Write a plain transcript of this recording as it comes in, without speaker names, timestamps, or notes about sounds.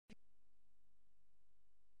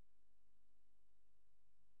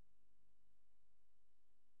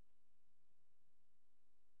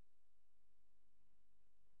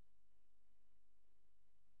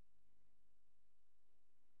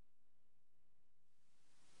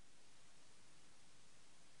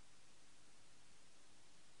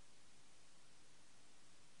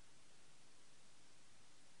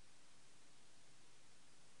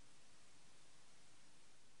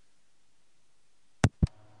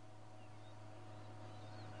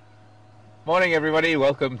Morning everybody,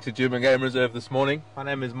 welcome to German Game Reserve this morning. My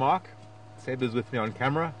name is Mark, Seb is with me on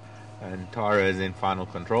camera and Tara is in final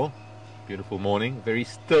control. Beautiful morning, very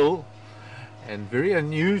still and very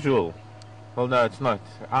unusual. Well no, it's not.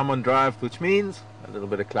 I'm on drive, which means a little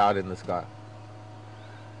bit of cloud in the sky.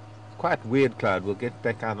 Quite weird cloud. We'll get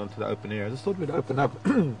back out onto the open air. I just thought we'd open up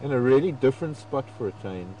in a really different spot for a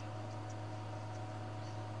change.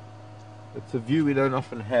 It's a view we don't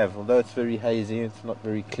often have, although it's very hazy, it's not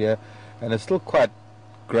very clear. And it's still quite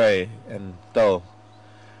grey and dull.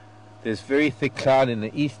 There's very thick cloud in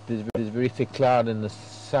the east, there's very thick cloud in the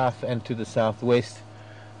south and to the southwest.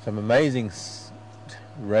 Some amazing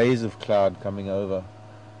rays of cloud coming over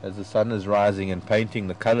as the sun is rising and painting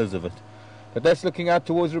the colours of it. But that's looking out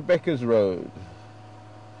towards Rebecca's Road.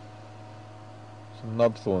 Some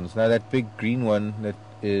knobthorns. Now that big green one that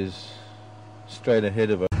is straight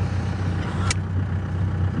ahead of us.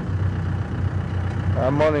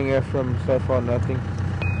 Morning Ephraim, so far nothing.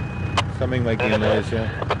 Something making a noise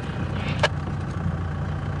here.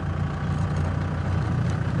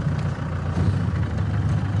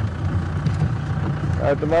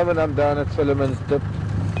 At the moment I'm down at Philemon's Dip.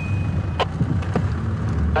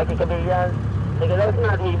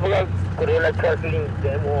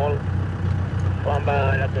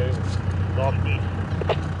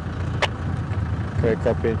 Okay,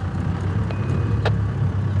 copy.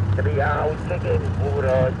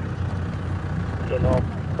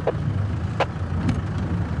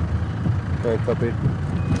 Okay, copy.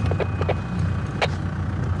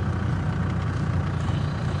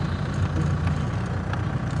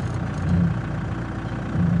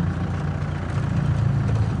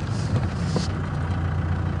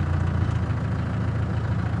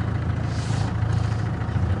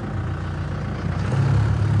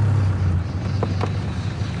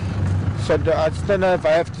 So I just don't know if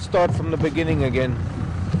I have to start from the beginning again.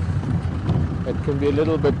 It can be a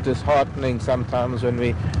little bit disheartening sometimes when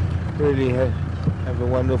we really have a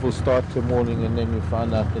wonderful start to morning and then we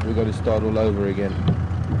find out that we've got to start all over again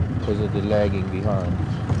because of the lagging behind.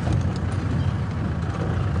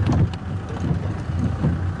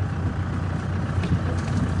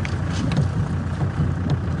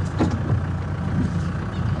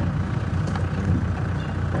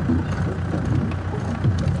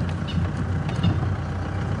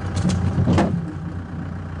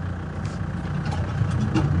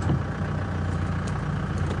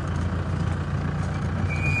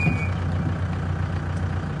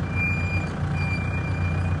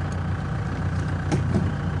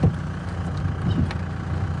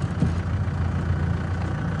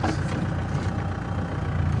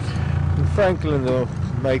 Franklin are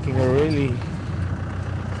making a really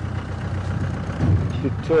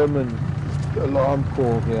determined alarm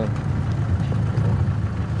call here.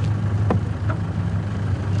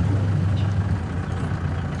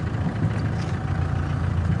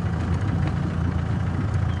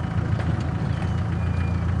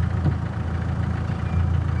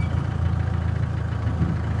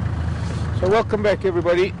 So welcome back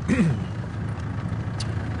everybody.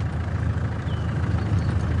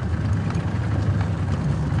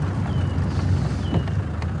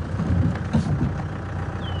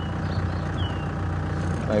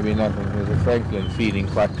 Maybe nothing. There's a Franklin feeding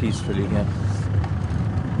quite peacefully here.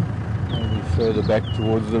 Maybe further back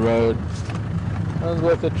towards the road. That was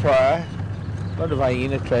worth a try. A lot of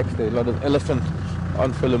hyena tracks there, a lot of elephant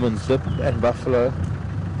on Philemon's Dip and buffalo.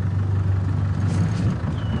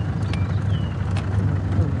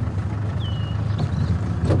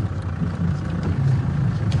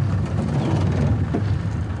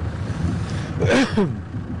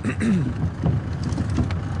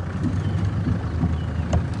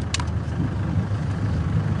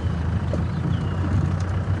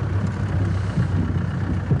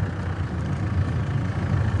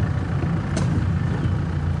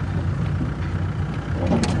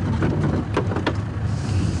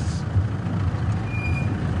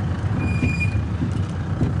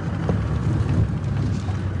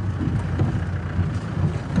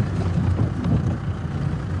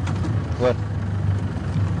 What?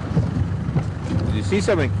 Did you see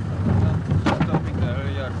something? Stopping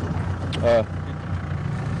there, yeah.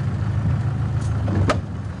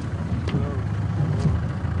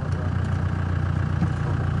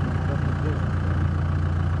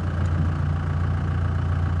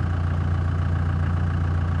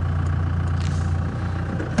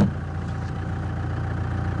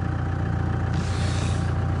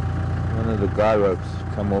 One of the guy ropes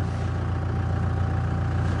come off.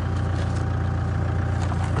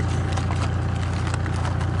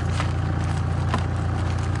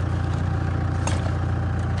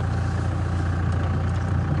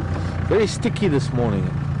 Very sticky this morning,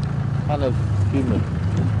 kind of humid,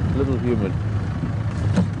 a little humid.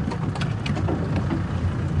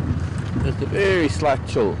 Just a very slight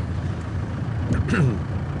chill.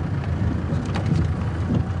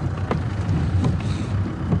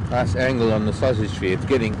 Nice angle on the sausage tree. It's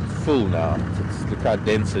getting full now. Look how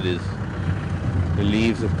dense it is. The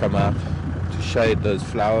leaves have come out to shade those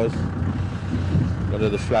flowers. A lot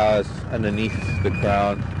of the flowers underneath the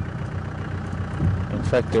ground. In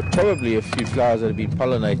fact, there are probably a few flowers that have been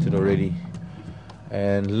pollinated already.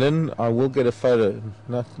 And Lynn, I will get a photo.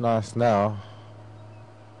 Not nice now,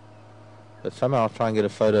 but somehow I'll try and get a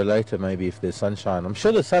photo later, maybe if there's sunshine. I'm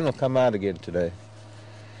sure the sun will come out again today.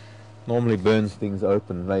 Normally burns things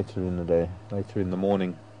open later in the day, later in the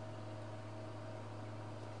morning.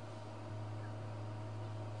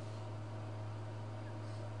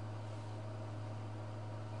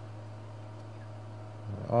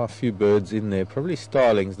 There are a few birds in there, probably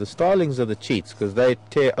starlings. The starlings are the cheats because they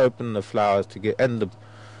tear open the flowers to get, and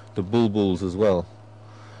the bulbuls as well,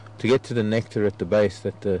 to get to the nectar at the base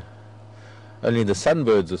that only the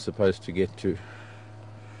sunbirds are supposed to get to.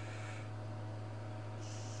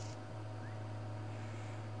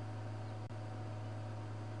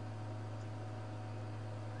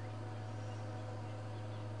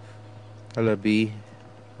 Hello bee.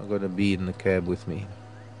 I've got a bee in the cab with me.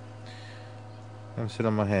 Come sit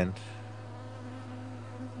on my hand.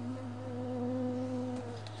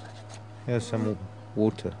 Here's some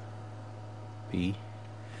water. Bee.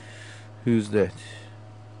 Who's that?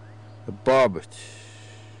 A barbet.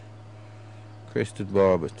 Crested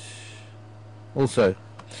barbet. Also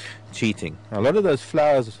cheating. A lot of those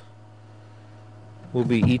flowers will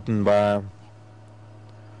be eaten by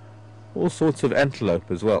all sorts of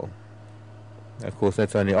antelope as well. Of course,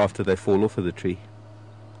 that's only after they fall off of the tree.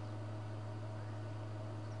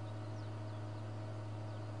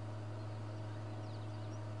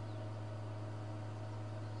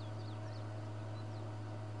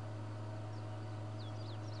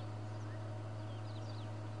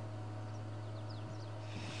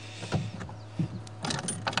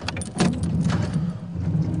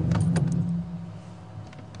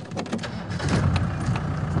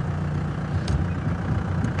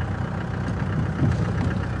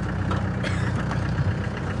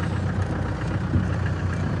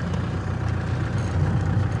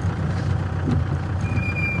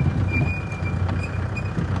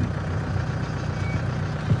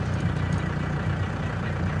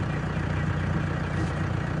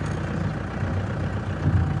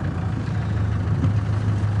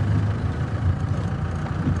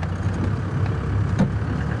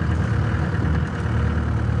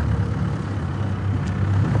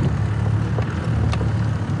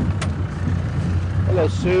 Hello,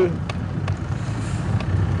 Sue.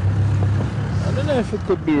 I don't know if it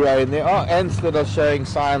could be rain. There are ants that are showing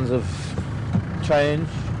signs of change.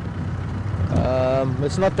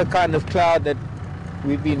 It's not the kind of cloud that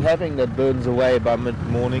we've been having that burns away by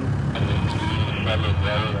mid-morning.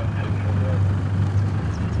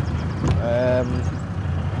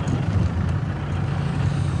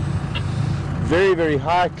 Very, very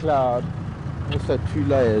high cloud. Also 2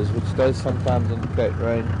 layers, which does sometimes indicate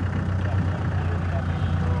rain.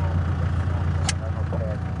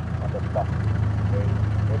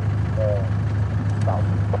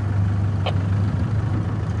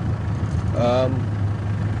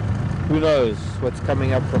 Who knows what's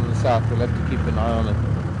coming up from the south? We'll have to keep an eye on it.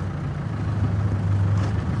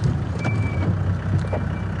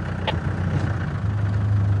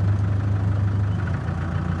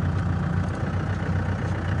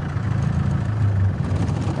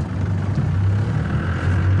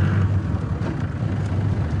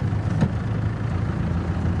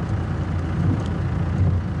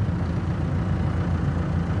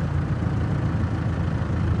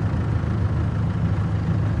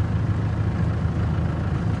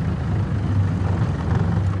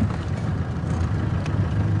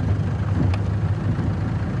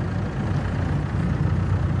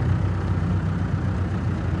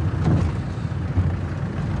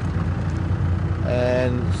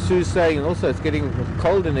 Sue's saying also it's getting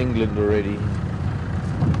cold in England already.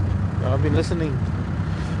 I've been listening.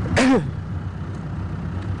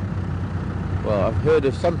 Well, I've heard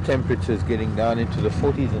of some temperatures getting down into the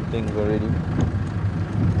 40s and things already.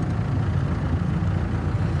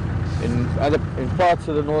 In parts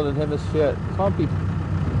of the northern hemisphere, it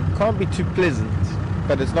can't be too pleasant,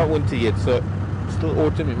 but it's not winter yet, so it's still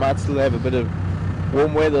autumn. You might still have a bit of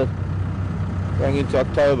warm weather going into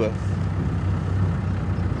October.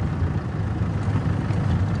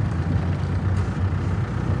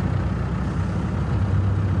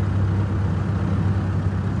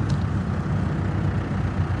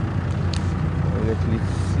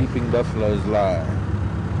 buffaloes lie.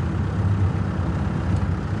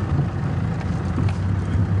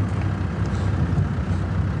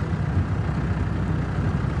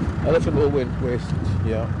 Elephant all went west,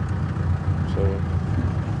 yeah. So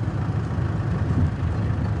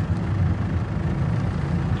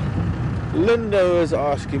Linda was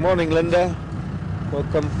asking, morning Linda,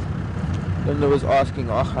 welcome. Linda was asking,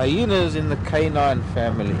 are hyenas in the canine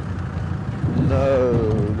family? No,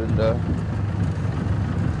 Linda.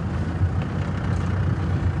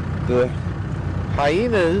 The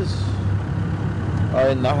hyenas are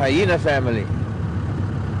in the hyena family.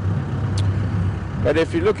 But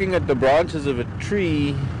if you're looking at the branches of a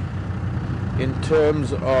tree in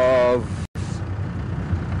terms of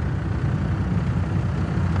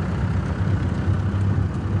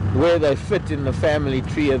where they fit in the family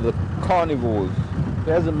tree of the carnivores,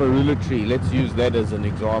 there's a marula tree. Let's use that as an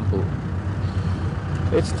example.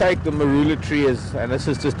 Let's take the marula tree as, and this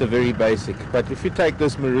is just a very basic, but if you take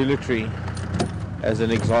this marula tree as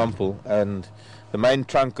an example, and the main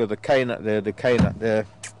trunk of the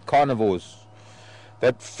carnivores,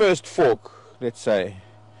 that first fork, let's say,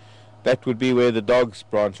 that would be where the dogs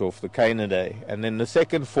branch off, the Canidae. And then the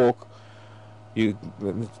second fork, you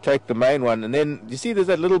take the main one, and then you see there's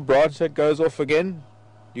that little branch that goes off again.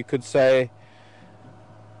 You could say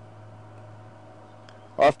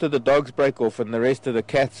after the dogs break off and the rest of the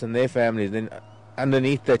cats and their families, then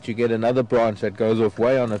underneath that you get another branch that goes off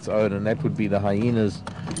way on its own, and that would be the hyenas.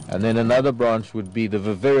 And then another branch would be the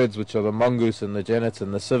vivirids, which are the mongoose and the genets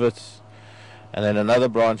and the civets. And then another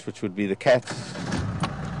branch which would be the cats.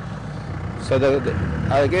 So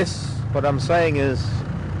I guess what I'm saying is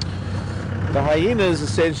the hyenas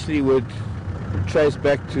essentially would trace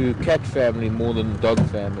back to cat family more than dog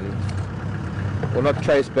family. Well, not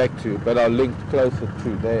trace back to, but are linked closer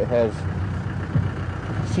to. They have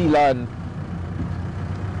feline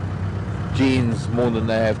genes more than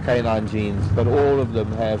they have canine genes, but all of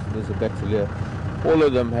them have, there's a bacteria, all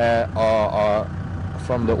of them are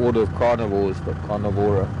from the order of carnivores, the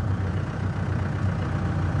carnivora.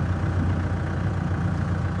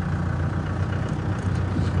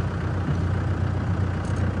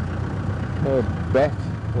 Hello Bat,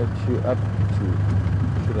 what you up to?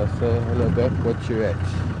 Should I say hello Bat, what you at?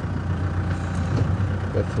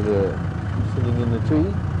 That's sitting in the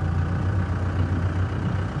tree.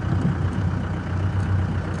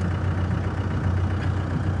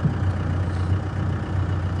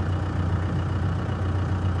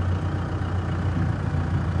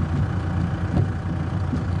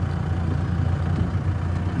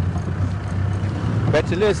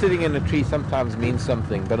 Bachelor sitting in a tree sometimes means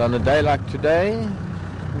something, but on a day like today,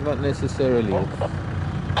 not necessarily.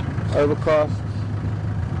 It's overcast.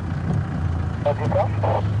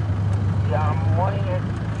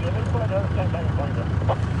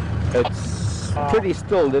 It's pretty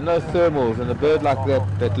still, there are no thermals, and a bird like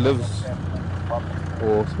that lives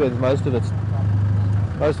or spends most of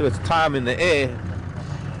its time in the air,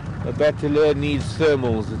 the bachelor needs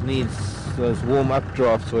thermals, it needs those warm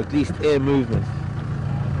updrafts, or at least air movement.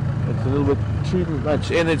 It's a little bit too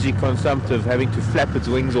much energy consumptive, having to flap its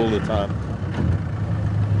wings all the time.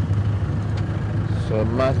 So it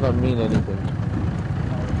might not mean anything.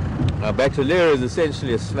 Now Bachelera is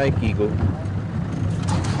essentially a snake eagle.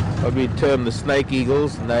 What we term the snake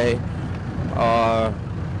eagles, and they are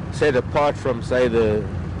set apart from, say, the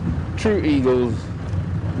true eagles,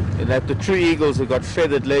 in that the true eagles have got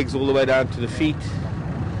feathered legs all the way down to the feet,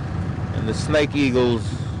 and the snake eagles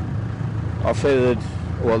are feathered.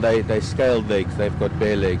 Well, they scaled legs, they've got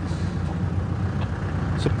bare legs.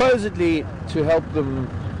 Supposedly to help them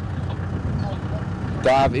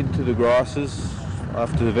dive into the grasses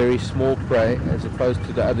after the very small prey, as opposed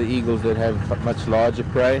to the other eagles that have much larger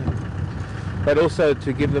prey. But also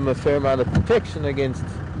to give them a fair amount of protection against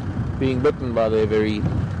being bitten by their very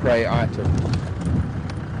prey items.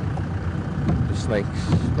 The snakes.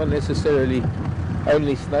 Not necessarily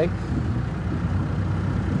only snakes.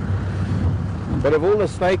 But of all the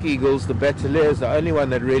snake eagles, the bateleur is the only one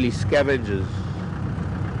that really scavenges.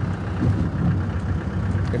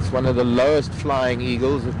 It's one of the lowest flying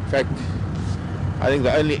eagles. In fact, I think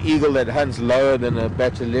the only eagle that hunts lower than a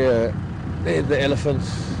bateleur, there's the elephants.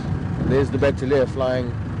 There's the bateleur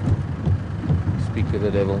flying. Speak of the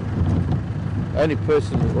devil. The only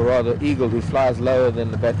person, or rather eagle, who flies lower than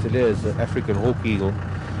the bateleur is the African hawk eagle.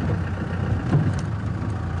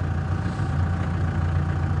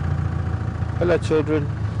 Hello children,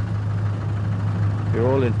 you're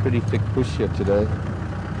all in pretty thick bush here today.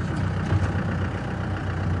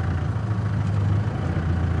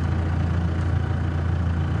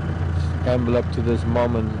 Amble up to this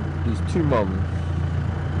mom and these two moms.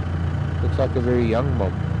 Looks like a very young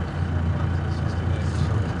mob.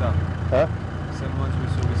 Huh? Same ones we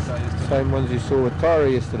saw with Sky yesterday. Same ones you saw with Tara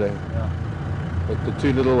yesterday. Yeah. But the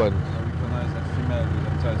two little ones. I recognize that female with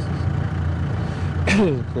the tusks.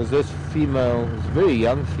 Because this female is a very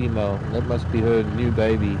young female. That must be her new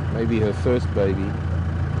baby, maybe her first baby.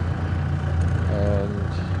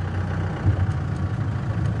 And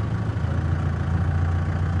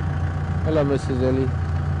hello, Mrs. Ellie.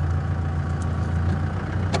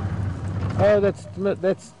 Oh,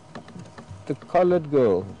 that's the collared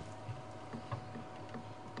girl.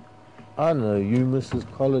 I know you, Mrs.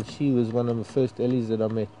 Collard. She was one of the first Ellies that I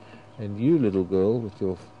met. And you, little girl, with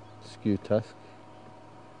your skew tusk.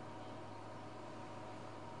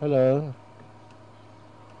 Hello.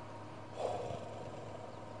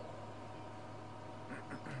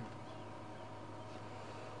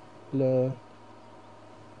 Hello.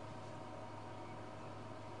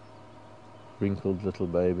 Wrinkled little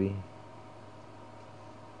baby.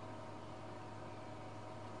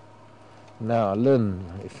 Now, Lynn,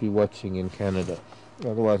 if you're watching in Canada,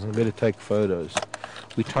 otherwise I'm going to take photos.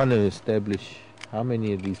 We're trying to establish how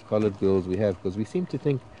many of these collared girls we have, because we seem to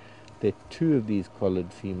think there are two of these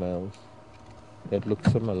collared females that look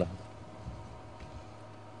similar.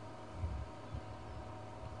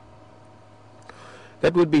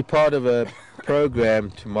 That would be part of a program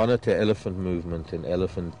to monitor elephant movement and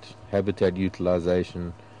elephant habitat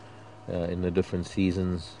utilization in the different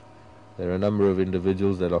seasons. There are a number of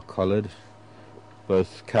individuals that are collared,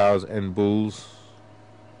 both cows and bulls.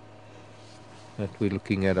 That we're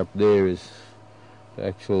looking at up there is the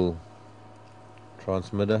actual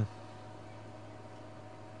transmitter.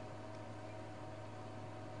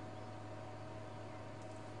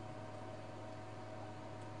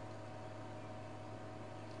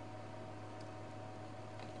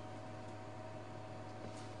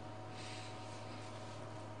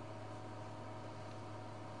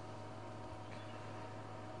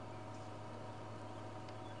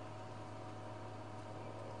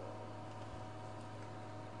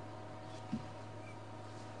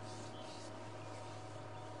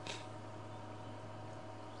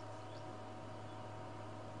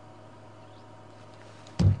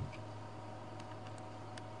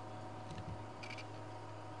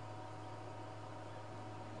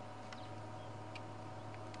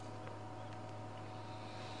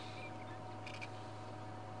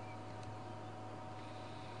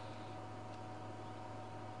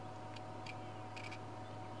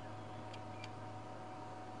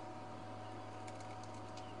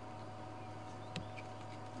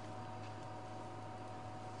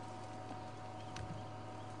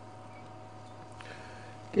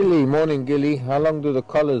 Gilly, morning Gilly. How long do the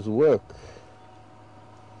collars work?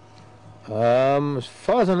 As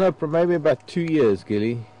far as I know, maybe about 2 years,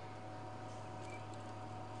 Gilly.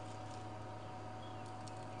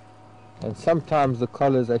 And sometimes the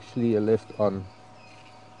collars actually are left on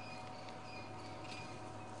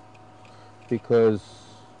because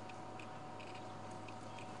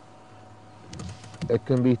it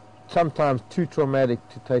can be sometimes too traumatic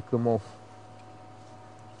to take them off.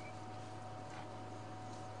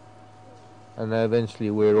 And they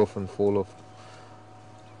eventually wear off and fall off.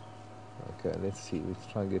 Okay, let's see. Let's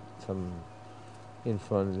try and get some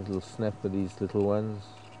info on a little snap of these little ones.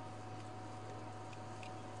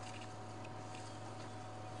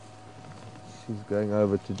 She's going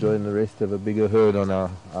over to join the rest of a bigger herd on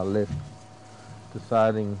our left,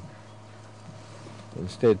 deciding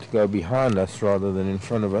instead to go behind us rather than in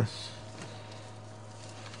front of us.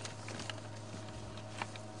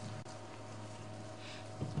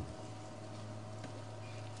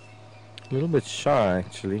 A little bit shy,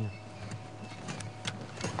 actually.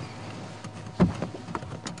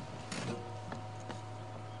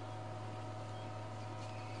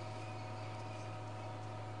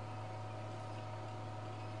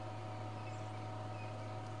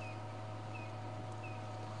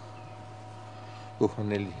 Oh,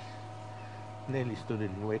 nearly stood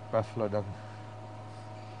in wet buffalo dung.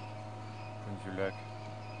 And you like?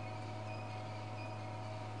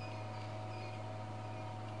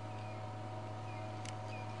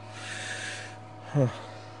 Huh.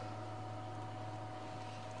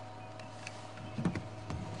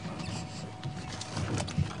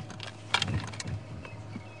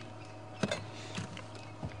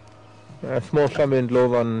 Small sunwind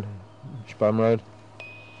low on Spam Road.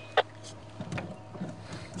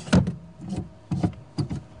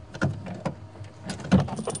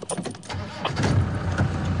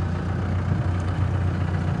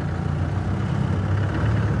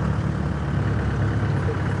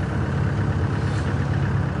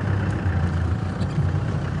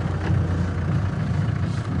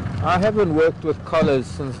 I haven't worked with collars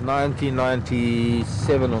since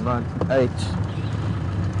 1997 or 98,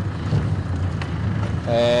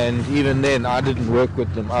 and even then I didn't work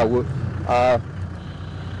with them. I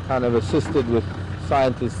kind of assisted with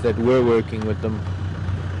scientists that were working with them,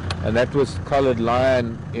 and that was collared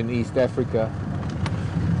lion in East Africa.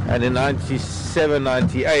 And in 97,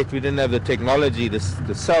 98 we didn't have the technology, the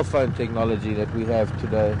cell phone technology that we have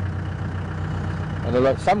today.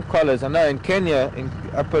 And some collars, I know in Kenya,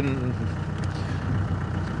 up in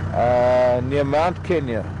near Mount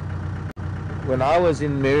Kenya, when I was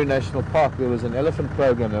in Meru National Park, there was an elephant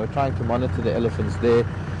program. They were trying to monitor the elephants there.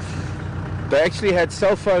 They actually had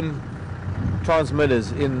cell phone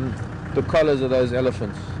transmitters in the collars of those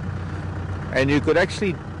elephants, and you could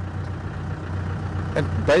actually, and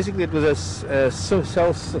basically it was a cell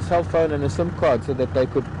phone and a SIM card, so that they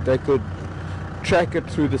could track it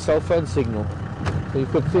through the cell phone signal. So you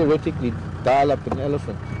could theoretically dial up an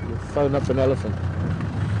elephant, you phone up an elephant.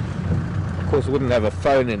 Of course, it wouldn't have a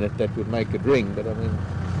phone in it that would make it ring, but I mean,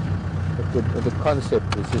 the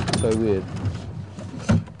concept was just so weird.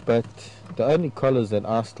 But the only collars that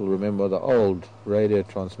I still remember are the old radio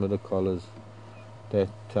transmitter collars that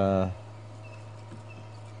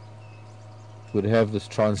would have this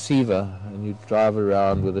transceiver, and you'd drive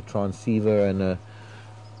around with a transceiver and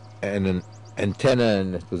an antenna,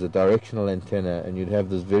 and it was a directional antenna, and you'd have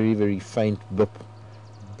this very, very faint blip,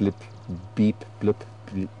 beep, blip,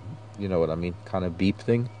 you know what I mean, kind of beep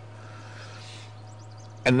thing.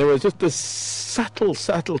 And there was just this subtle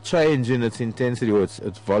change in its intensity or its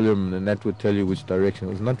volume, and that would tell you which direction.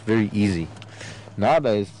 It was not very easy.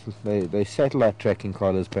 Nowadays, they satellite tracking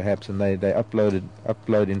collars perhaps, and they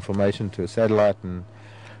upload information to a satellite and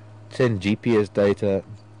send GPS data.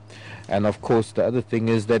 And of course, the other thing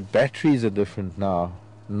is that batteries are different now.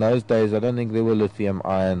 In those days, I don't think there were lithium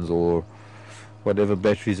ions or whatever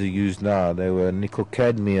batteries are used now. They were nickel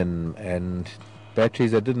cadmium and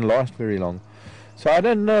batteries that didn't last very long. So I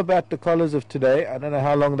don't know about the collars of today. I don't know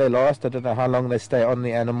how long they last. I don't know how long they stay on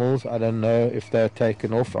the animals. I don't know if they're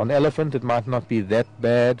taken off. On elephant, it might not be that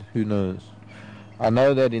bad. Who knows? I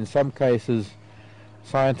know that in some cases,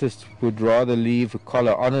 scientists would rather leave a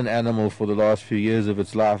collar on an animal for the last few years of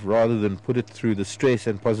its life rather than put it through the stress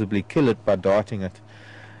and possibly kill it by darting it.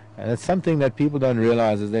 And it's something that people don't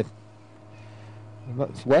realize, is that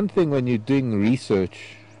it's one thing when you're doing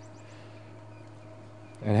research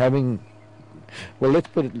and having, well, let's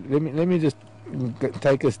put it, let me just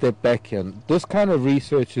take a step back here. This kind of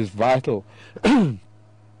research is vital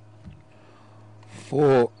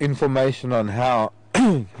for information on how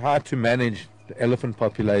how to manage the elephant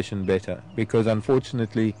population better, because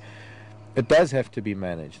unfortunately it does have to be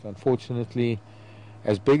managed. Unfortunately,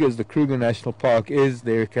 as big as the Kruger National Park is,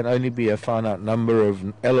 there can only be a finite number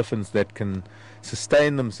of elephants that can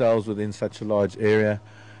sustain themselves within such a large area,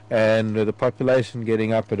 and with the population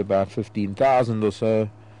getting up at about 15,000 or so,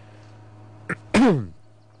 then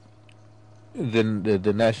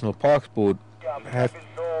the National Parks Board have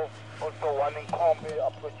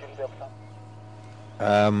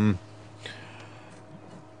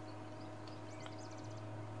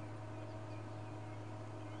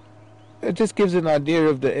it just gives an idea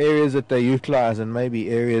of the areas that they utilize, and maybe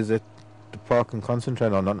areas that the park can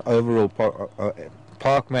concentrate on overall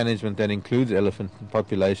park management that includes elephant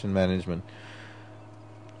population management,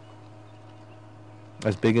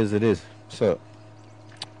 as big as it is. So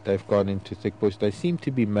they've gone into thick bush. They seem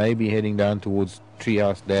to be maybe heading down towards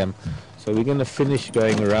Treehouse Dam, so we're going to finish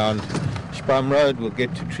going around Spam Road. We'll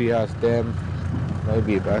get to Treehouse Dam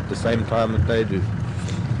maybe about the same time that they do.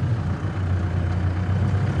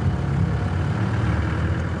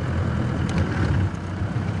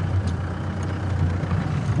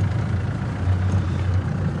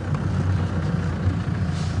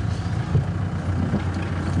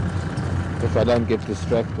 If I don't get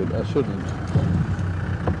distracted, I shouldn't.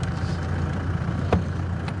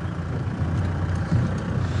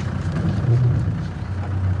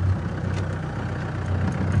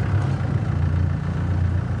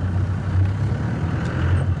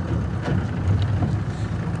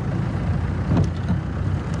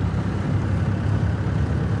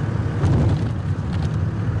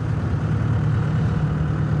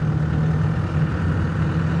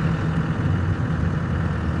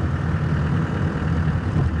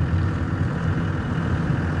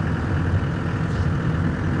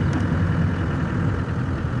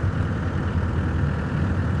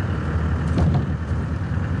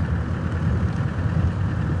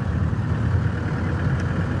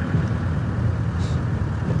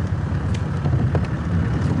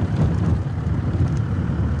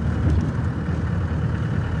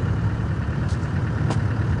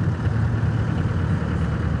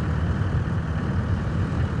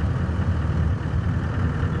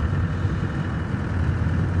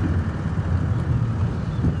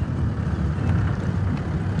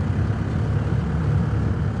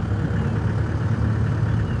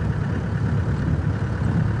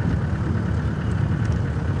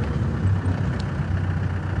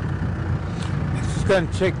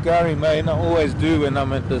 and check Gary Main. I always do when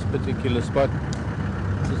I'm at this particular spot.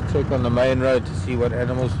 Just check on the main road to see what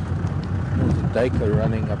animals. There's a Daker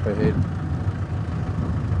running up ahead. It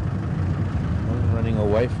wasn't running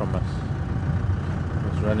away from us.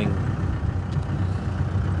 It was running.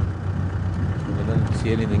 I didn't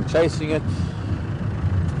see anything chasing it.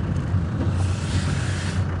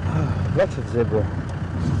 Lots of zebra.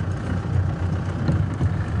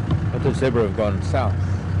 Lots of zebra have gone south.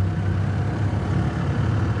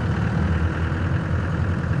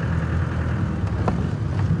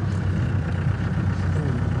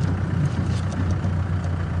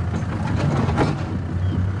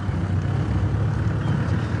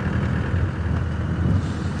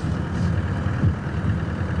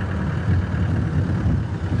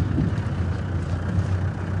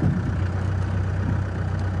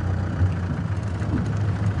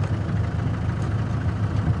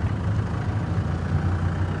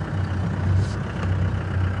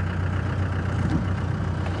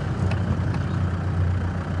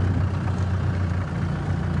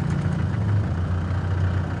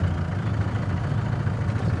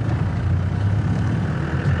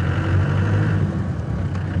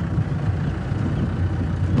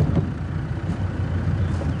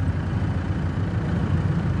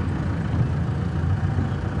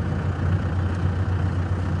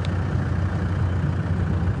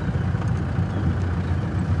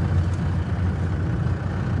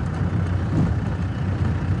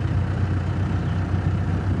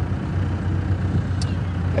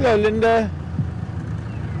 Hello Linda,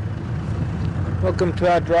 welcome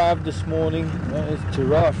to our drive this morning. There's a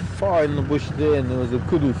giraffe far in the bush there, and there was a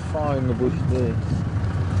kudu far in the bush there.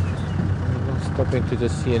 I'm stopping to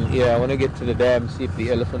just see an ear. I want to get to the dam, see if the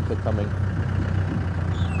elephants are coming.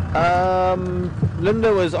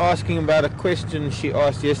 Linda was asking about a question she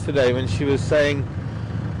asked yesterday when she was saying,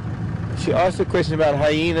 she asked a question about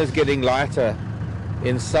hyenas getting lighter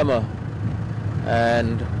in summer,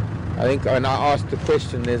 and I think when I asked the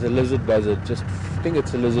question, there's a lizard buzzard, I think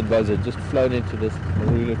it's a lizard buzzard, just flown into this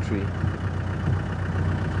marula tree.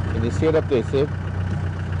 Can you see it up there, Seb?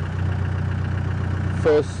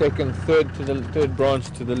 First, second, third branch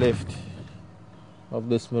to the left of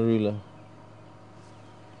this marula.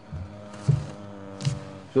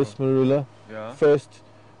 This marula, Yeah. first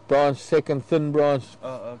branch, second thin branch.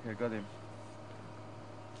 Oh, okay, got him.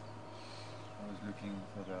 I was looking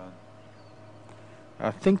for the... I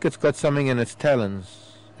think it's got something in its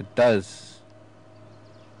talons. It does.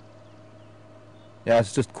 Yeah,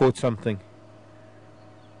 it's just caught something.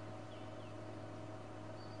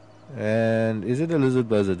 And is it a lizard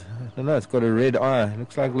buzzard? I don't know, it's got a red eye. It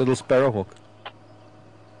looks like a little sparrowhawk.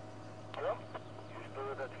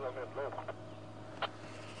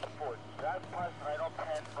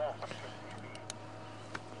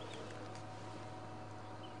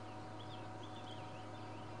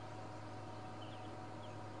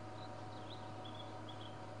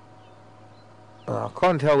 I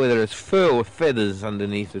can't tell whether it's fur or feathers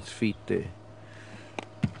underneath its feet there.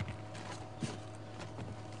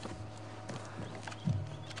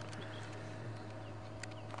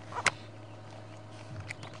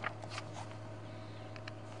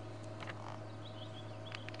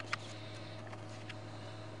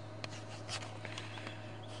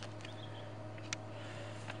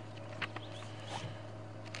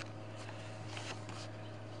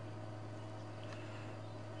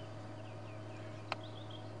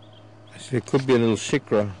 There could be a little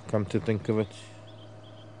shikra, come to think of it.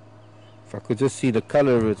 If I could just see the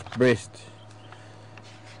color of its breast.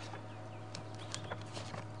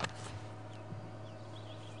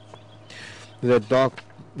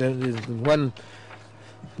 There's one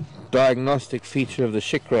diagnostic feature of the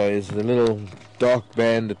shikra is the little dark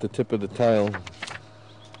band at the tip of the tail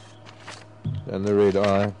and the red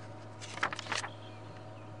eye.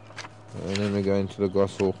 And then we go into the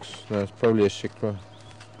goshawks. No, it's probably a shikra.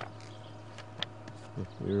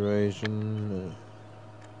 Eurasian.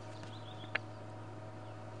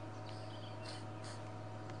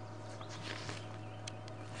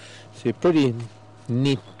 See, a pretty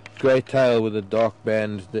neat grey tail with a dark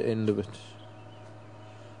band at the end of it,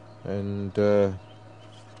 and so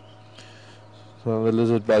the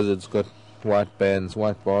lizard buzzard's got white bands,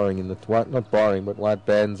 white barring in the not barring, but white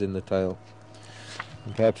bands in the tail,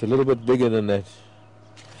 and perhaps a little bit bigger than that.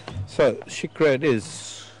 So shikra it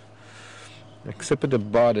is. Accipiter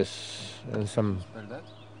bardus and some. Spell that?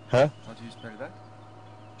 Huh? How do you spell that?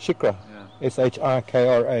 Shikra. Yeah.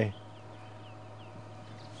 Shikra.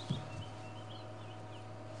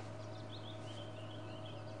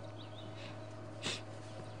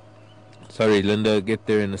 Sorry, Linda, get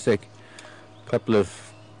there in a sec. Couple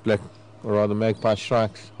of black or rather magpie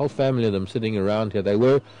shrikes, whole family of them sitting around here. They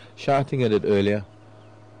were shouting at it earlier,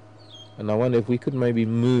 and I wonder if we could maybe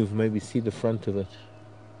move, maybe see the front of it.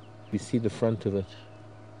 We see the front of it.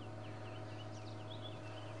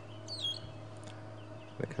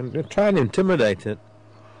 They can try and intimidate it.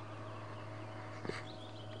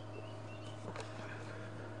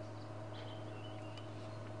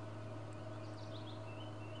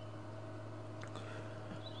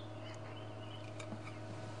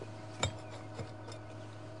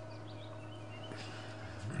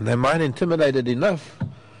 They might intimidate it enough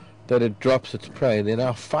that it drops its prey. There are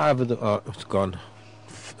now 5 of them. Oh, it's gone.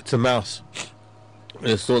 It's a mouse.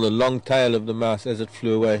 I saw the long tail of the mouse as it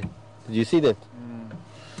flew away. Did you see that?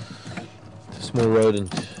 It's a small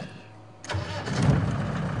rodent.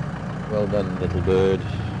 Well done, little bird.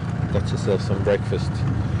 Got yourself some breakfast.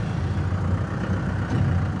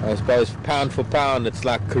 I suppose pound for pound it's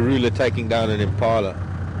like Karula taking down an impala.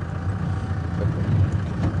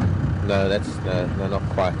 No, no, not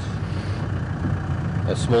quite.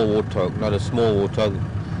 A small warthog, not a small warthog.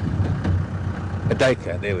 A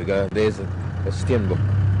duiker, there we go. There's a steenbok.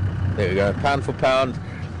 There we go. Pound for pound,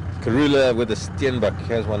 Karula with a steenbok.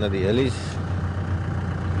 Here's one of the ellies.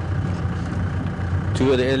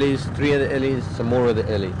 2 of the ellies, 3 of the ellies, some more of the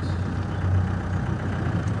ellies.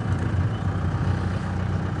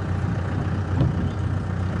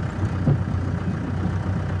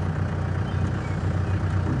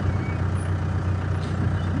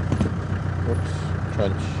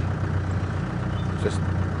 Crunch. Just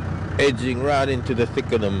edging right into the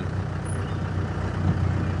thick of them.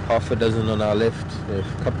 Half a dozen on our left, there's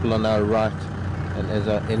a couple on our right, and as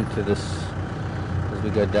I enter this, as we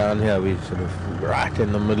go down here, we're sort of right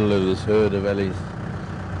in the middle of this herd of ellies.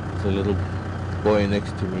 There's a little boy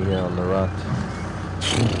next to me here on the right.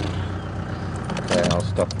 Okay, I'll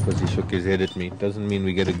stop because he shook his head at me. Doesn't mean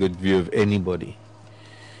we get a good view of anybody.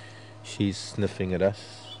 She's sniffing at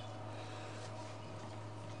us.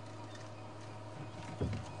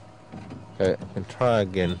 Okay, I can try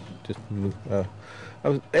again. Just move.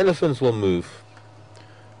 Elephants will move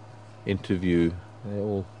into view. They're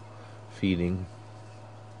all feeding.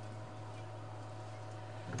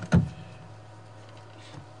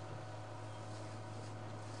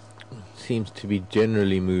 Seems to be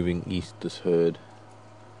generally moving east, this herd.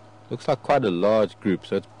 Looks like quite a large group,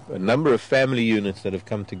 so it's a number of family units that have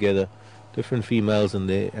come together, different females and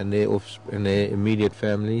their immediate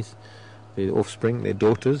families, their offspring, their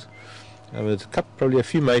daughters. There's probably a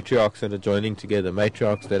few matriarchs that are joining together,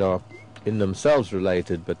 matriarchs that are in themselves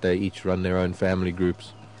related, but they each run their own family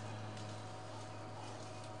groups.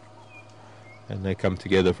 And they come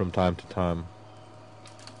together from time to time.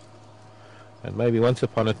 And maybe once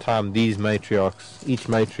upon a time, these matriarchs, each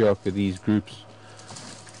matriarch of these groups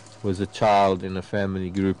was a child in a family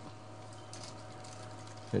group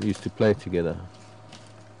that used to play together.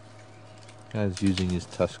 Guy's using his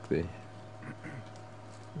tusk there.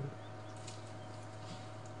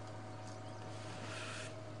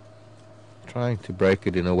 Trying to break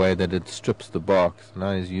it in a way that it strips the bark. So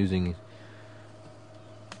now he's using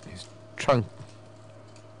his trunk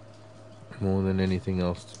more than anything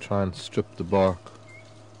else to try and strip the bark.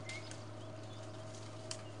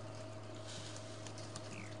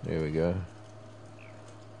 There we go.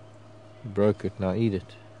 You broke it, now eat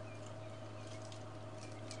it.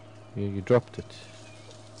 You dropped it.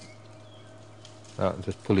 I'm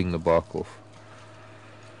just pulling the bark off.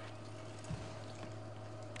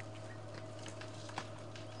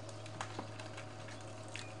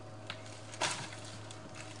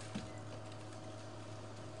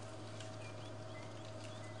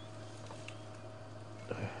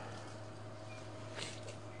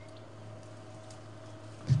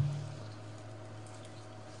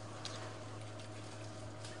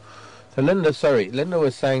 So Linda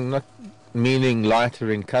was saying not meaning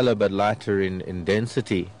lighter in color but lighter in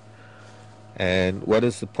density. And what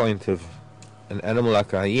is the point of an animal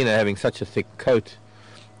like a hyena having such a thick coat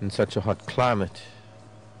in such a hot climate?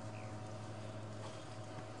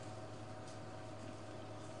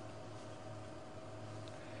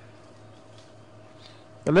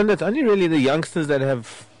 And then it's only really the youngsters that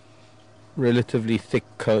have relatively thick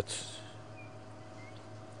coats.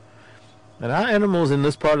 And our animals in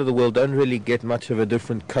this part of the world don't really get much of a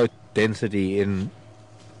different coat density in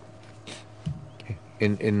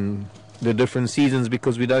the different seasons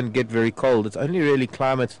because we don't get very cold. It's only really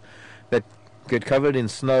climates that get covered in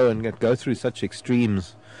snow and go through such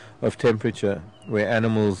extremes of temperature where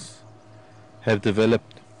animals have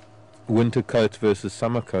developed winter coats versus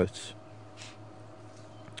summer coats.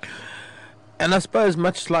 And I suppose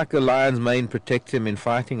much like a lion's mane protects him in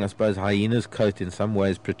fighting, I suppose hyena's coat in some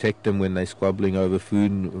ways protect them when they're squabbling over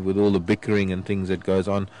food with all the bickering and things that goes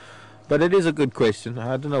on. But it is a good question.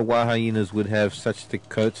 I don't know why hyenas would have such thick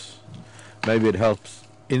coats. Maybe it helps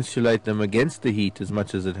insulate them against the heat as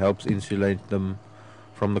much as it helps insulate them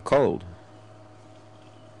from the cold.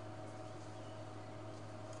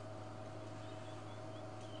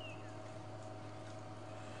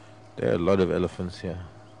 There are a lot of elephants here.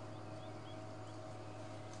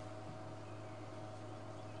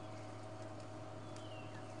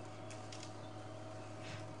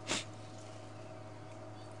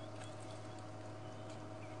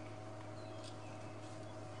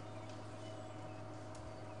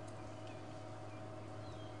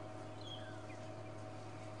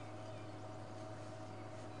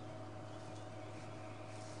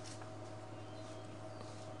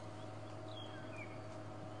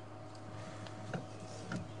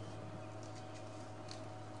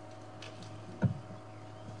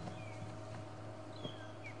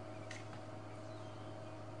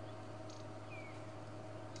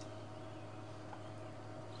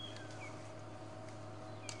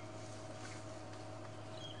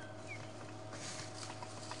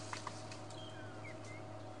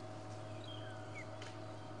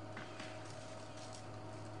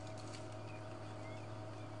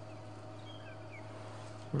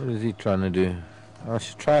 What is he trying to do? I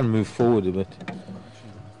should try and move forward a bit.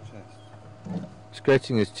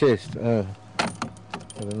 Scratching his chest. Oh,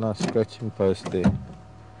 got a nice scratching post there.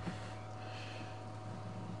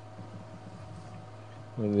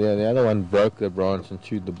 Well, yeah, the other one broke the branch and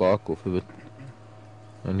chewed the bark off of it,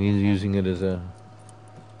 and he's using it as a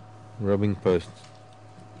rubbing post.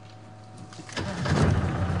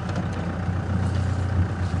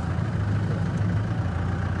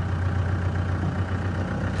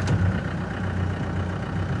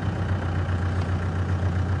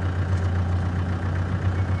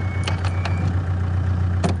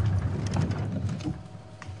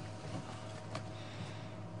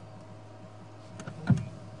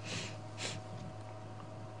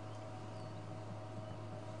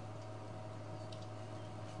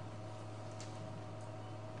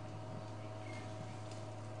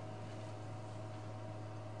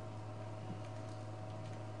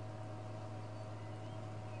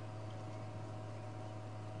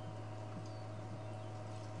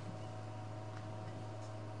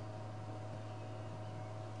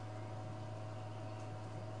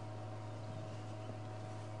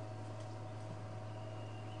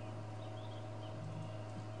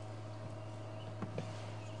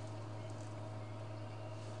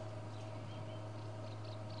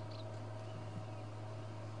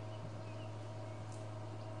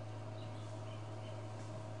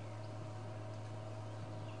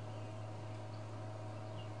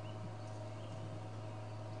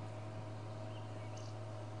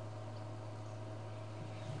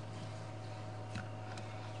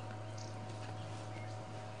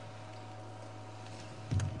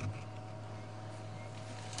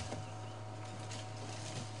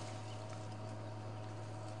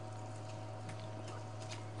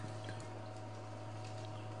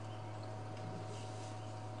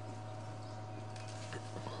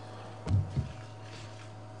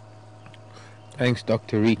 Thanks,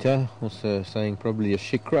 Dr. Rita. Also saying probably a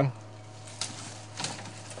shikra.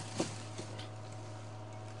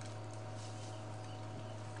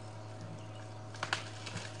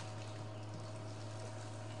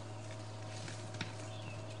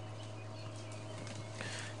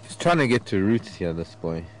 He's trying to get to roots here, this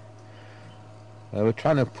boy. They were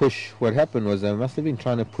trying to push. What happened was they must have been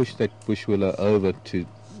trying to push that bush willow over to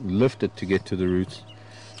lift it to get to the roots.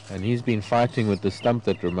 And he's been fighting with the stump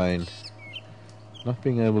that remained, not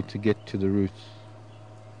being able to get to the roots.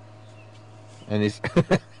 And his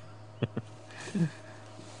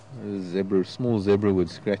zebra, small zebra wood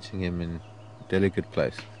scratching him in a delicate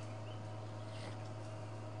place.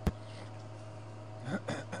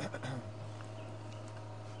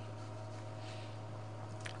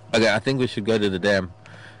 Okay, I think we should go to the dam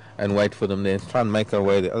and wait for them there. Try and make our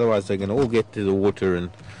way there. Otherwise they're going to all get to the water,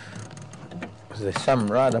 and there's some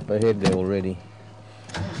right up ahead there already.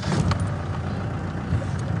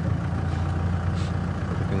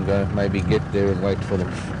 Go, maybe get there and wait for them.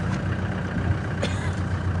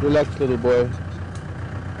 Relax, little boy.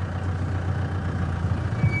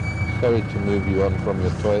 Sorry to move you on from your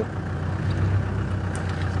toy.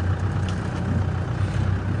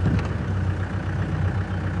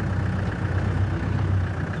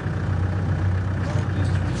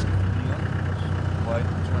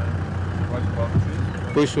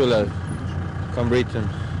 Bush willow, Combretum.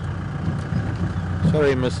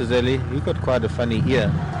 Sorry, Mrs. Ellie, you got quite a funny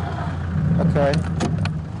ear. Okay.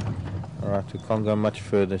 Alright, we can't go much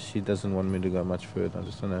further. She doesn't want me to go much further. I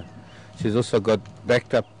just wanna. She's also got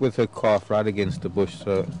backed up with her calf right against the bush,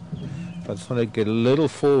 so I just want to get a little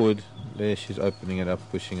forward. There, she's opening it up,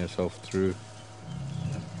 pushing herself through.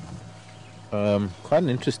 Quite an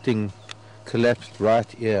interesting collapsed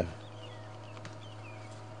right ear.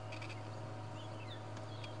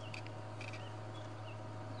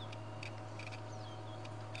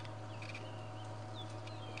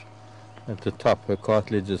 At the top, her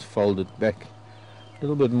cartilage is folded back a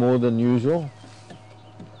little bit more than usual.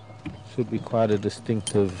 Should be quite a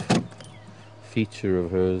distinctive feature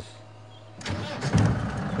of hers.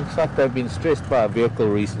 Looks like they've been stressed by a vehicle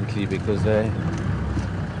recently because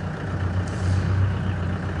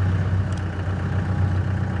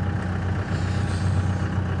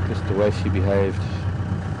just the way she behaved.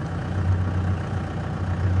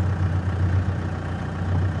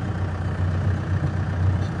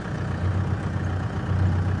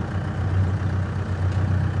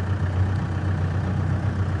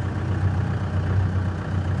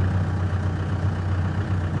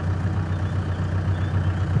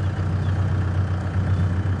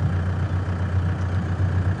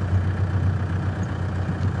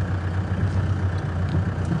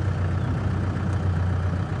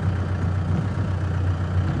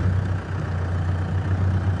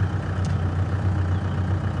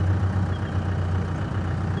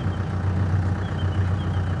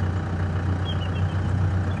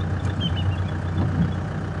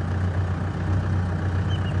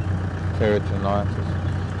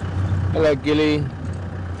 Hello Gilly,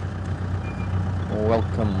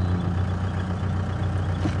 welcome.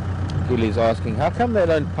 Gilly's asking how come they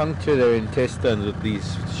don't puncture their intestines with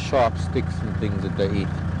these sharp sticks and things that they eat.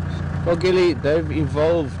 Well Gilly, they've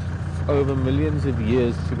evolved over millions of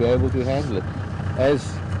years to be able to handle it,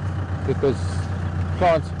 because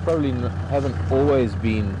plants probably haven't always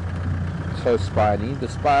been so spiny. The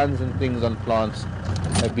spines and things on plants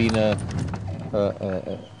have been an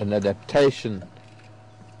adaptation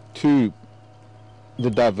to the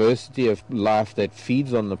diversity of life that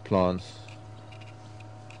feeds on the plants.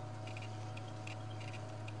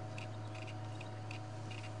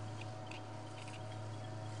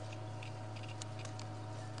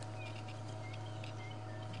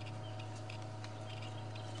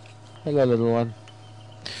 Hello little one.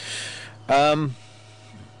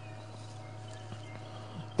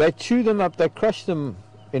 They chew them up, they crush them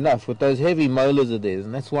enough with those heavy molars of theirs,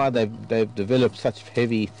 and that's why they've developed such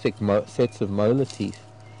heavy, thick sets of molar teeth,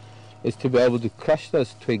 is to be able to crush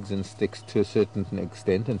those twigs and sticks to a certain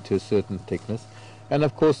extent and to a certain thickness. And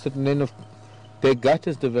of course, then their gut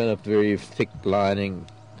has developed very thick lining.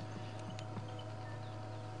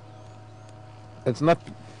 It's not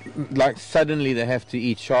like suddenly they have to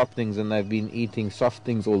eat sharp things and they've been eating soft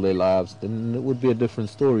things all their lives. Then it would be a different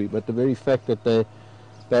story. But the very fact that they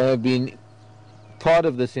have been part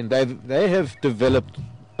of this, and they have developed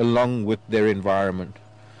along with their environment.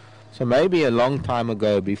 So maybe a long time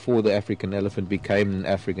ago, before the African elephant became an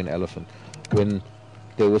African elephant, when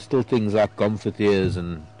there were still things like gomphotheres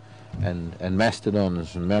and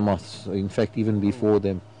mastodons and mammoths, in fact even before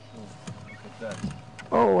them. Look at that.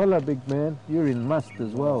 Oh, hello big man, you're in must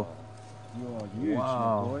as well. You are huge,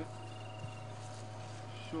 Wow. boy.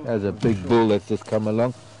 Sure, There's a sure, big sure. bull that's just come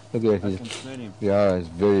along. Look at I his, can smell him. yeah, it's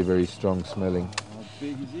very, very strong smelling. How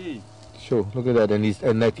big is he? Sure, look at that,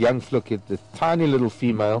 and that young look, the tiny little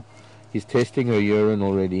female, he's testing her urine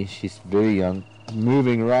already. She's very young,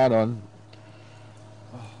 moving right on.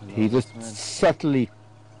 Oh, I He love just this,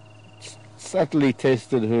 subtly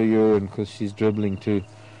tested her urine because she's dribbling too.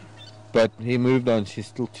 But he moved on. She's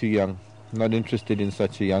still too young. Not interested in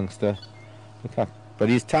such a youngster. Look up. But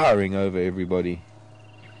he's towering over everybody.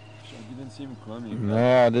 I didn't see him coming.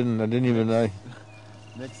 No, I didn't even know.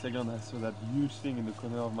 Next second I saw that huge thing in the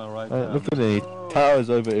corner of my right Look at him. He towers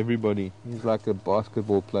over everybody. He's like a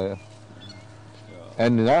basketball player. Yeah.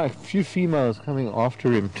 And now a few females coming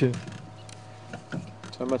after him too.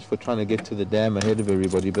 So much for trying to get to the dam ahead of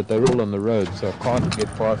everybody, but they're all on the road, so I can't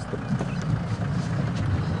get past them.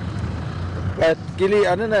 But Gilly,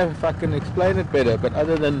 I don't know if I can explain it better, but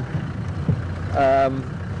other than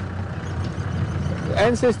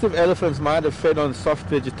ancestor elephants might have fed on soft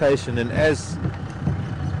vegetation, and as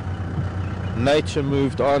nature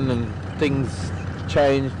moved on and things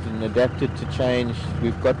changed and adapted to change,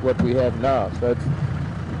 we've got what we have now. So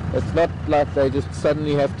it's not like they just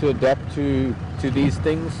suddenly have to adapt to these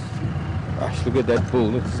things. Gosh, look at that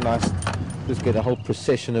bull. It's nice. Just get a whole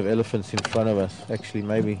procession of elephants in front of us. Actually,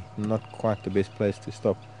 maybe not quite the best place to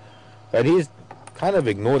stop. But he's kind of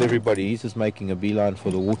ignored everybody. He's just making a beeline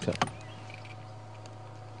for the water.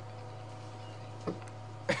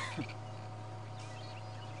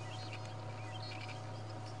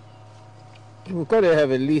 We've got to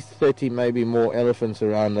have at least 30, maybe more elephants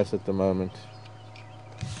around us at the moment.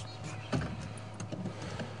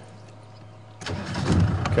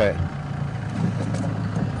 Okay.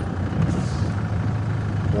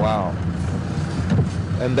 Wow.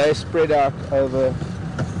 And they spread out over,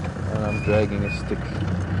 and I'm dragging a stick.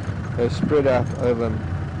 They spread out over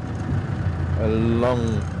a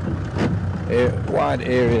long, wide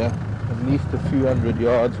area, at least a few hundred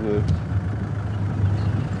yards worth.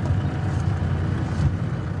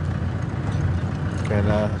 Okay,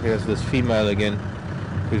 now here's this female again,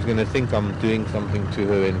 who's going to think I'm doing something to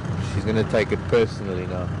her, and she's going to take it personally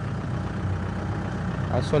now.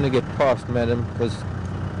 I just want to get past, madam, because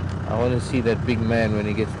I want to see that big man when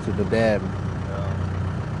he gets to the dam.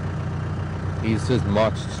 Yeah. He's just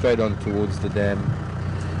marched straight on towards the dam.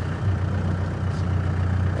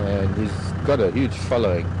 And he's got a huge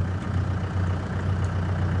following.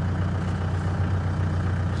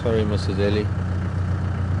 Sorry, Mrs. Ellie.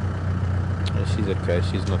 She's okay,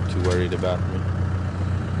 she's not too worried about me.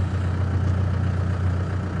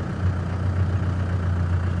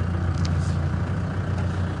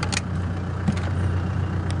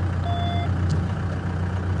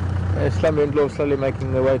 Slowly and slowly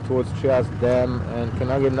making their way towards Trias Dam, and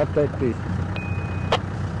can I get an update, please?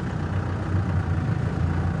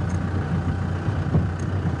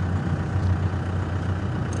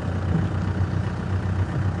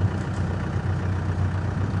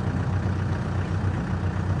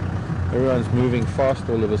 Everyone's moving fast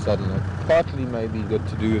all of a sudden. Partly maybe got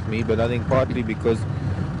to do with me, but I think partly because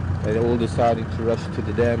they're all deciding to rush to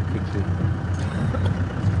the dam quickly.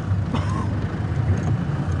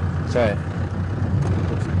 Okay,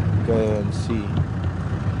 let's go and see.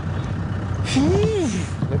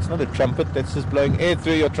 That's not a trumpet, that's just blowing air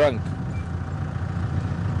through your trunk.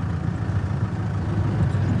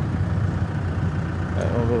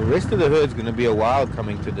 Well, the rest of the herd's going to be a while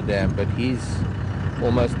coming to the dam, but he's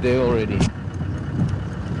almost there already. Just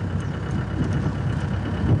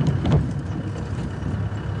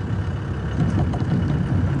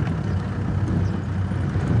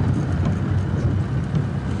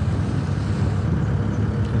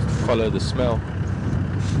follow the smell.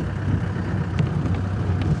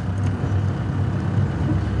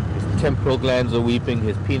 His temporal glands are weeping,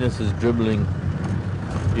 his penis is dribbling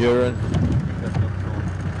urine.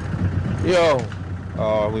 Yo!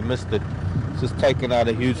 Oh, we missed it. Just taken out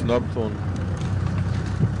a huge knobthorn.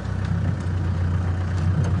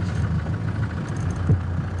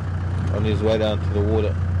 On his way down to the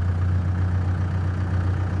water.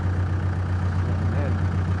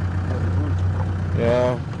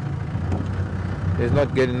 Yeah. He's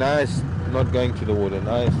not getting nice, not going to the water.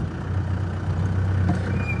 Nice.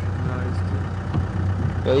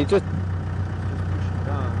 Yeah, he just pushing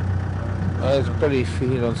down. He's probably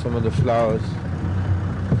feeding on some of the flowers.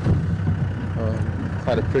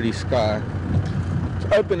 Quite a pretty sky. It's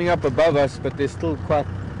opening up above us, but there's still quite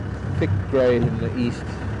thick grey in the east.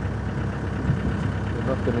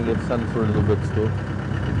 We're not going to get sun for a little bit still.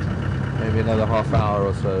 Maybe another half hour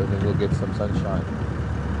or so, then we'll get some sunshine.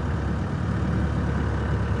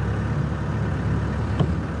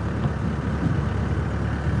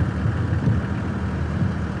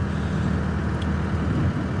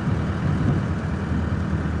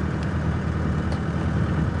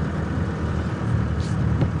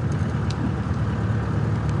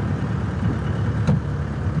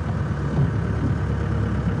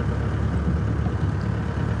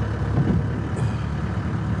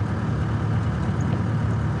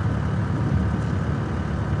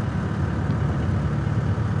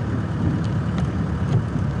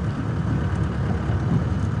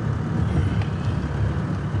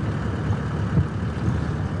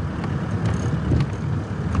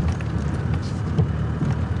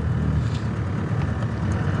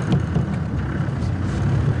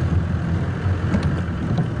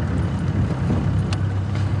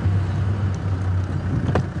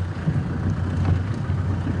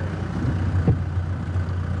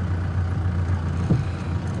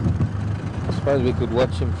 I suppose we could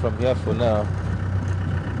watch him from here for now.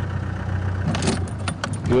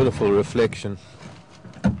 Beautiful reflection.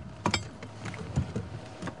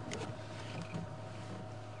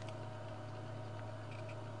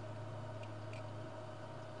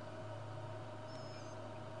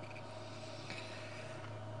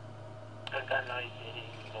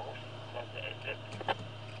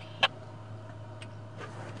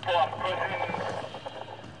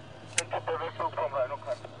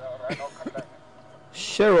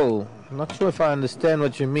 Cheryl, not sure if I understand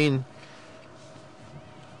what you mean.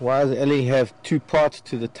 Why does Ellie have two parts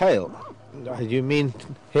to the tail? You mean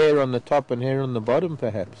hair on the top and hair on the bottom,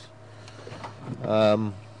 perhaps?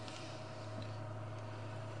 And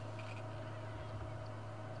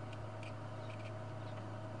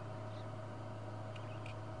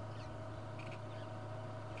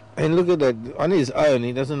look at that, on his own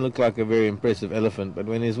he doesn't look like a very impressive elephant, but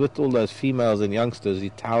when he's with all those females and youngsters,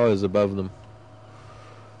 he towers above them.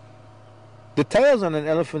 The tails on an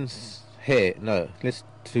elephant's hair, no, let's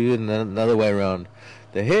do it another way around.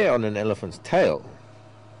 The hair on an elephant's tail,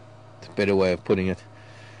 it's a better way of putting it,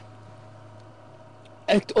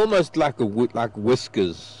 act almost like like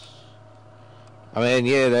whiskers. I mean,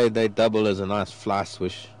 yeah, they double as a nice fly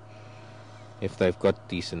swish if they've got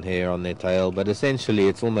decent hair on their tail, but essentially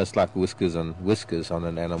it's almost like whiskers on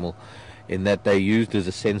an animal, in that they're used as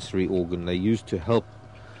a sensory organ. They're used to help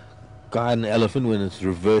guide an elephant when it's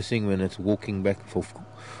reversing, when it's walking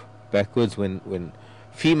backwards. When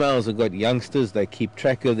females have got youngsters, they keep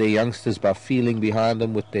track of their youngsters by feeling behind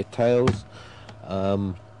them with their tails.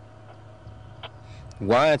 Why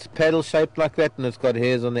it's paddle shaped like that and it's got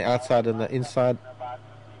hairs on the outside and the inside?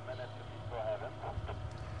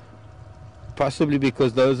 Possibly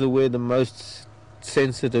because those are where the most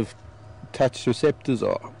sensitive touch receptors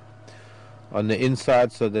are, on the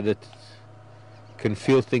inside, so that it can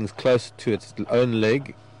feel things close to its own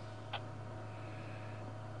leg.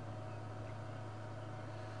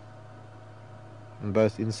 And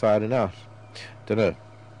both inside and out. Don't know.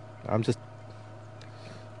 I'm just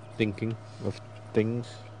thinking of things.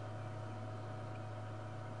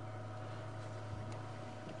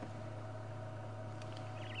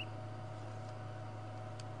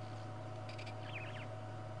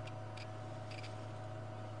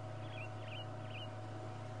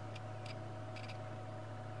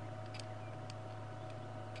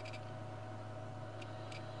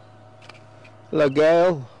 Hello,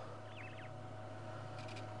 Gail.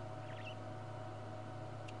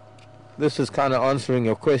 This is kind of answering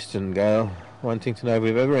your question, Gail, wanting to know if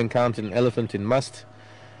we've ever encountered an elephant in must,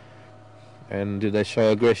 and do they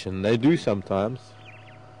show aggression. They do sometimes.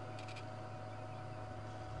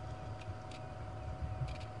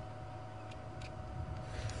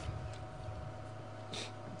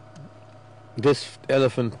 This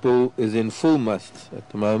elephant bull is in full must at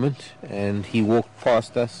the moment, and he walked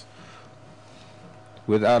past us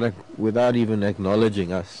without even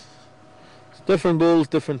acknowledging us. It's different bulls,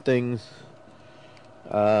 different things.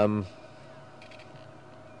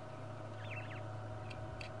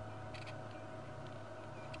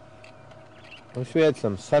 Wish we had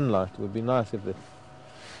some sunlight. It would be nice if the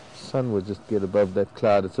sun would just get above that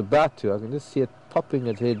cloud. It's about to. I can just see it popping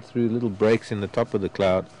its head through little breaks in the top of the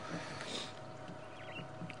cloud.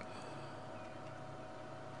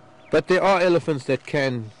 But there are elephants that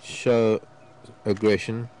can show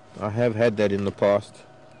aggression. I have had that in the past.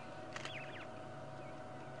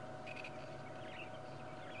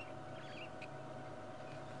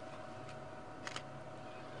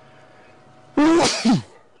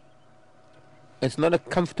 It's not a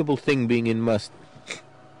comfortable thing being in must.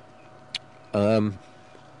 With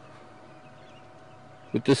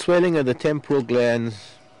the swelling of the temporal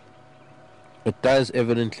glands, it does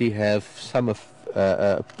evidently have some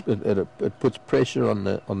it puts pressure on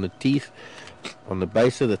the teeth, on the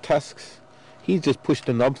base of the tusks. He's just pushed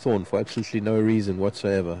a knobthorn for absolutely no reason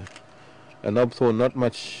whatsoever. A knobthorn not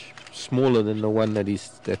much smaller than the one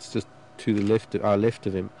that's just to the left, our left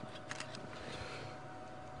of him.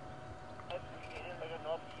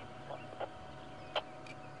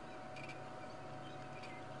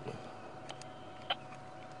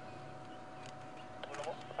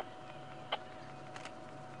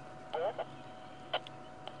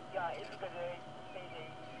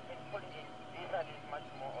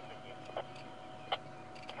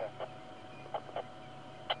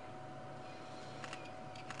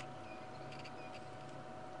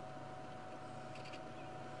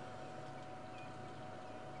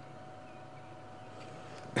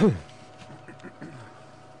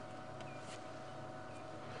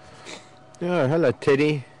 Oh, hello,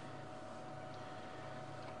 Teddy.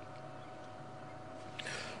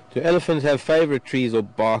 Do elephants have favorite trees or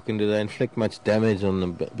bark, and do they inflict much damage on the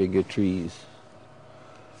bigger trees?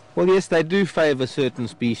 Well, yes, they do favor certain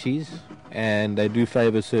species, and they do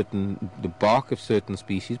favor the bark of certain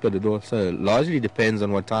species, but it also largely depends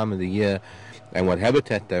on what time of the year and what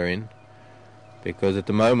habitat they're in. Because at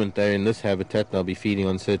the moment they're in this habitat, they'll be feeding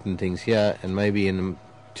on certain things here, and maybe in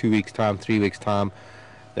 2 weeks' time, 3 weeks' time,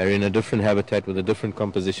 they're in a different habitat with a different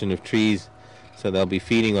composition of trees, so they'll be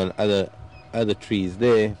feeding on other trees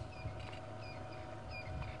there.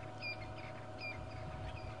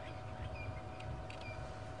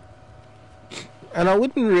 And I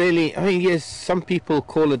wouldn't really, I mean, yes, some people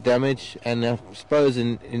call it damage, and I suppose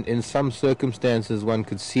in some circumstances one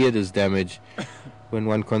could see it as damage when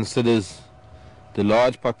one considers the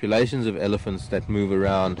large populations of elephants that move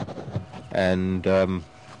around and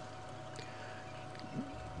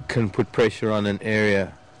can put pressure on an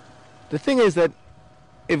area. The thing is that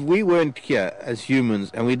if we weren't here as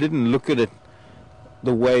humans and we didn't look at it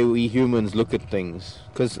the way we humans look at things,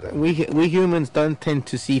 because we humans don't tend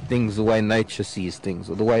to see things the way nature sees things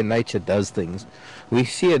or the way nature does things. We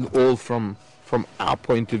see it all from our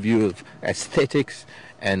point of view of aesthetics,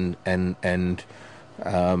 and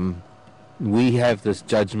we have this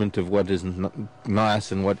judgment of what is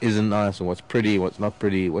nice and what isn't nice, and what's pretty, what's not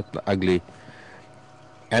pretty, what's ugly,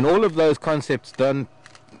 and all of those concepts don't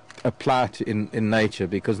apply to in nature,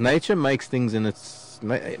 because nature makes things in its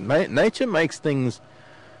nature makes things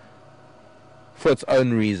for its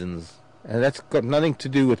own reasons, and that's got nothing to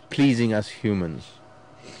do with pleasing us humans.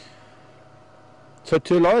 So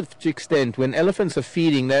to a large extent, when elephants are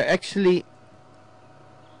feeding, they're actually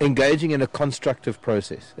engaging in a constructive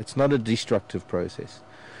process. It's not a destructive process,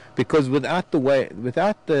 because without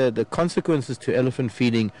the consequences to elephant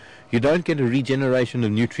feeding, you don't get a regeneration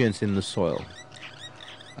of nutrients in the soil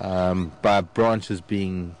by branches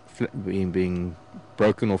being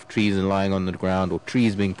broken off trees and lying on the ground, or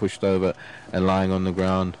trees being pushed over and lying on the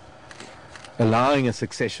ground, allowing a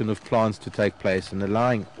succession of plants to take place and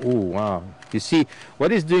allowing, oh wow, you see what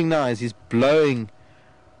he's doing now is he's blowing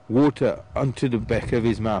water onto the back of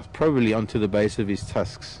his mouth, probably onto the base of his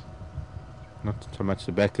tusks, not so much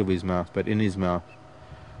the back of his mouth but in his mouth.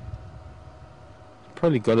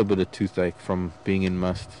 Probably got a bit of toothache from being in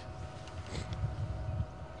must.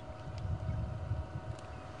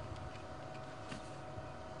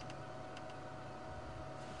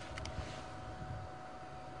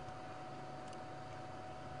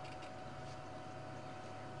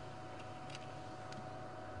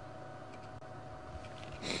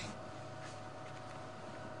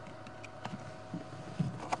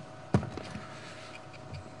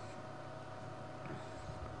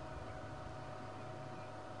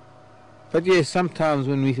 But yes, sometimes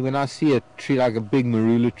when I see a tree like a big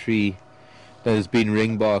marula tree that has been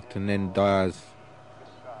ring barked and then dies,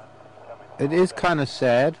 it is kind of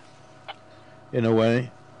sad in a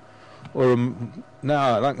way. Or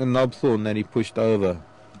now like a knobthorn that he pushed over,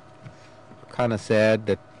 kind of sad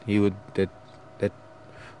that he would that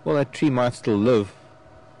well, that tree might still live.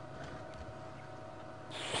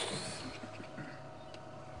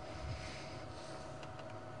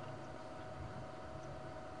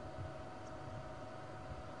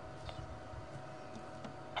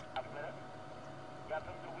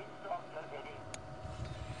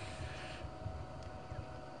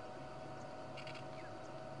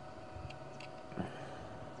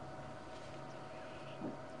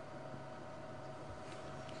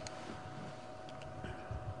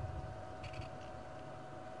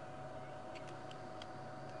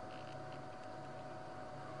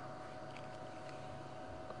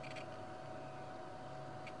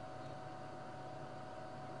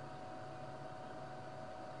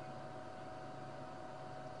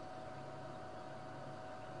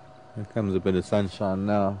 Here comes a bit of sunshine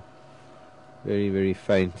now. Very, very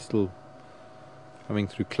faint, still coming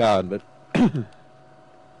through cloud, but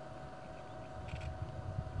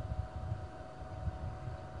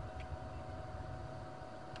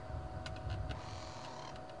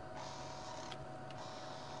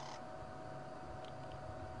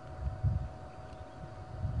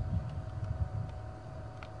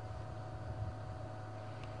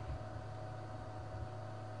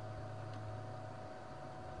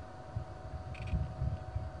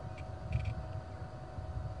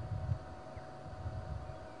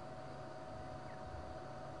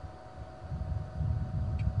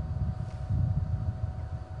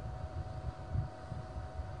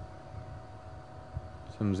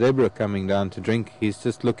some zebra coming down to drink. He's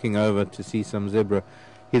just looking over to see some zebra.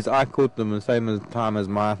 His eye caught them the same time as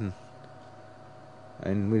Martin,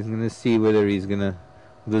 and we're going to see whether he's going to...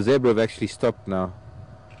 The zebra have actually stopped now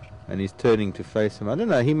and he's turning to face him. I don't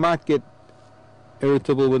know, he might get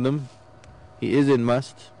irritable with them. He is in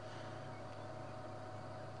must.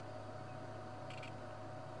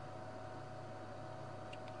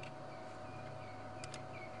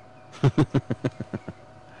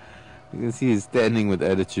 You can see he's standing with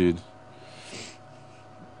attitude.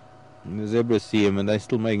 And the zebras see him and they're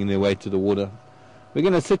still making their way to the water. We're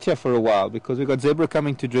going to sit here for a while because we've got zebra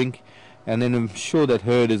coming to drink, and then I'm sure that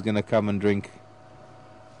herd is going to come and drink.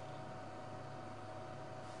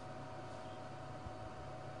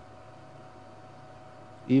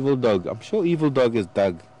 Evil dog. I'm sure evil dog is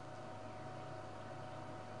Doug.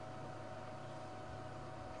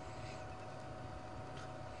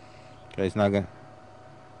 Okay, he's not going.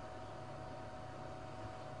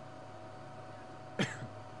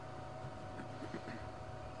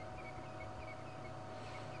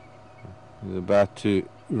 He's about to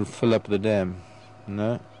fill up the dam.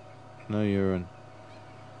 No, no urine.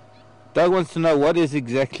 Doug wants to know what is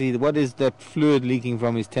that fluid leaking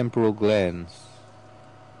from his temporal glands.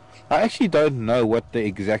 I actually don't know what the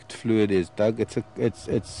exact fluid is, Doug. It's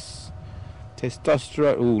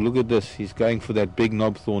testosterone. Oh, look at this. He's going for that big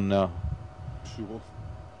knob thorn now. Sure.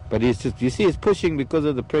 But he's just, you see, he's pushing because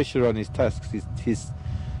of the pressure on his tusks. He's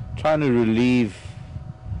trying to relieve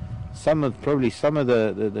probably some of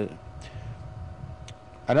the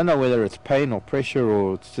I don't know whether it's pain or pressure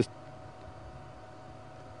or it's just,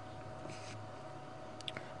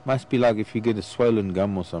 must be like if you get a swollen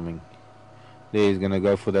gum or something. There, he's going to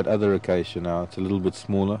go for that other acacia now. It's a little bit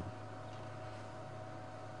smaller.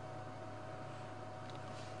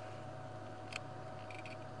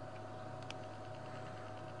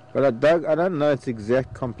 But Doug, I don't know its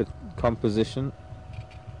exact composition.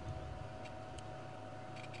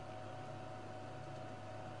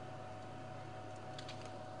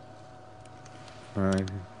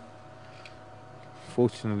 Right.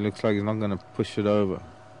 Fortunately, looks like he's not going to push it over.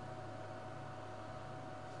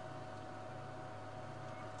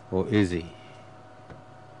 Or is he?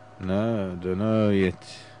 No, don't know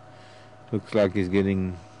yet. Looks like he's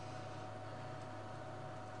getting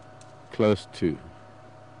close to.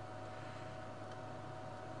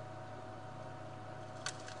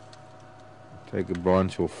 Take a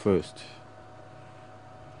branch off first.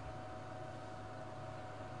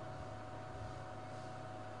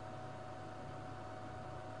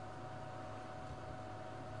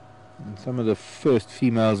 And some of the first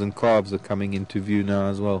females and calves are coming into view now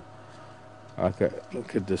as well. Okay,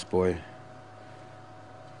 look at this boy.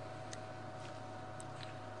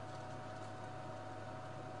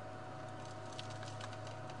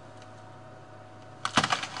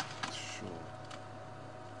 Sure.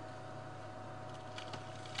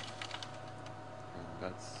 And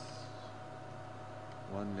that's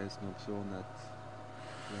one less knob thorn at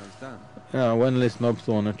Treehouse Dam. Yeah, one less knob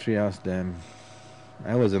thorn at Treehouse Dam.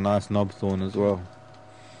 That was a nice knob thorn as well.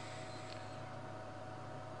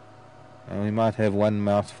 And we might have one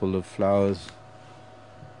mouthful of flowers.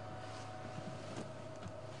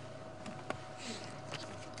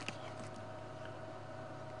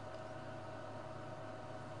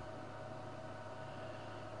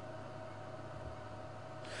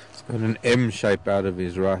 It's got an M shape out of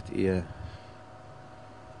his right ear.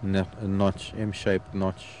 A notch, M-shaped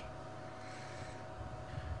notch.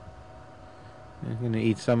 I'm going to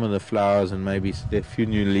eat some of the flowers and maybe a few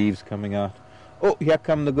new leaves coming out. Oh, here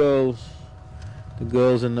come the girls. The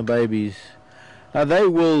girls and the babies. Now they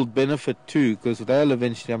will benefit too, because they'll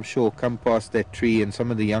eventually, I'm sure, come past that tree and some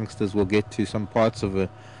of the youngsters will get to some parts of a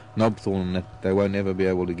knobthorn that they won't ever be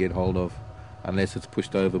able to get hold of unless it's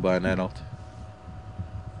pushed over by an adult.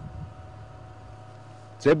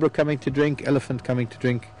 Zebra coming to drink, elephant coming to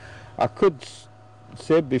drink. I could,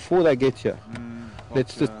 Seb, before they get here,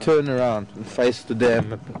 let's just turn around and face the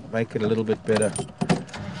dam and make it a little bit better.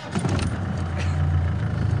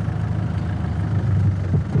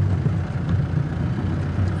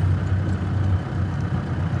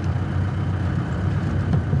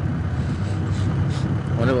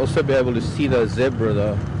 I want to also be able to see the zebra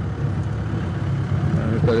though.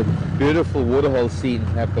 And we've got a beautiful waterhole scene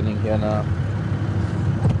happening here now.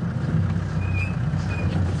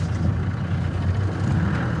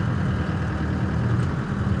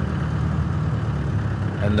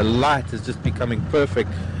 And the light is just becoming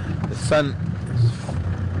perfect. The sun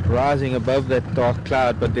is rising above that dark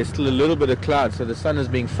cloud, but there's still a little bit of cloud, so the sun is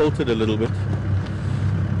being filtered a little bit.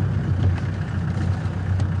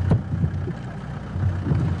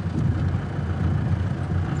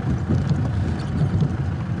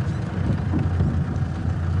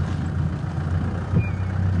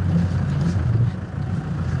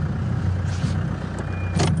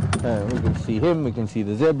 We can see him, we can see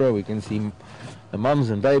the zebra, we can see the mums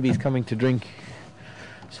and babies coming to drink.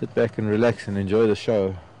 Sit back and relax and enjoy the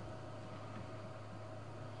show.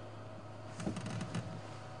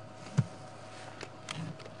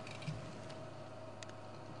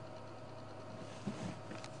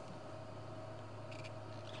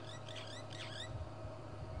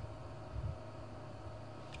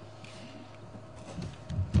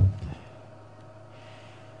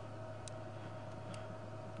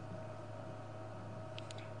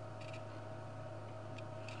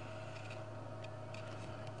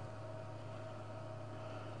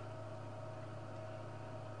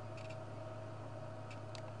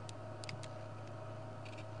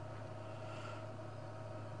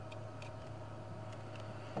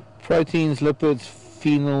 Proteins, lipids,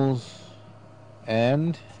 phenols,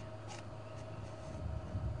 and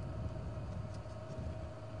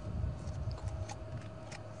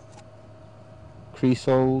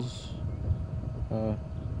creosols,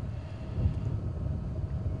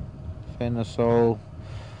 phenosol.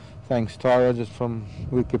 Thanks, Tara, just from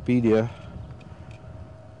Wikipedia.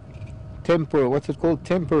 What's it called?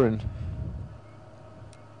 Temperin.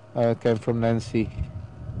 It came from Nancy.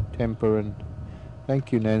 Temperin.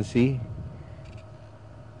 Thank you, Nancy.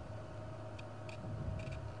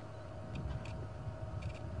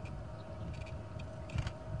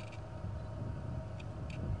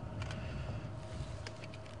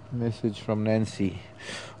 Message from Nancy.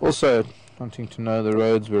 Also, wanting to know the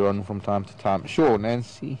roads we're on from time to time. Sure,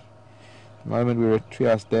 Nancy. At the moment we're at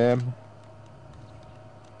Treehouse Dam.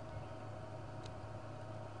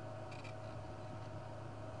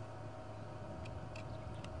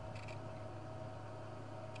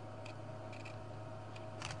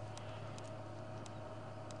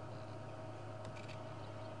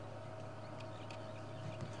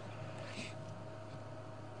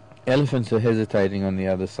 Elephants are hesitating on the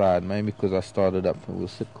other side, maybe because I started up. We'll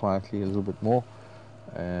sit quietly a little bit more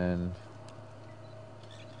and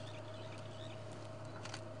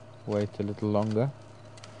wait a little longer.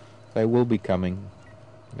 They will be coming.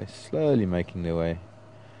 They're slowly making their way.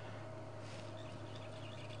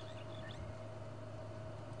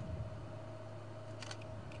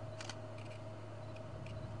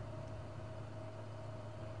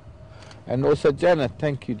 And also Janet,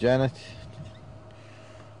 thank you Janet.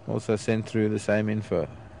 Also sent through the same info.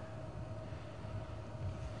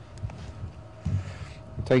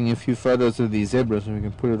 I'm taking a few photos of these zebras and we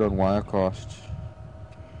can put it on Wirecast.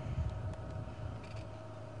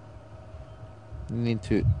 We need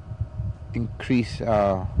to increase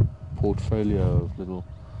our portfolio of little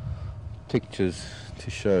pictures to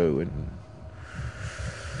show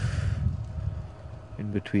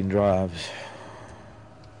in between drives.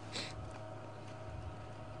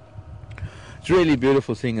 It's really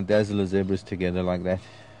beautiful seeing a dazzle of zebras together like that.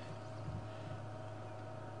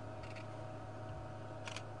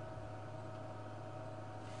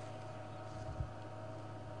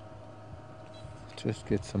 Just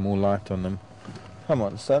get some more light on them. Come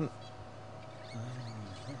on, son.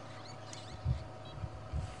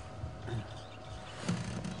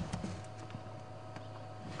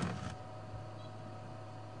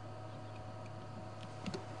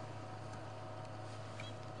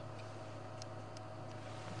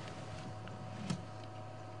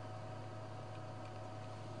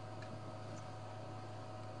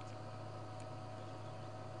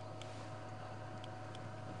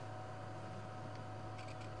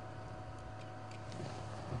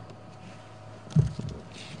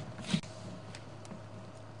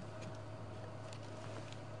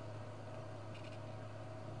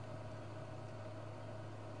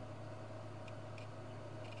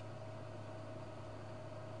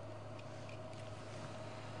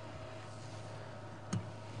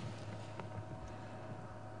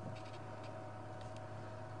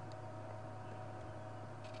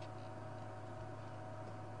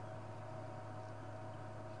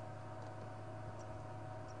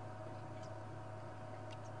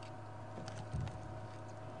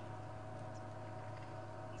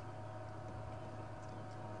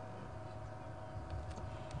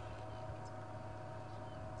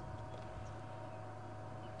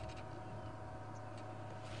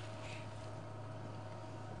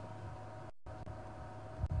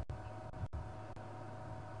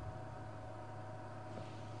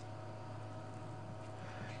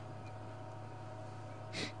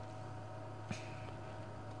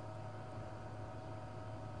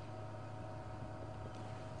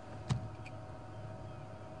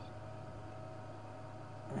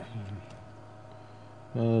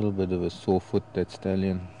 A little bit of a sore foot, that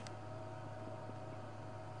stallion.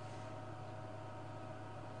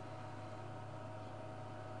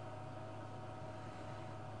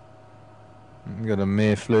 Got a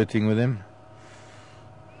mare flirting with him.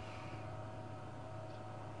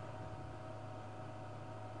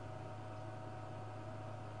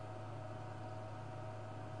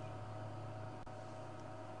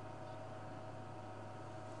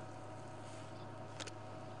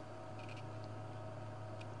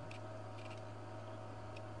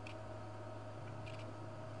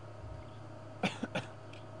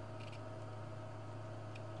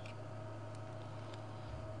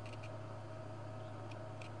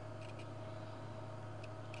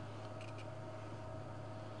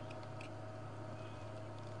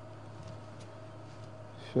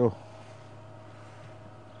 Sure.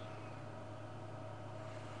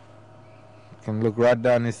 Can look right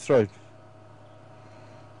down his throat.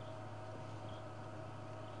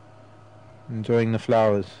 Enjoying the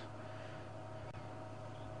flowers.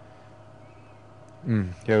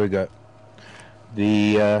 Here we go.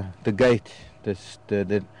 The gate.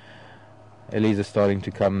 The Ellies are starting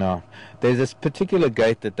to come now. There's this particular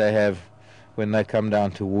gait that they have when they come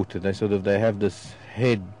down to water. They have this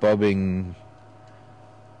head bobbing,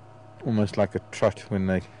 almost like a trot when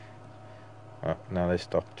they. Oh, now they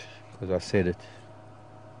stopped because I said it.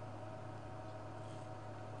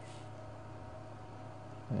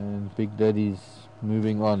 And Big Daddy's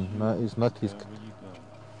moving on. No, he's not.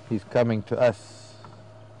 He's coming to us.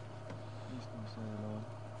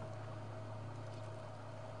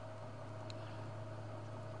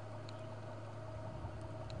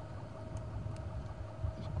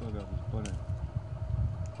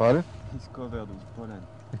 Pardon? He's covered with pollen.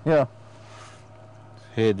 Yeah.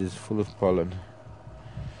 His head is full of pollen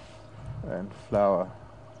and flower.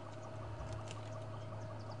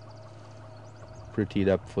 Prettied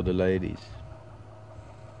up for the ladies.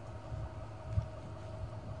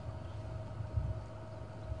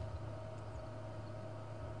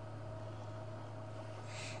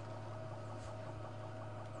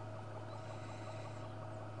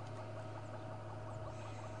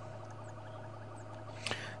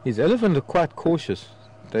 These elephants are quite cautious.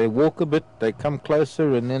 They walk a bit, they come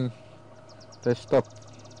closer, and then they stop.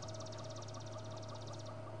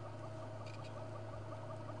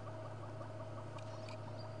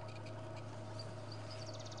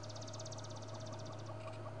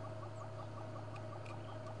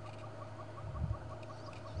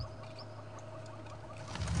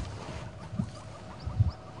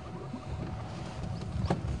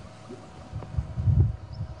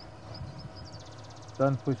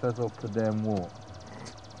 Don't push us off the damn wall.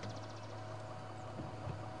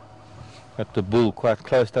 Got the bull quite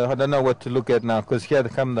close. I don't know what to look at now because here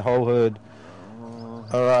come the whole herd.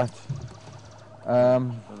 Alright.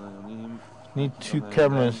 Need 2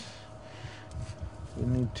 cameras. We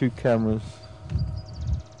need 2 cameras.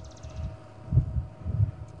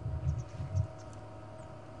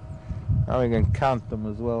 Now we can count them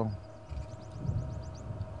as well.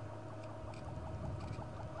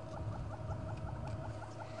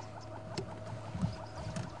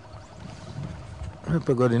 I hope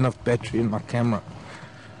I got enough battery in my camera.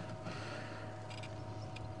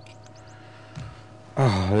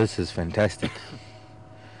 Oh, this is fantastic.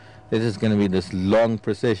 This is going to be this long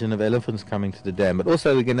procession of elephants coming to the dam. But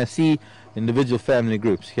also we're going to see individual family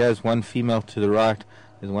groups. Here's one female to the right.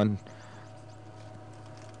 There's one.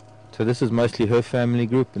 So this is mostly her family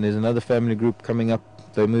group. And there's another family group coming up.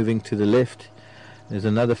 They're moving to the left. There's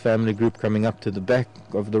another family group coming up to the back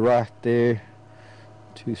of the right there.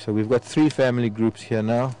 So we've got 3 family groups here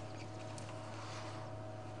now.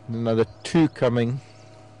 Another 2 coming.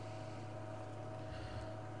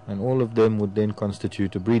 And all of them would then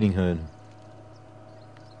constitute a breeding herd.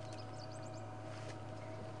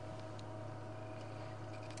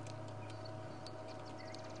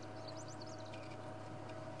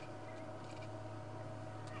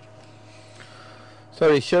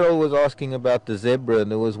 Sorry, Cheryl was asking about the zebra,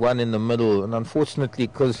 and there was one in the middle, and unfortunately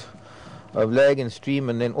because of lag and stream,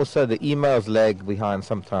 and then also the emails lag behind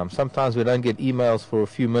sometimes. Sometimes we don't get emails for a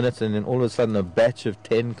few minutes, and then all of a sudden a batch of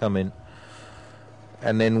 10 come in.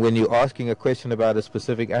 And then when you're asking a question about a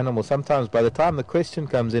specific animal, sometimes by the time the question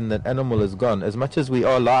comes in, that animal is gone. As much as we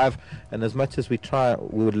are live and as much as we try,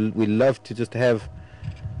 we love to just have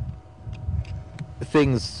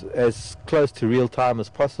things as close to real time as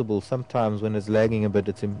possible. Sometimes when it's lagging a bit,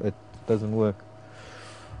 it doesn't work.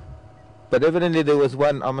 But evidently there was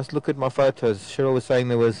one. I must look at my photos. Cheryl was saying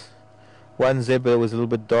there was one zebra that was a little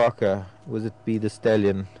bit darker. Was it be the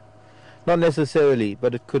stallion? Not necessarily,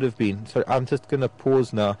 but it could have been. So I'm just going to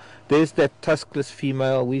pause now. There's that tuskless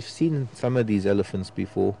female. We've seen some of these elephants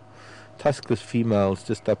before. Tuskless females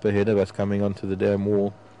just up ahead of us coming onto the damn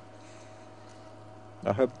wall.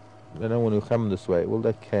 I hope they don't want to come this way. Well,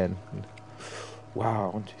 they can.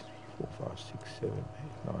 Wow. 1, 2, 3, 4, 5, 6, 7,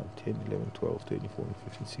 8, 9, 10, 11, 12, 13, 14,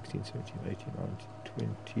 15, 16, 17, 18,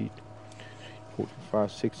 19, 20,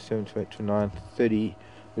 45, 6, 7, 8, 9, 30.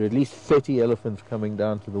 There are at least 30 elephants coming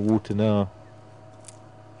down to the water now.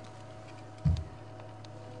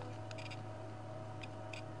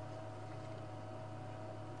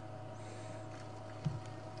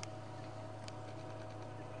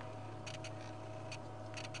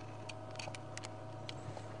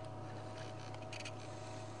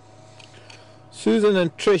 Susan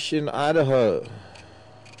and Trish in Idaho.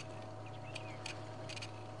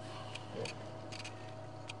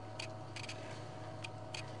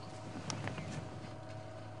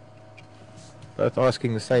 both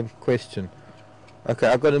asking the same question. Okay,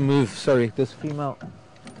 I've got to move. Sorry, this female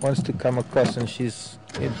wants to come across and she's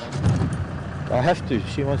in. I have to.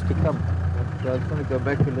 She wants to come. So I just want to go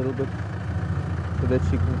back a little bit so that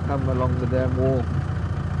she can come along the damn wall.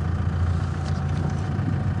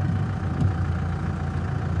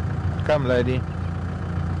 Come, lady.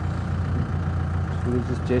 She was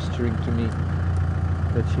just gesturing to me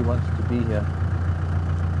that she wants to be here.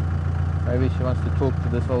 Maybe she wants to talk to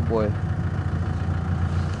this old boy.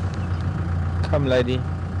 Come, lady.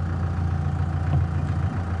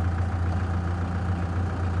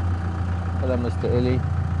 Hello, Mr. Ellie.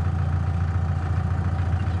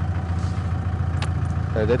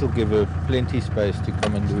 So that'll give her plenty space to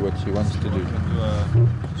come and do what she wants to do. Should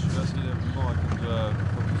I see them more? I can do a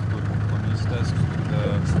focus group on his desk with the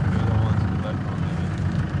other ones in the background, maybe.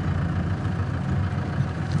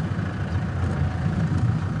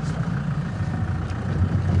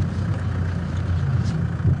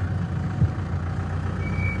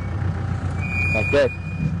 Like that.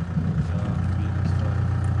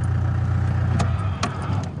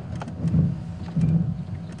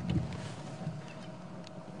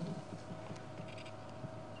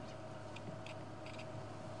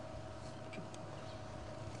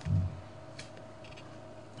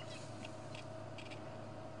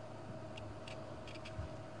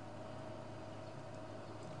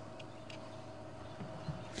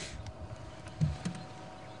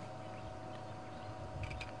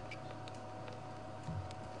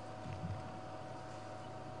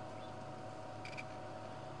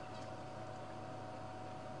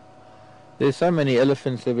 There's so many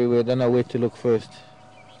elephants everywhere, I don't know where to look first.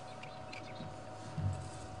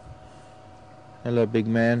 Hello, big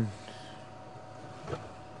man.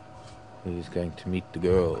 He's going to meet the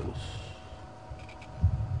girls.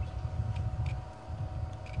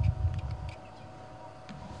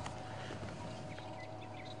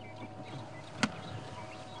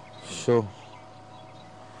 Sure.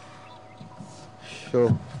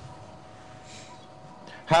 Sure.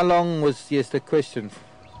 How long was, yes, the question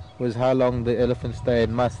was how long the elephants stay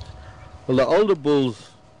in must. Well, the older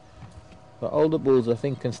bulls I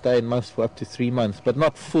think can stay in must for up to 3 months, but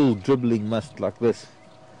not full dribbling must like this.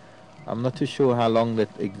 I'm not too sure how long that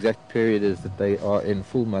exact period is that they are in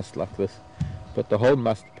full must like this, but the whole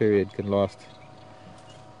must period can last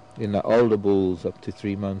in the older bulls up to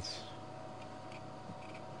 3 months.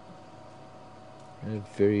 And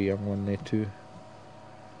a very young one there too.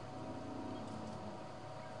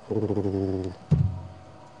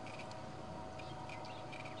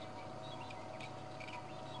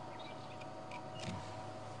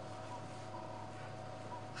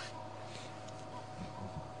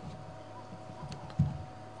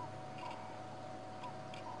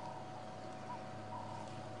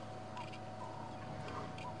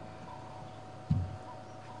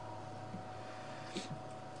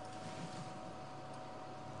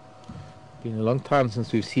 Been a long time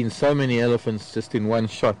since we've seen so many elephants just in one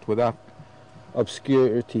shot without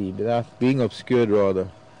obscurity, without being obscured rather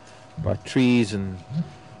by trees and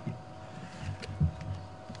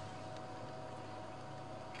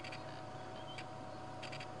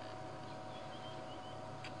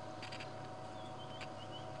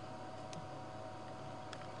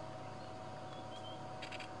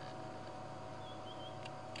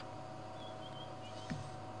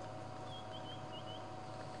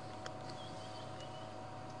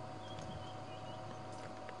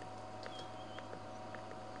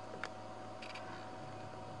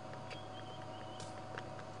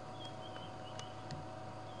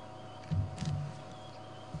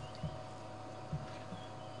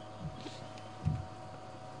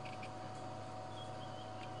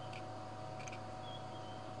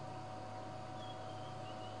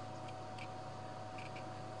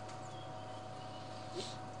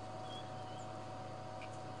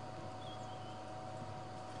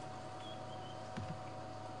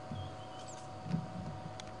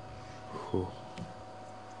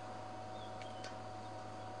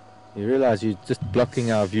you realize you're just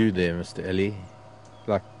blocking our view there, Mr. Ellie.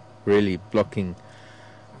 Like, really blocking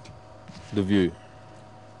the view.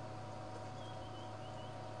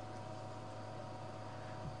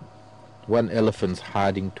 One elephant's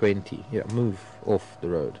hiding 20. Yeah, move off the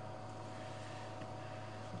road.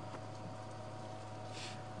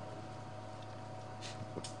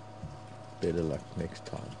 Better luck next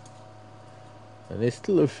time. And there's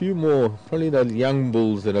still a few more, probably the young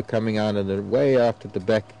bulls that are coming out and they're way out at the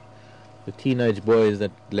back. The teenage boys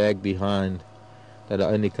that lag behind, that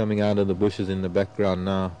are only coming out of the bushes in the background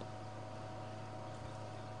now.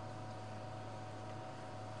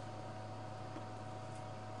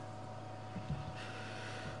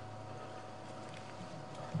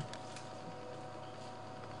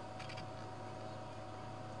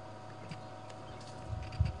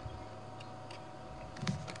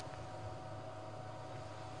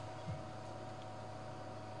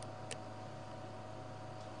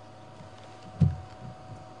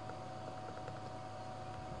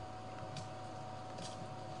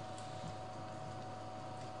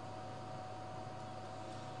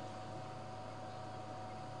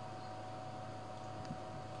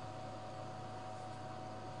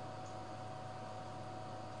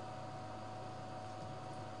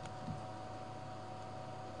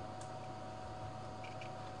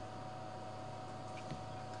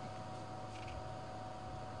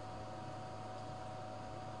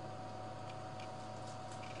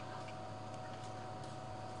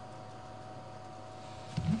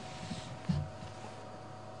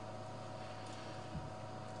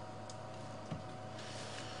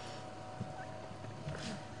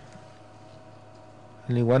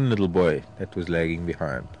 Only one little boy that was lagging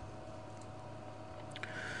behind.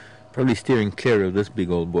 Probably steering clear of this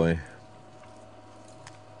big old boy.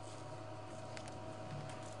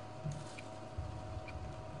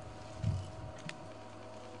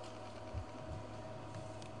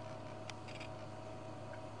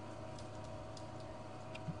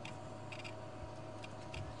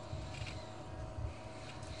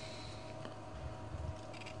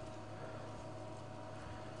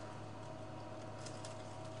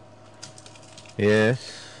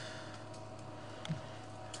 Yes.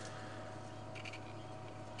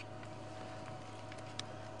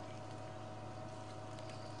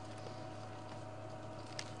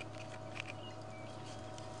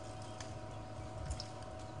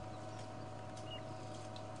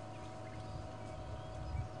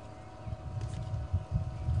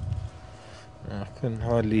 I can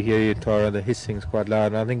hardly hear you, Tara. The hissing's quite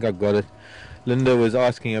loud. I think I got it. Linda was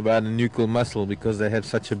asking about a nuchal muscle because they have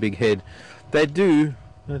such a big head. They do.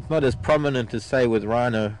 It's not as prominent as, say, with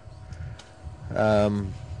rhino.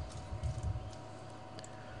 In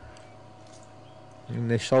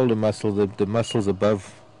their shoulder muscle, the muscles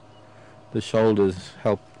above the shoulders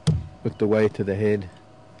help with the weight of the head.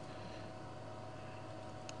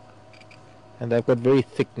 And they've got very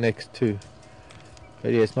thick necks too.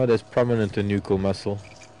 But yeah, it's not as prominent a nuchal muscle.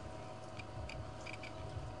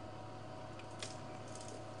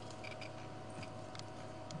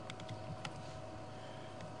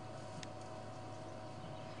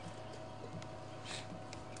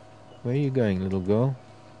 Where are you going, little girl?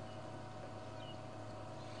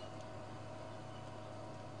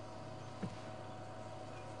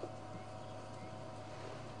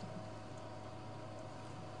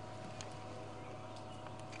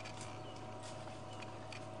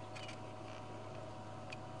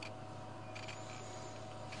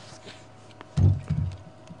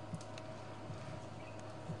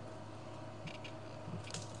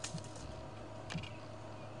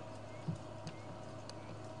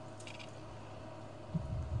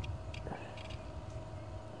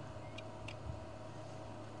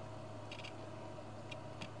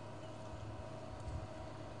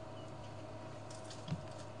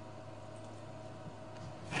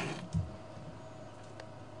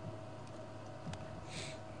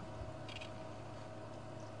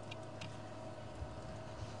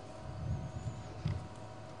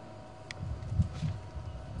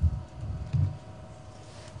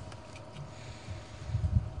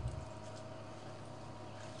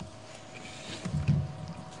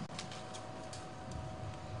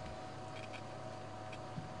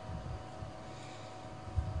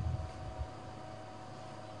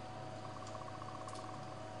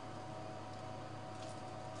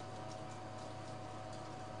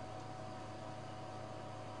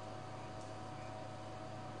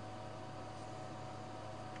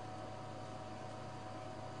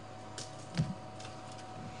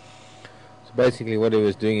 Basically what he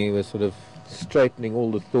was doing, he was sort of straightening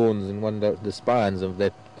all the thorns in the spines of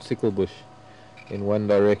that sickle bush in one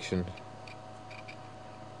direction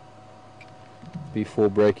before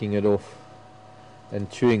breaking it off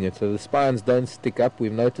and chewing it, so the spines don't stick up.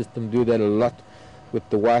 We've noticed them do that a lot with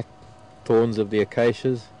the white thorns of the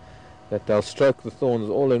acacias, that they'll stroke the thorns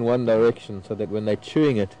all in one direction so that when they're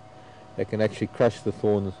chewing it they can actually crush the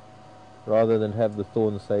thorns rather than have the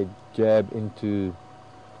thorns, say, jab into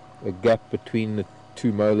a gap between the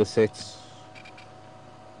two molar sets.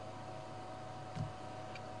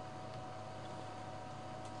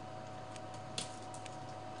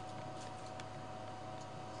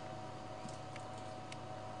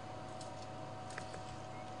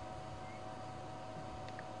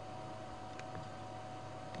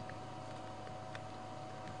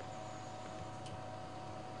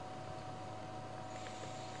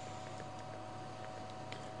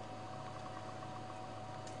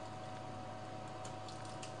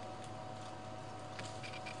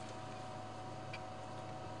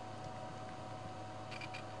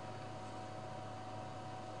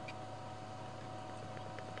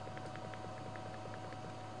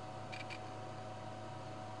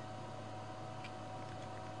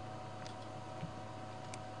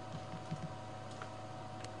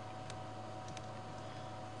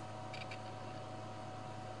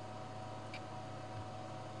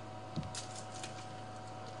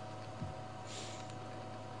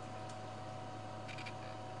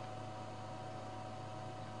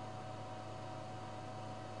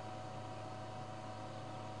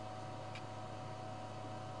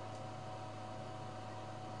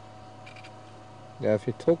 Yeah, if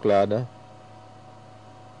you talk louder.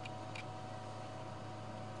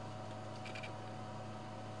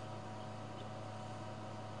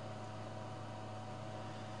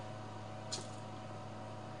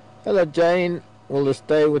 Hello, Jane. Will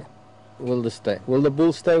the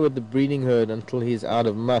bull stay with the breeding herd until he's out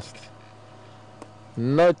of must?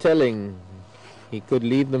 No telling. He could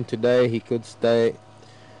leave them today, he could stay.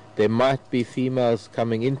 There might be females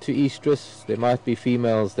coming into estrus. There might be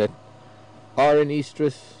females that are in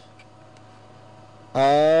estrus.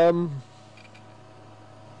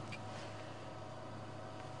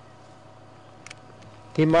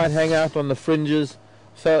 He might hang out on the fringes.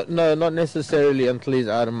 So, no, not necessarily until he's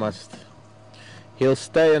out of must. He'll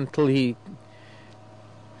stay until he...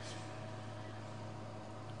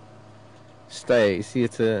 Stay. See,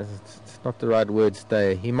 it's not the right word,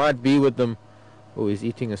 stay. He might be with them... Oh, he's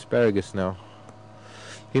eating asparagus now.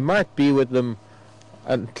 He might be with them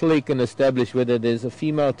until he can establish whether there's a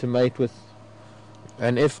female to mate with.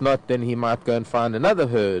 And if not, then he might go and find another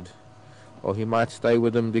herd. Or he might stay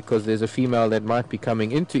with them because there's a female that might be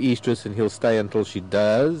coming into estrus and he'll stay until she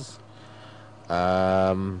does.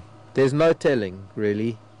 There's no telling,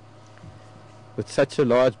 really. With such a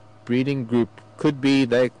large breeding group, could be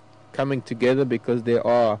they're coming together because there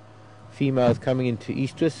are females coming into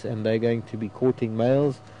estrus and they're going to be courting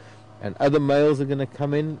males, and other males are going to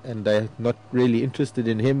come in and they're not really interested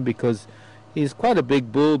in him because he's quite a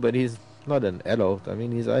big bull, but he's not an adult. I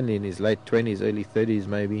mean, he's only in his late 20s, early 30s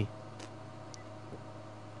maybe.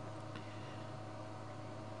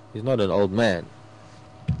 He's not an old man.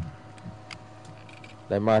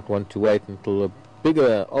 They might want to wait until a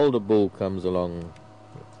bigger, older bull comes along,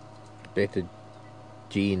 better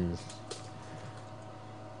genes.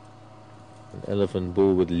 An elephant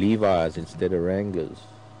bull with Levi's instead of Wranglers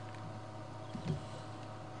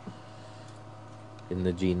in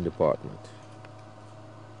the gene department.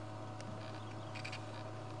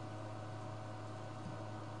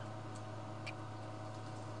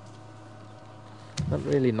 Not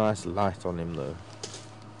really nice light on him though.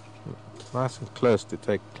 It's nice and close to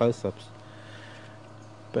take close-ups,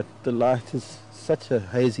 but the light is such a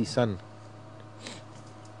hazy sun.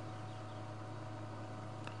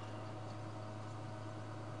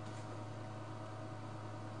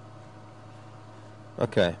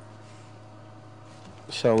 Okay,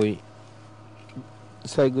 shall we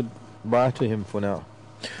say goodbye to him for now?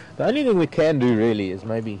 The only thing we can do really is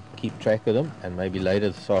maybe keep track of them, and maybe later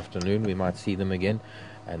this afternoon we might see them again,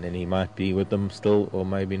 and then he might be with them still, or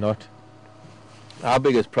maybe not. Our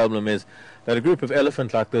biggest problem is that a group of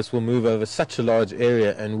elephant like this will move over such a large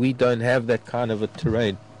area, and we don't have that kind of a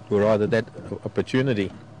terrain, or rather that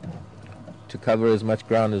opportunity to cover as much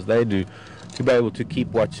ground as they do, to be able to keep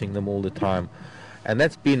watching them all the time. And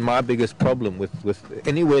that's been my biggest problem with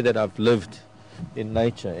anywhere that I've lived in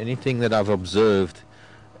nature, anything that I've observed.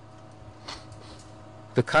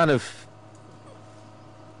 The kind of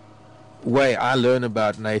way I learn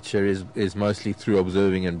about nature is mostly through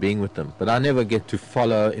observing and being with them. But I never get to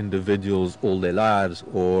follow individuals all their lives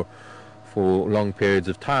or for long periods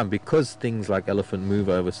of time, because things like elephant move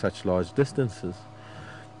over such large distances.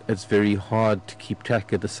 It's very hard to keep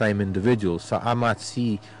track of the same individuals. So I might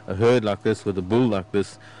see a herd like this with a bull like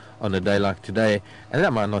this on a day like today, and I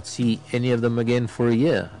might not see any of them again for a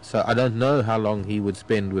year. So I don't know how long he would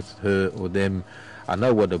spend with her or them. I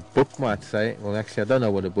know what a book might say. Well, actually, I don't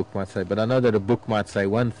know what a book might say, but I know that a book might say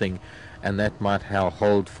one thing, and that might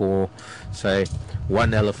hold for, say,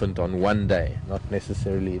 one elephant on one day. Not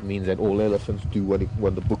necessarily it means that all elephants do what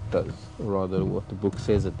the book does, or rather what the book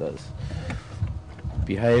says it does.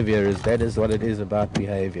 Behavior that is what it is about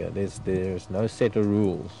behavior. There's no set of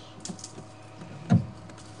rules,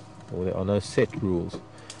 or there are no set rules.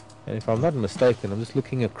 And if I'm not mistaken, I'm just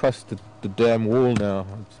looking across the damn wall now.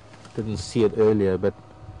 I didn't see it earlier, but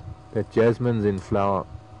that jasmine's in flower.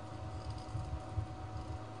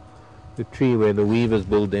 The tree where the weavers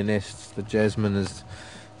build their nests, the jasmine is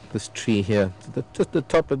this tree here. Just the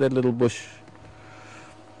top of that little bush.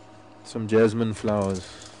 Some jasmine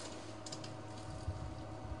flowers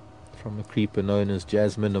from a creeper known as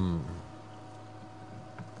jasminum.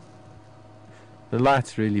 The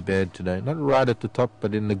light's really bad today. Not right at the top,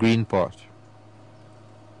 but in the green part.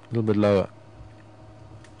 A little bit lower.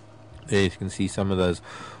 There you can see some of those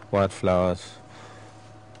white flowers.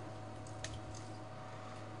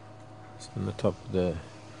 It's on the top of the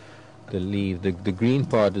leaf. The green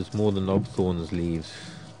part is more the knobthorn's leaves.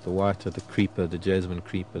 The white are the creeper, the jasmine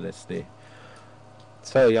creeper that's there.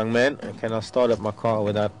 So, young man, can I start up my car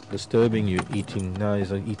without disturbing you eating? No,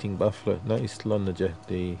 he's eating buffalo. No, he's still on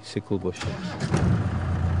the sickle bush.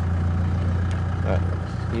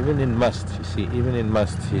 Even in must, you see, even in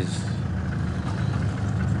must, he's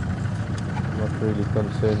not really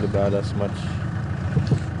concerned about us much.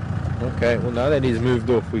 Okay, well, now that he's moved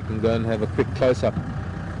off, we can go and have a quick close-up.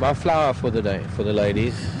 My flower for the day, for the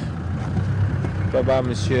ladies. Bye bye,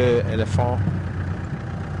 Monsieur Elephant.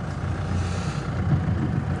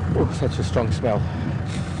 Oh, such a strong smell.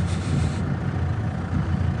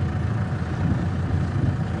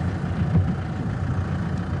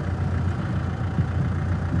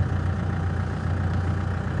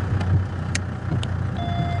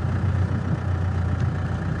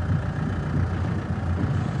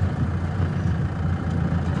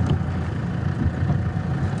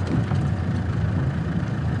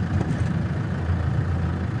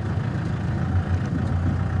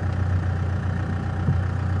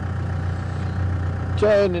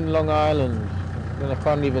 Joan in Long Island, and I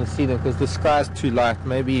can't even see them because the sky's too light.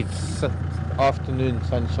 Maybe it's afternoon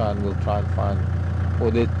sunshine we'll try and find, or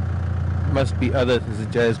there must be other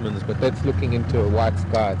jasmines, but that's looking into a white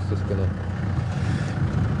sky. It's just gonna...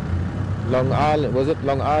 Long Island, was it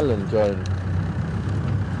Long Island, Joan?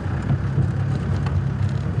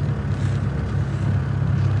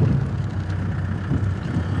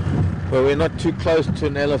 Well, we're not too close to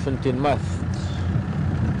an elephant in must.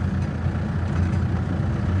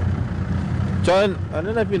 John, I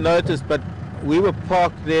don't know if you noticed, but we were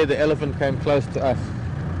parked there, the elephant came close to us.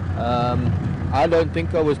 I don't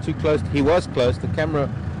think I was too close. He was close. The camera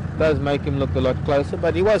does make him look a lot closer,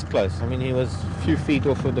 but he was close. I mean, he was a few feet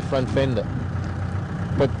off of the front fender.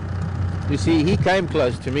 But you see, he came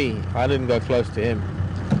close to me. I didn't go close to him.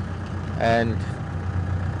 And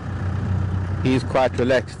he's quite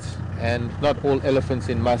relaxed. And not all elephants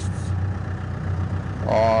in musts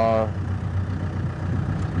are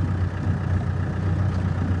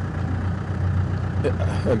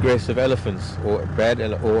aggressive elephants, or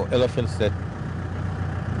or elephants that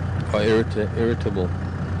are irritable.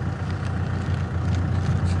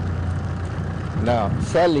 Now,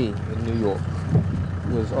 Sally in New York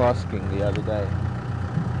was asking the other day,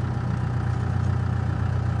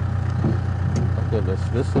 look at this.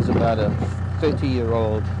 This is about a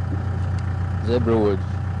 30-year-old zebra wood,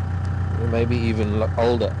 or maybe even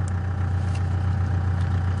older.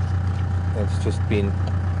 It's just been...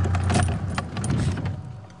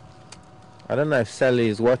 I don't know if Sally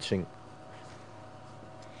is watching.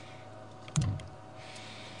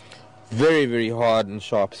 Very, very hard and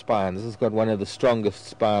sharp spines. This has got one of the strongest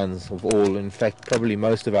spines of all. In fact, probably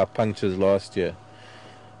most of our punctures last year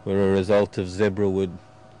were a result of zebra wood.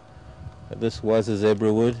 But this was a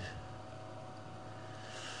zebra wood.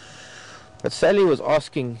 But Sally was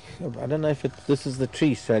asking, I don't know if this is the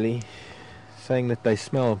tree, Sally, saying that they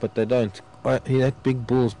smell, but they don't. That big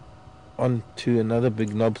bull's onto another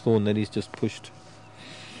big knobthorn that he's just pushed.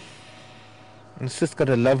 And it's just got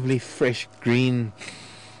a lovely fresh green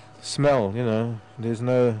smell, you know. There's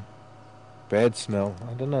no bad smell.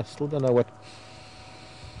 I don't know, still don't know what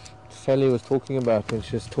Sally was talking about when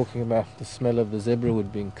she was talking about the smell of the zebra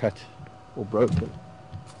wood being cut or broken.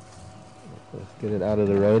 Let's get it out of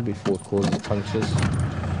the road before it causes punctures.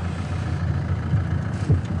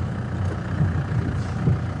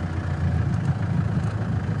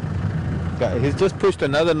 He's just pushed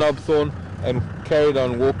another knobthorn and carried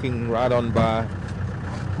on walking right on by.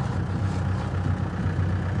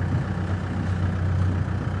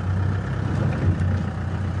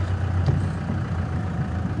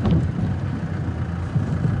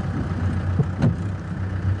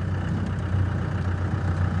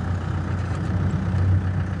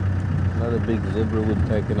 Another big zebra wood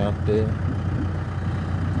taken out there.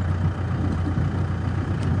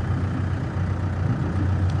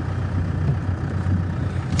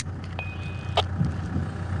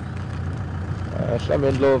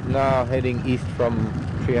 Shamanlov now heading east from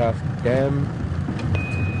Treehouse Dam.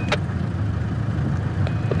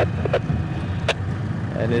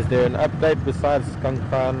 And is there an update besides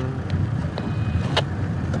Skankan?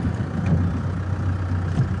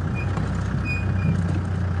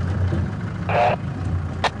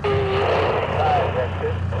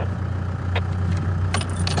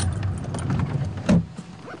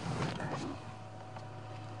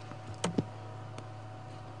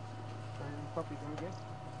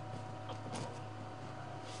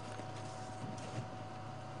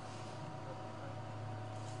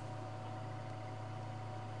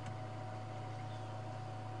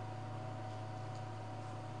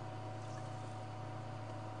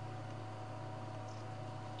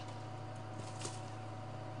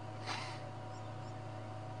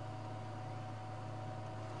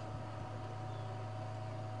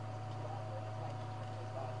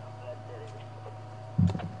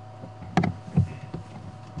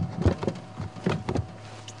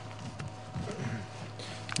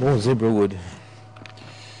 More zebra wood.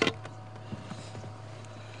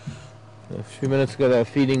 A few minutes ago they were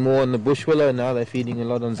feeding more on the bush willow, now they're feeding a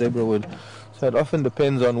lot on zebra wood. So it often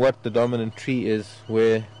depends on what the dominant tree is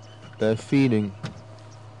where they're feeding.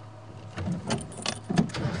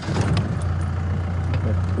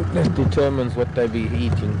 That determines what they be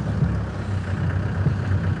eating.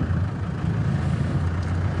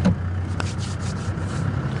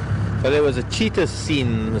 So there was a cheetah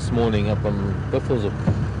seen this morning up on Buffelshoek.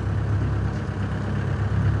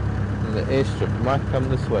 In the airstrip. Might come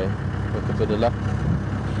this way with a bit of luck.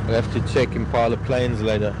 We'll have to check Impala Plains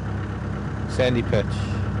later. Sandy patch.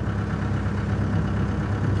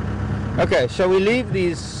 Okay, shall we leave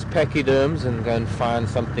these pachyderms and go and find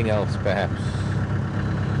something else perhaps?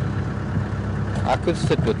 I could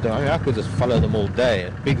sit with them. I mean, I could just follow them all day.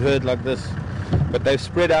 A big herd like this. But they've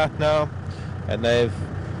spread out now, and they've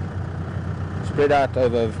spread out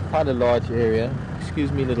over quite a large area.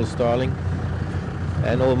 Excuse me, little starling.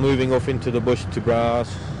 And all moving off into the bush to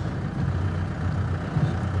browse.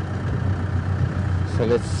 So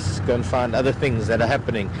let's go and find other things that are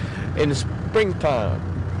happening in springtime.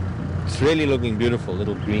 It's really looking beautiful.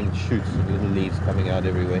 Little green shoots and little leaves coming out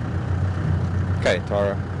everywhere. Okay,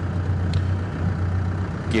 Tara.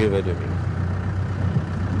 Give it to me.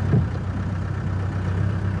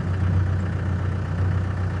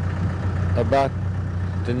 About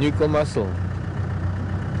the nuchal muscle.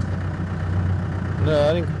 No,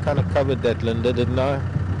 I think I kind of covered that, Linda, didn't I?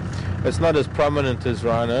 It's not as prominent as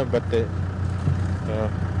rhino, but the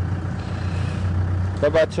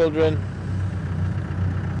bye-bye, children.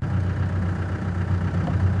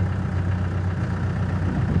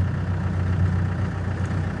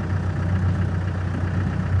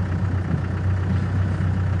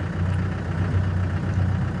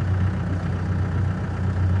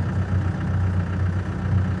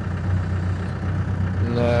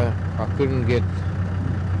 No, I couldn't get...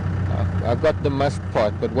 I got the must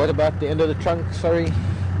part, but what about the end of the trunk? Sorry.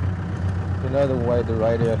 You know the way the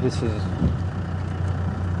radio hisses.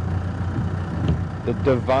 The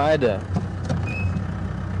divider.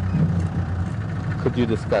 Could you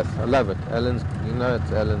discuss? I love it. Alan's, you know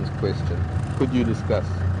it's Alan's question. Could you discuss?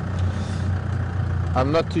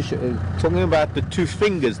 I'm not too sure. Talking about the two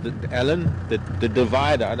fingers, Alan, the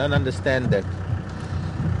divider. I don't understand that.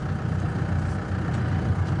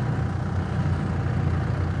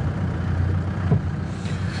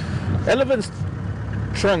 Elephant's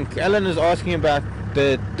trunk. Alan is asking about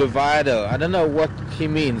the divider. I don't know what he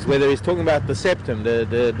means. Whether he's talking about the septum,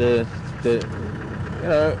 the you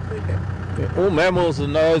know, all mammals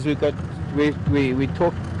and nose. We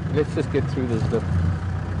talk. Let's just get through this stuff.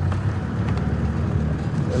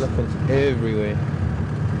 Elephants everywhere.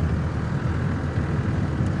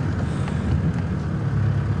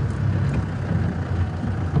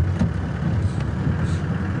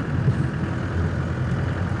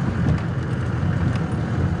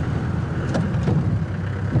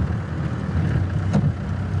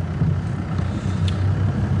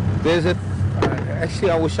 There's a...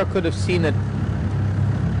 actually, I wish I could have seen it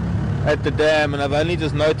at the dam, and I've only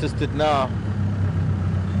just noticed it now.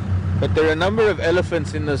 But there are a number of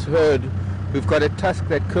elephants in this herd who've got a tusk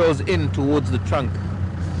that curls in towards the trunk.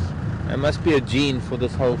 There must be a gene for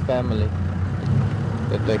this whole family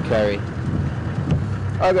that they carry.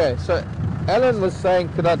 Okay, so Alan was saying,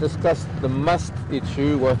 could I discuss the must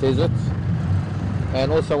issue? What is it?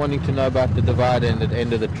 And also wanting to know about the divider and the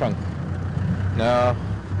end of the trunk. Now,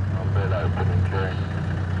 open and clearing.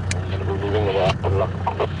 I'm going to be moving it up and lock.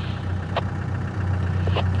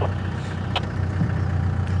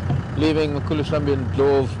 Leaving Makulushlambi and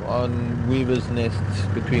Dlov on Weaver's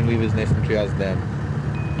Nest, between Weaver's Nest and Trias Dam.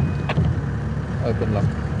 Open lock.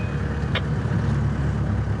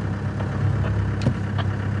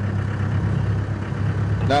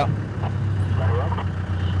 Now.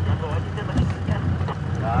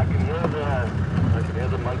 I can hear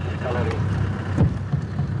the monkeys coloring.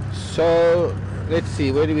 So, let's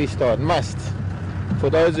see, where do we start? Must. For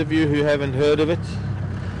those of you who haven't heard of it,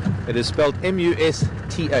 it is spelled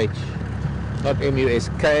M-U-S-T-H, not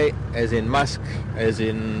M-U-S-K, as in musk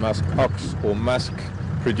ox, or musk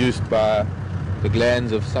produced by the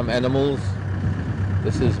glands of some animals.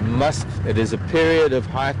 This is must. It is a period of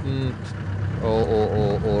heightened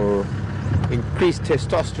or increased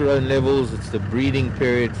testosterone levels. It's the breeding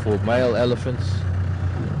period for male elephants,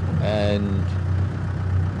 and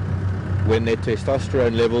when their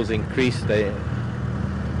testosterone levels increase, they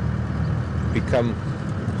become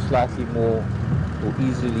slightly more or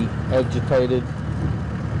easily agitated.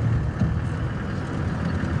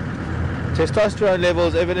 Testosterone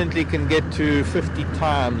levels evidently can get to 50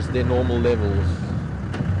 times their normal levels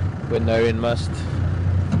when they're in must.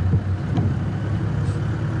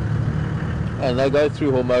 and they go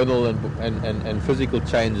through hormonal and physical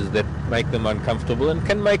changes that make them uncomfortable and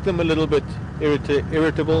can make them a little bit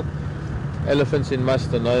irritable. Elephants in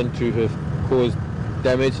must are known to have caused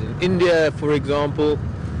damage in India, for example,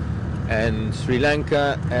 and Sri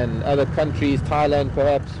Lanka and other countries, Thailand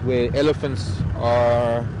perhaps, where elephants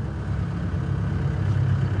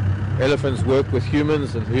work with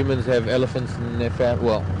humans and humans have elephants in their family.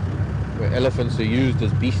 Well, where elephants are used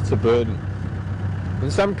as beasts of burden. In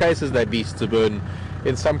some cases they're beasts of burden.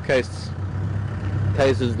 In some cases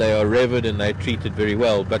they are revered and they're treated very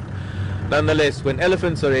well. But nonetheless, when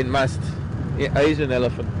elephants are in must, Asian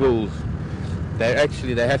elephant bulls, they are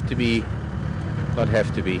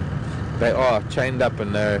chained up,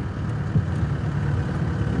 and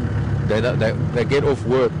they get off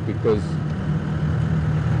work because,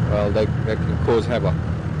 well, they can cause havoc.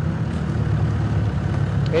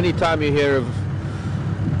 Anytime you hear of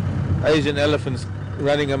Asian elephants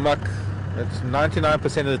running amok, it's 99%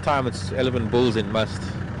 of the time it's elephant bulls in must,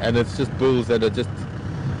 and it's just bulls that are just,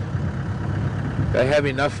 they have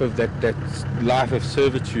enough of that life of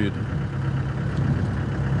servitude.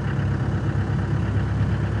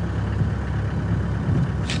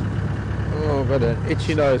 Oh, I've got an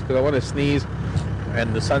itchy nose because I want to sneeze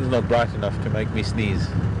and the sun's not bright enough to make me sneeze.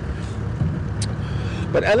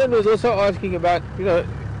 But Alan was also asking about,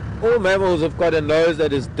 all mammals have got a nose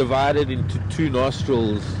that is divided into two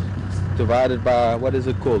nostrils, divided by, what is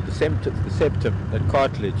it called? The septum, that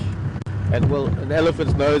cartilage. And well, an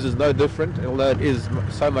elephant's nose is no different, although it is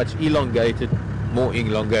so much more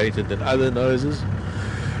elongated than other noses.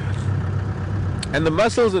 And the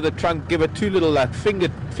muscles of the trunk give it two little like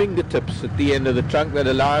fingertips at the end of the trunk that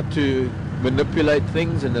allow it to manipulate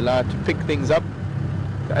things and allow it to pick things up.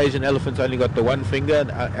 The Asian elephants only got the one finger,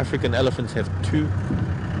 and African elephants have two.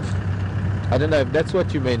 I don't know if that's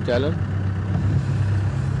what you meant, Alan.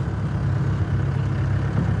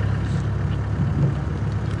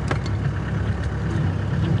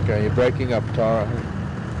 Okay, you're breaking up, Tara.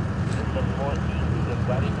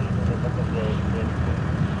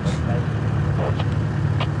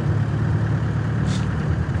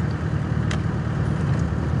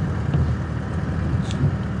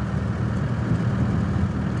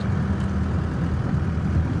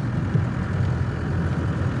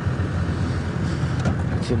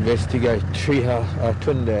 Let's investigate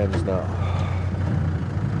twin dams now.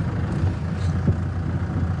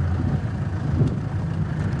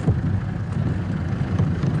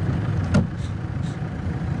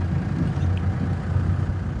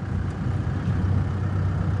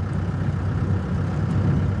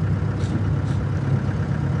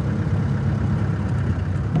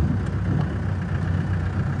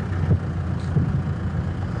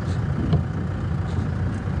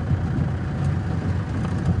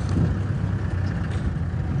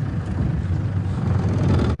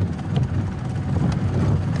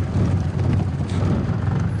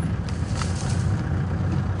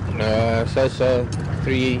 So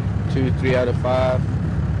 3 out of 5.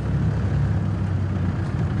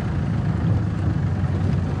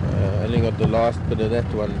 Only got the last bit of that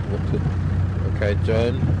one. Okay,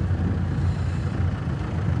 Joan.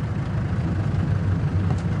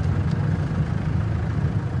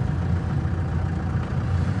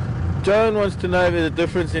 Joan wants to know the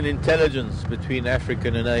difference in intelligence between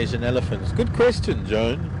African and Asian elephants. Good question,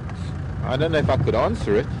 Joan. I don't know if I could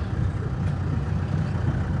answer it.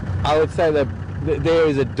 I would say that there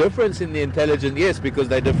is a difference in the intelligence, yes, because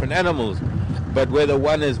they're different animals. But whether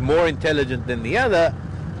one is more intelligent than the other,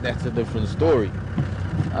 that's a different story.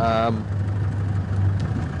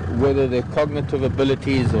 Whether their cognitive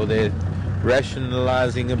abilities or their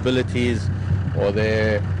rationalizing abilities or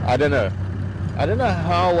their, I don't know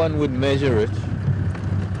how one would measure it.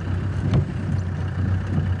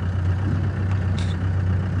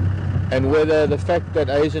 And whether the fact that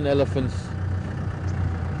Asian elephants,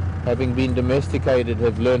 having been domesticated,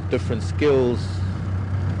 have learnt different skills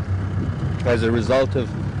as a result of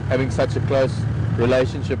having such a close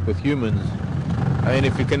relationship with humans. I mean,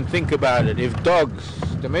 if you can think about it, if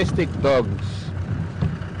domestic dogs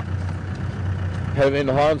have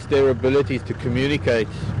enhanced their abilities to communicate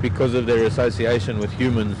because of their association with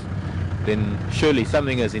humans, then surely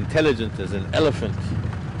something as intelligent as an elephant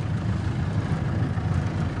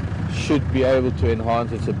should be able to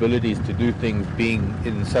enhance its abilities to do things being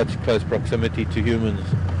in such close proximity to humans.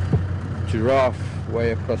 Giraffe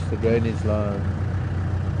way across the drainage line.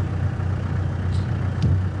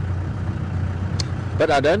 But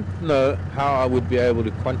I don't know how I would be able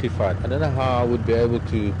to quantify it. I don't know how I would be able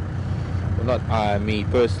to, well, not me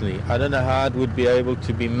personally, I don't know how it would be able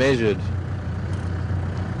to be measured.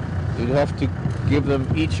 You'd have to give them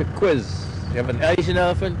each a quiz You have an Asian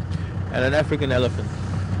elephant and an African elephant.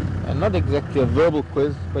 And not exactly a verbal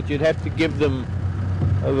quiz, but you'd have to give them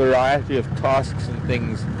a variety of tasks and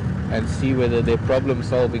things and see whether their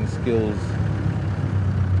problem-solving skills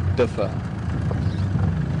differ.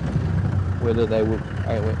 Whether they would,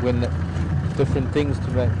 when different things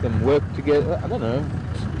to make them work together, I don't know.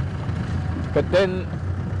 But then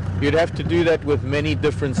you'd have to do that with many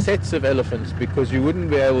different sets of elephants, because you wouldn't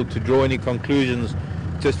be able to draw any conclusions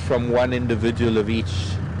just from one individual of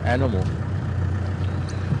each animal.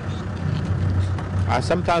 I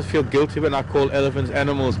sometimes feel guilty when I call elephants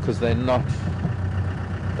animals, because they're not.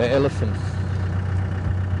 They're elephants.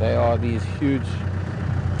 They are these huge,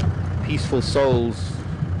 peaceful souls.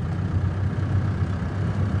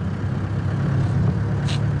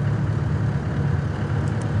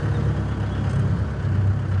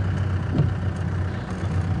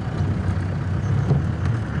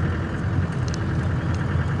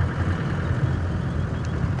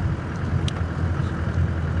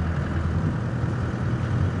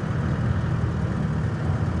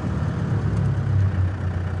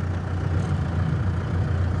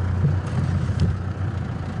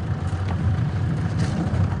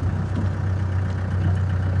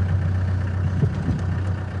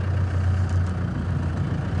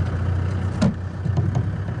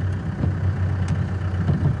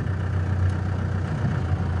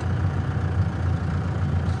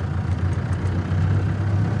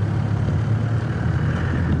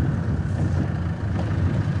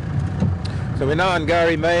 So we're now on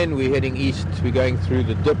Gowrie Main, we're heading east, we're going through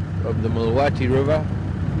the dip of the Mulwati River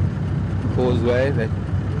causeway that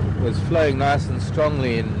was flowing nice and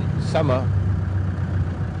strongly in summer,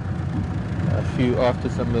 after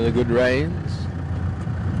some of the good rains.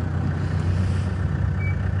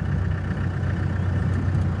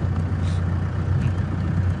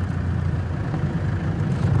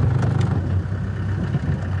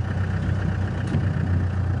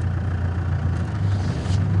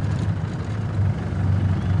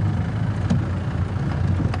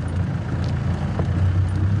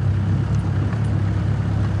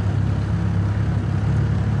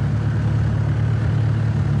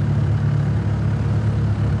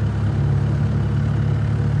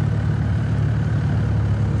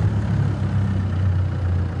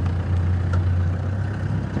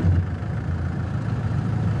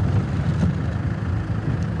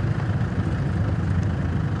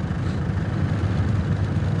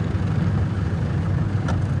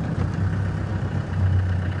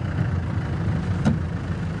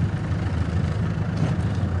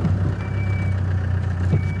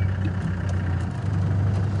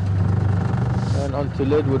 Onto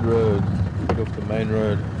Leadwood Road, get off the main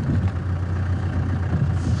road.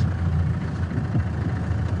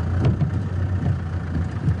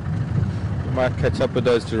 We might catch up with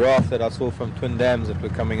those giraffe that I saw from Twin Dams that were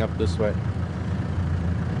coming up this way.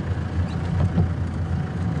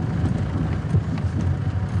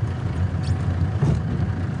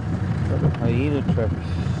 Got a hyena trap.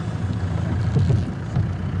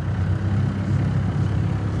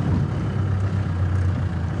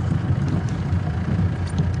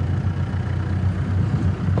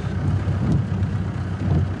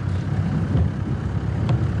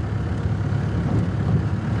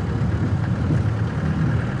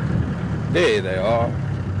 There they are.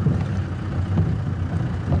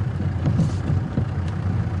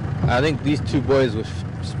 I think these two boys were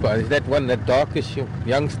sparring. Is that one, that darkish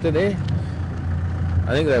youngster there?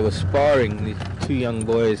 I think they were sparring, these two young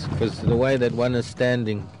boys, because the way that one is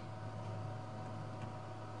standing.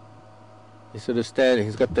 He's sort of standing,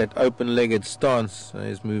 he's got that open-legged stance. So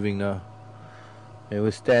he's moving now. He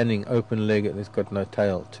was standing open-legged, he's got no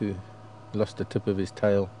tail too. Lost the tip of his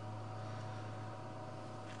tail.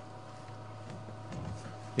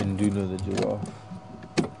 Induna the giraffe.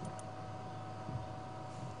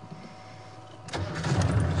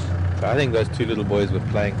 So I think those two little boys were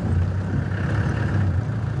playing.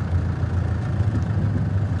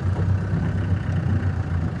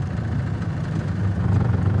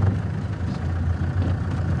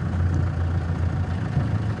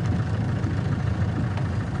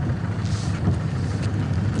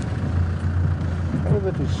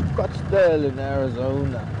 Over to Scottsdale in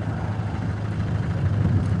Arizona.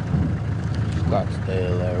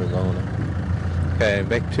 Scottsdale, Arizona. Okay,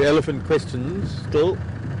 back to elephant questions still,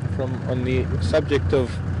 from on the subject of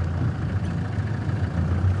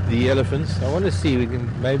the elephants. I want to see, we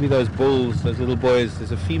can, maybe those bulls, those little boys,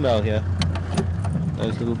 there's a female here.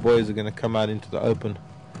 Those little boys are going to come out into the open.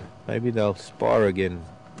 Maybe they'll spar again.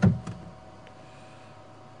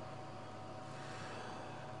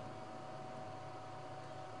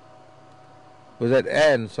 Was that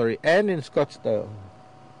Anne? Sorry, Anne in Scottsdale.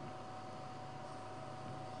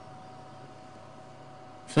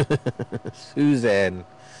 Suzanne,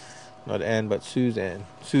 not Anne, but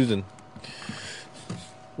Susan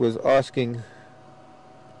was asking,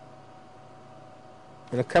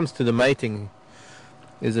 when it comes to the mating,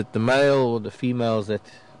 is it the male or the females that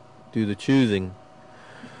do the choosing?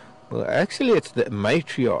 Well, actually it's the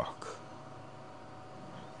matriarch,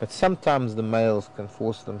 but sometimes the males can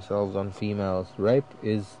force themselves on females. Rape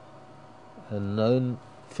is a known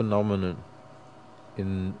phenomenon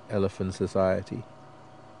in elephant society,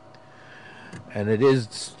 and it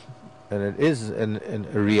is a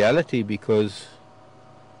reality, because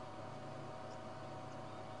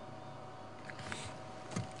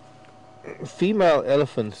female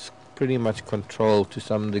elephants pretty much control to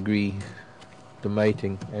some degree the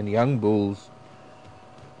mating, and young bulls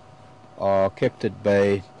are kept at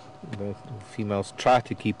bay. The females try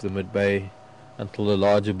to keep them at bay until the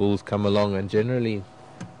larger bulls come along, and generally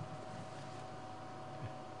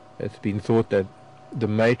it's been thought that the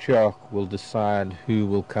matriarch will decide who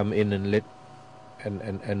will come in and let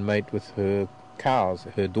and mate with her cows,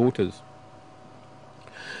 her daughters.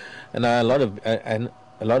 And a lot of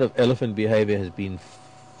elephant behavior has been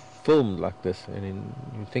filmed like this. And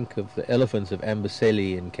you think of the elephants of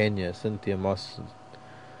Amboseli in Kenya, Cynthia Moss,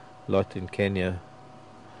 a lot in Kenya,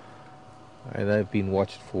 and they've been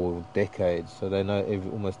watched for decades, so they know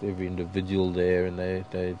almost every individual there, and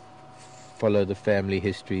they follow the family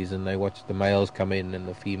histories, and they watch the males come in and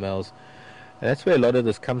the females, and that's where a lot of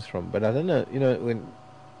this comes from. But I don't know,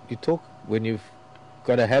 when you've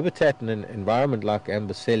got a habitat and an environment like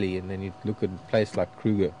Amboseli, and then you look at a place like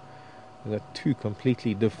Kruger, you've got two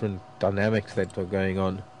completely different dynamics that are going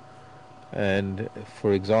on. And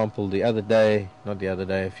for example,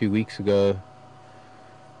 a few weeks ago,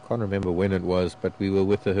 can't remember when it was, but we were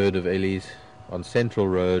with a herd of Ellies on Central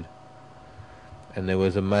Road, and there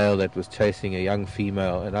was a male that was chasing a young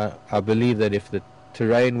female, and I believe that if the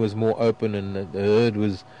terrain was more open and the herd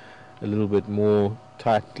was a little bit more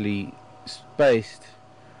tightly spaced,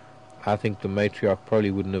 I think the matriarch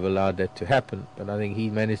probably wouldn't have allowed that to happen. But I think he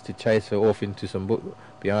managed to chase her off into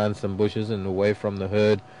behind some bushes and away from the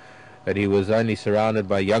herd, but he was only surrounded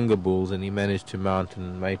by younger bulls, and he managed to mount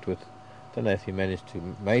and mate with, I don't know if he managed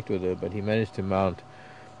to mate with her, but he managed to mount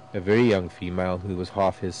a very young female who was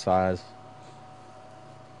half his size.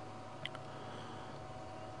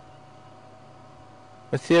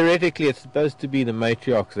 But theoretically it's supposed to be the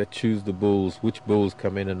matriarchs that choose the bulls, which bulls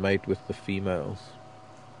come in and mate with the females.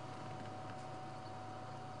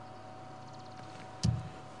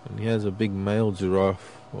 And here's a big male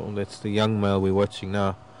giraffe. Well, that's the young male we're watching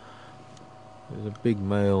now. There's a big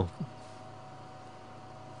male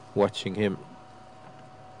watching him.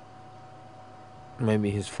 Maybe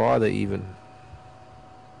his father even.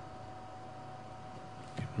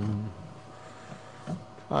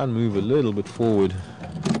 Try and move a little bit forward.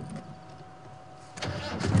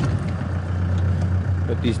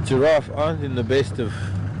 But these giraffes aren't in the best of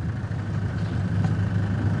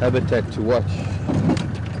habitat to watch,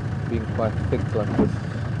 being quite thick like this.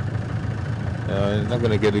 You're not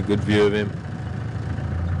going to get a good view of him.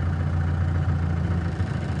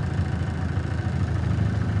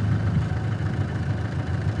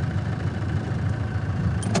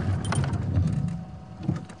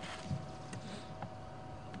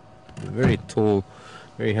 Very tall,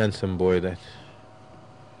 very handsome boy, that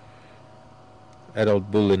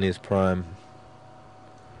adult bull in his prime.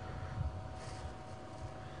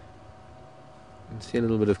 You can see a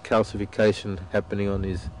little bit of calcification happening on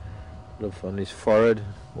his forehead,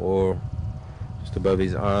 or just above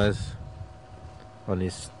his eyes, and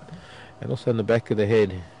also on the back of the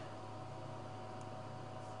head.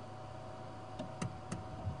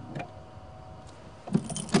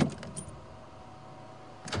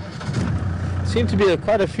 Seem to be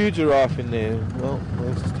quite a few giraffe in there. Well,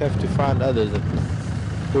 we'll just have to find others. The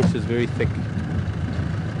bush is very thick.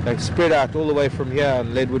 They spread out all the way from here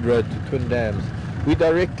on Leadwood Road to Twin Dams. We're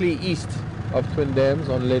directly east of Twin Dams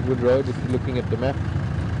on Leadwood Road, if you're looking at the map.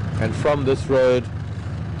 And from this road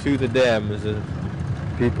to the dam is a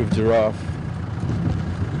group of giraffe.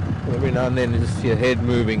 Every now and then you just see a head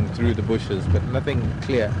moving through the bushes, but nothing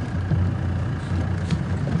clear.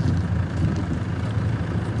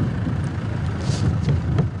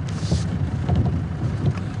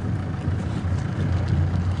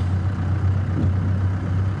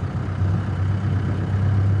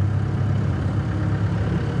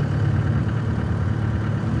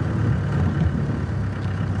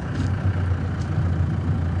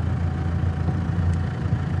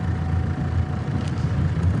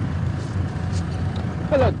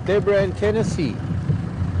 Hello, Deborah in Tennessee.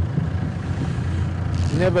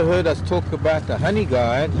 Never heard us talk about the honey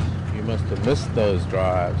guide. You must have missed those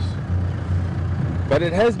drives. But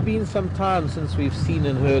it has been some time since we've seen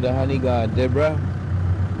and heard a honey guide, Deborah.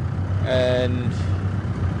 And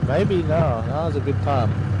maybe now's a good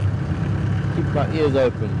time. Keep my ears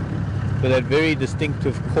open for that very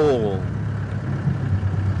distinctive call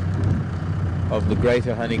of the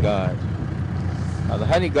greater honey guide. Now the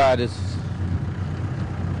honey guide is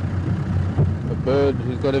a bird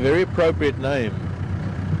who's got a very appropriate name.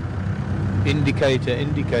 Indicator,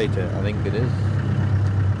 I think it is.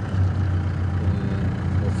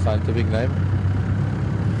 A scientific name.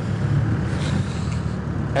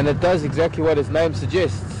 And it does exactly what its name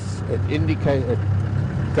suggests. It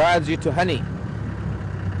guides you to honey.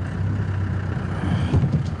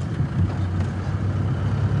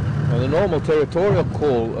 Well, the normal territorial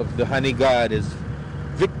call of the honey guide is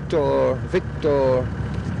Victor, Victor.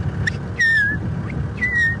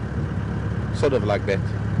 Sort of like that.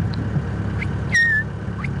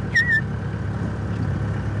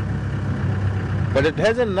 But it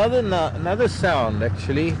has another sound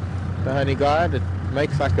actually, the honey guide. It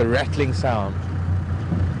makes like a rattling sound.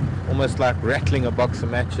 Almost like rattling a box of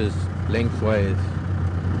matches lengthways.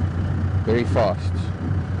 Very fast.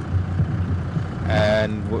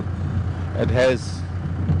 And it has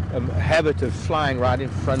a habit of flying right in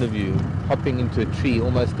front of you, hopping into a tree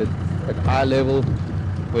almost at eye level,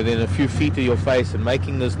 within a few feet of your face, and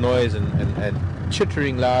making this noise and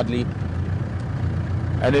chittering loudly.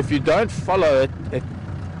 And if you don't follow it, it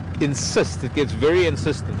insists. It gets very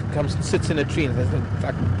insistent. It comes and sits in a tree and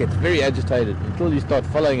it gets very agitated until you start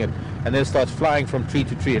following it, and then it starts flying from tree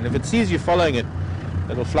to tree. And if it sees you following it,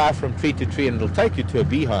 it'll fly from tree to tree and it'll take you to a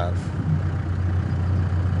beehive.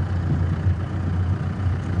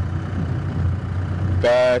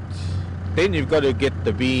 But then you've got to get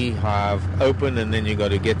the beehive open, and then you've got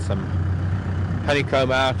to get some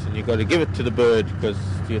honeycomb out, and you've got to give it to the bird, because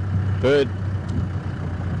the bird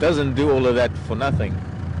doesn't do all of that for nothing.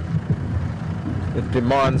 It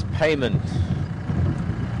demands payment.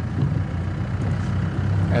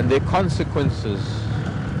 And there are consequences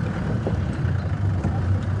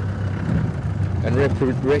and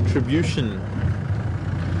retribution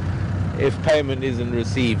if payment isn't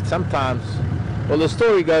received. Sometimes, well, the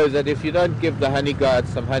story goes that if you don't give the honey guide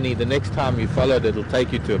some honey, the next time you follow it, it'll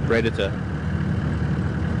take you to a predator.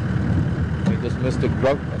 We just missed a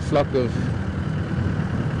flock of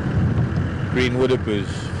green woodapooes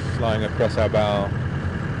flying across our bow,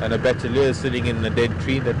 and a battalier sitting in the dead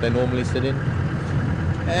tree that they normally sit in.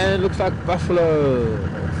 And it looks like buffalo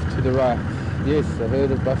off to the right. Yes, a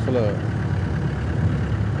herd of buffalo.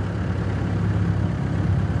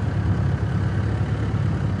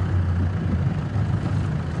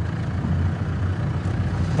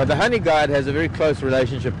 But the honey guide has a very close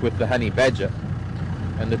relationship with the honey badger,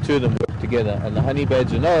 and the two of them work together. And the honey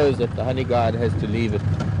badger knows that the honey guide has to leave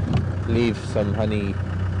some honey,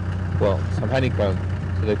 well, some honeycomb,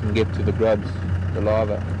 so they can get to the grubs, the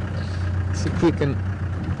larvae. See if we can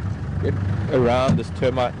get around this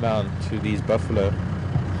termite mound to these buffalo.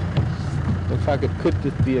 Looks like it could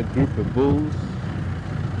just be a group of bulls.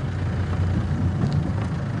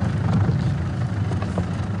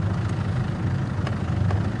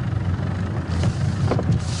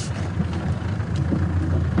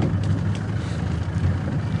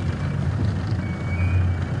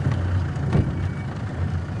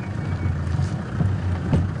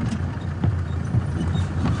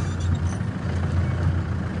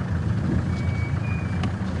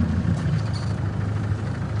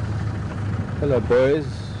 Hello, boys.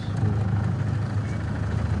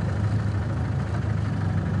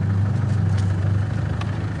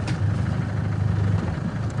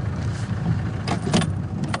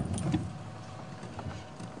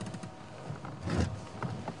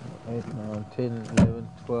 Eight, 9, 10, 11,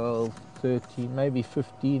 12, 13, maybe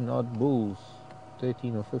 15 odd bulls.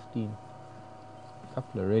 13 or 15. A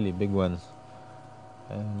couple of really big ones.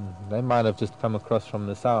 And they might have just come across from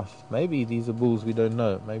the south. Maybe these are bulls we don't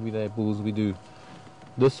know. Maybe they're bulls we do.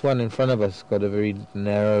 This one in front of us got a very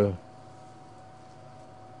narrow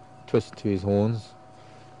twist to his horns.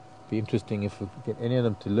 Be interesting if we could get any of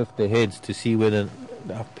them to lift their heads to see whether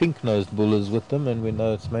our pink-nosed bull is with them, and we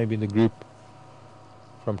know it's maybe the group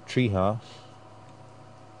from Treehouse.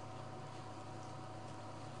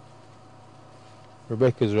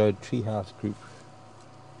 Rebecca's Road Treehouse group.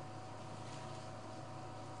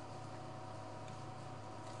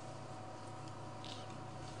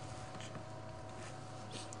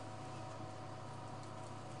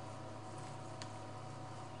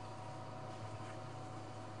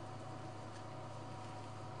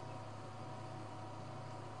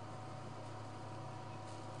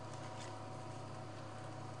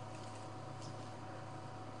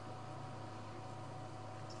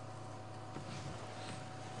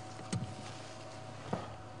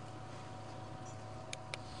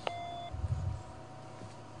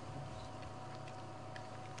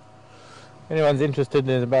 Anyone's interested,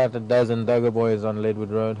 there's about a dozen Duggar boys on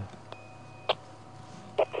Leadwood Road.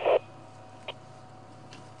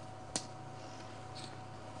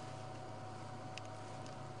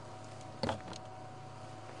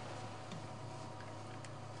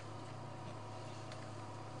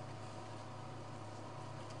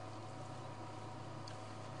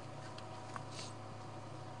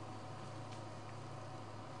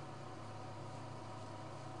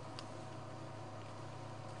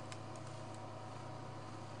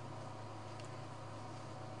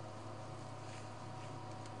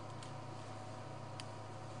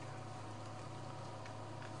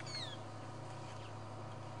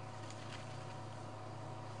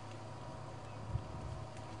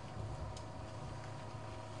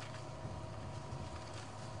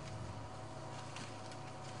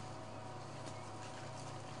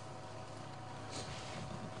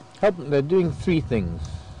 They're doing three things.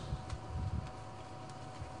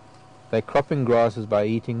 They're cropping grasses by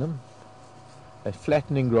eating them. They're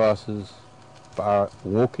flattening grasses by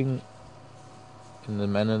walking in the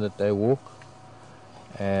manner that they walk.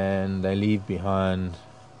 And they leave behind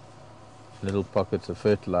little pockets of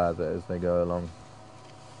fertilizer as they go along.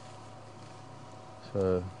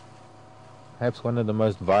 So perhaps one of the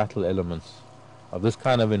most vital elements of this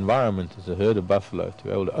kind of environment is a herd of buffalo, to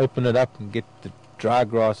be able to open it up and get the dry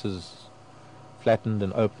grasses flattened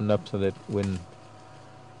and opened up so that when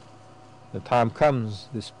the time comes,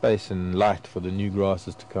 there's space and light for the new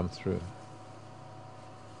grasses to come through.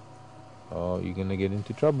 Oh, you're going to get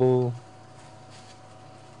into trouble.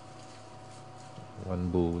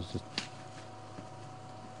 One bull was just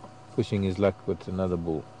pushing his luck with another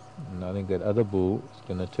bull. And I think that other bull is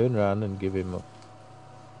going to turn around and give him a...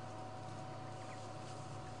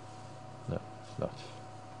 No, it's not.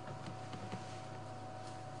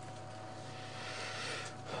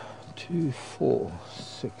 2, 4,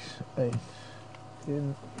 6, 8,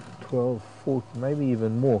 10, 12, 14, maybe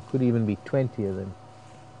even more. Could even be 20 of them.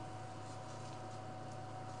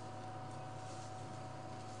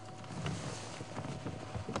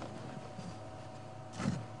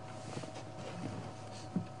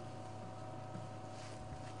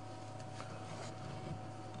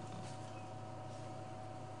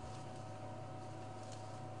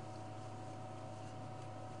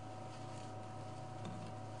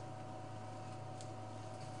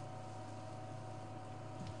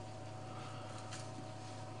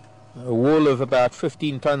 A wall of about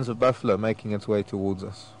 15 tons of buffalo making its way towards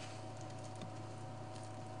us.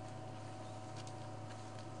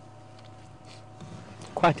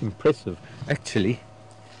 Quite impressive, actually.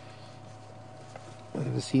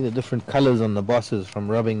 You see the different colors on the bosses from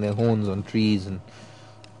rubbing their horns on trees and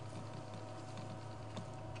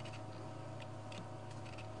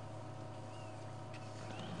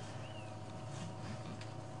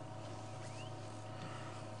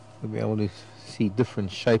you'll be able to see different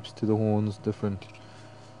shapes to the horns, different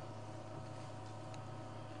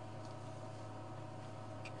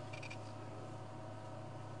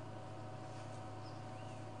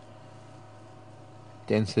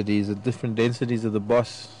densities, the different densities of the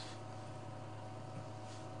boss.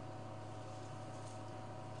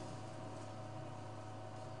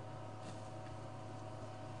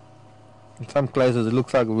 In some places it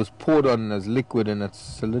looks like it was poured on as liquid and it's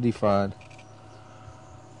solidified.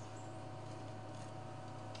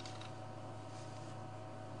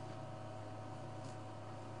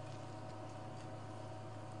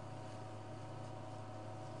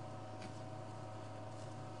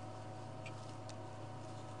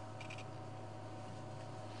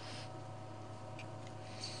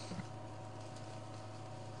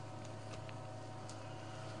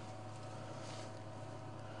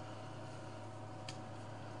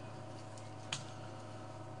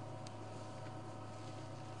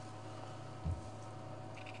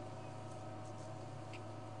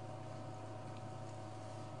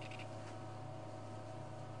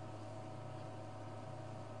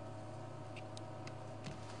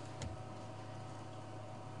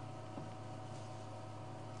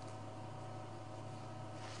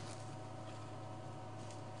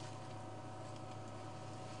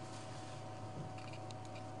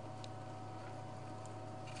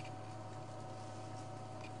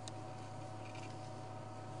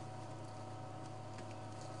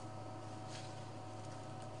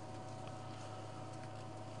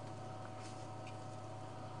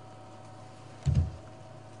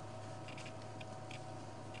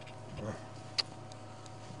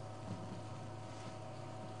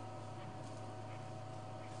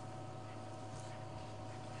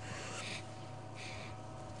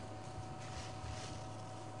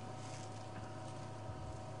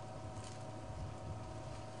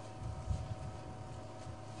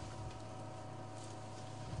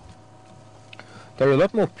 they're a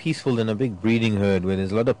lot more peaceful than a big breeding herd where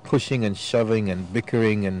there's a lot of pushing and shoving and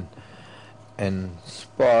bickering and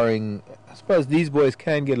sparring. I suppose these boys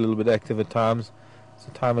can get a little bit active at times. It's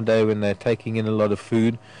a time of day when they're taking in a lot of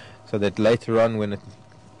food, so that later on,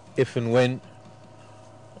 if and when,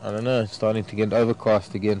 I don't know, it's starting to get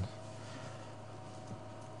overcast again.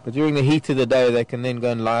 But during the heat of the day, they can then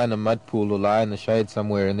go and lie in a mud pool or lie in the shade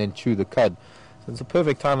somewhere and then chew the cud. So it's a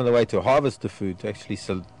perfect time of the way to harvest the food, to actually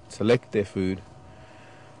select their food.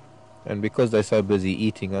 And because they're so busy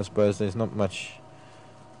eating, I suppose there's not much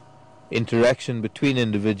interaction between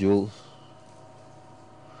individuals.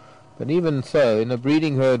 But even so, in a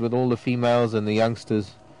breeding herd with all the females and the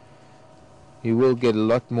youngsters, you will get a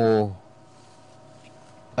lot more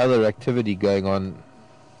other activity going on.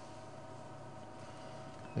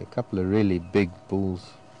 A couple of really big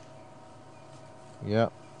bulls. Yeah,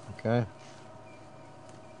 okay.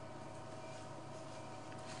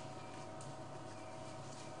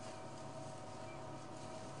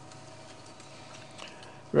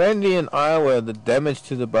 Randy in Iowa, the damage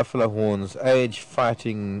to the buffalo horns, age,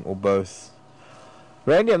 fighting, or both.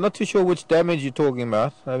 Randy, I'm not too sure which damage you're talking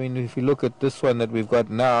about. I mean, if you look at this one that we've got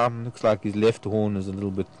now, looks like his left horn is a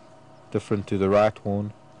little bit different to the right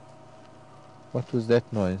horn. What was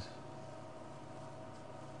that noise?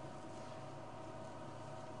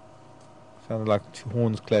 Sounded like two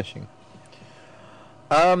horns clashing.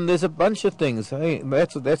 There's a bunch of things. Hey,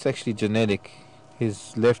 that's actually genetic.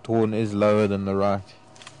 His left horn is lower than the right.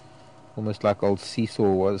 Almost like old Seesaw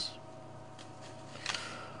was.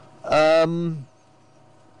 I don't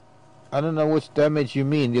know which damage you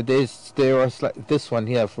mean. There are this one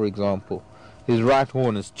here, for example. His right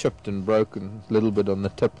horn is chipped and broken, a little bit on the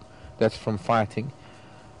tip. That's from fighting.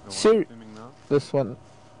 This one,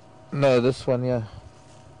 no, this one, yeah,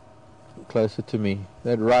 closer to me.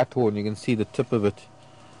 That right horn, you can see the tip of it.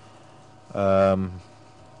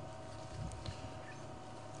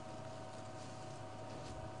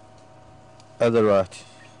 Other right,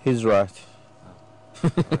 his right.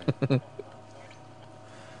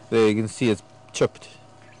 There you can see it's chipped.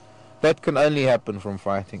 That can only happen from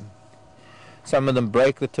fighting. Some of them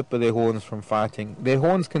break the tip of their horns from fighting. Their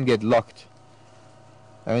horns can get locked.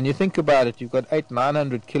 And when you think about it, you've got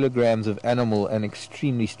 800-900 kilograms of animal and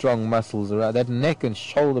extremely strong muscles around. That neck and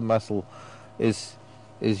shoulder muscle is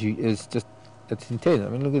just, it's intense. I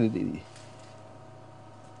mean, look at it.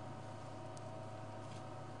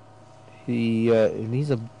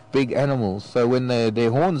 These are big animals. So when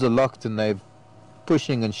their horns are locked and they're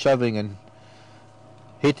pushing and shoving and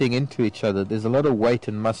hitting into each other, there's a lot of weight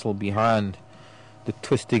and muscle behind the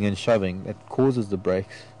twisting and shoving that causes the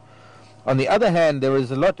breaks. On the other hand, there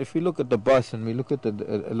is a lot, if we look at the boss and we look at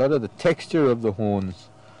a lot of the texture of the horns,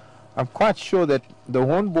 I'm quite sure that the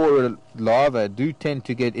horn borer larvae do tend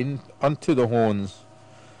to get in onto the horns.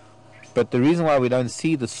 But the reason why we don't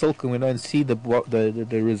see the silk and we don't see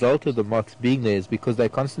the result of the moths being there is because they're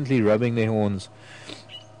constantly rubbing their horns.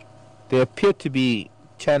 There appear to be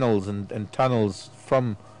channels and tunnels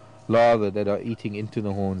from larvae that are eating into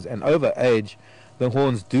the horns, and over age the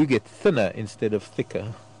horns do get thinner instead of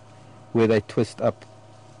thicker where they twist up.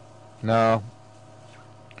 Now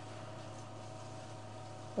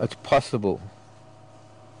it's possible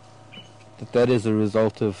that is a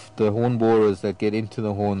result of the horn borers that get into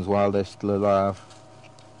the horns while they're still alive.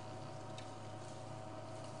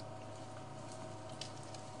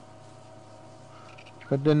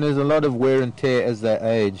 But then there's a lot of wear and tear as they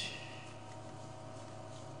age.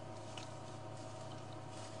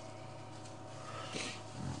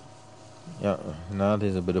 Yeah, now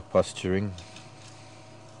there's a bit of posturing.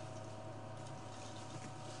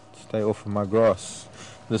 Stay off of my grass.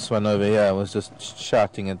 This one over here, I was just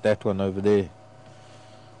shouting at that one over there.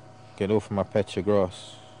 Get off of my patch of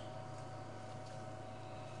grass.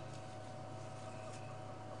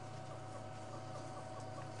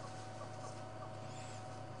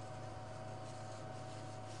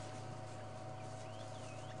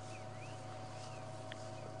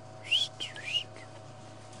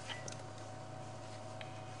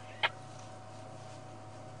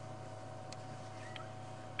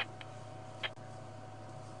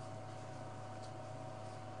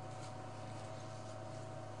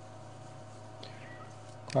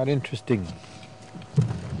 Quite interesting.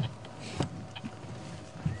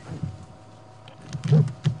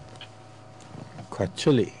 Quite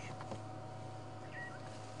chilly.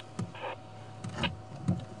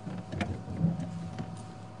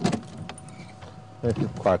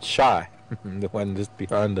 Quite shy. The one just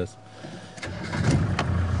behind us.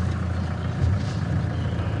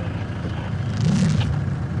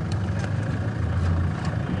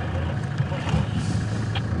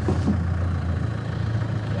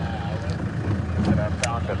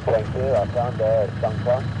 down there,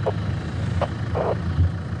 Shanghai.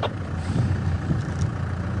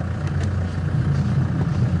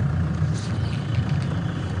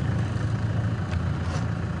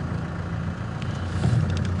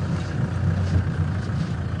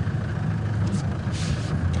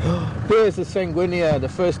 There's the sanguinea, the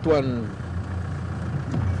first one.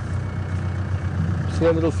 See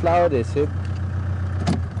a little flower there, Seb?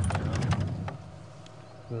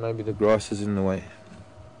 Maybe the grass is in the way.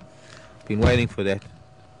 Been waiting for that.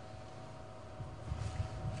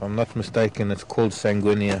 If I'm not mistaken, it's called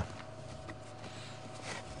sanguinea.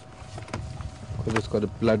 Because it's got a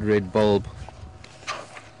blood red bulb.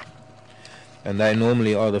 And they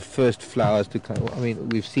normally are the first flowers to come. I mean,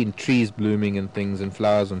 we've seen trees blooming and things and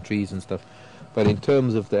flowers on trees and stuff. But in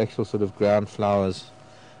terms of the actual sort of ground flowers,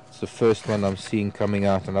 it's the first one I'm seeing coming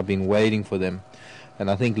out, and I've been waiting for them.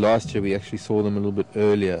 And I think last year we actually saw them a little bit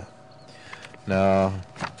earlier. Now,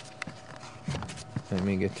 let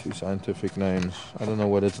me get two scientific names. I don't know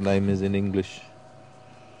what its name is in English.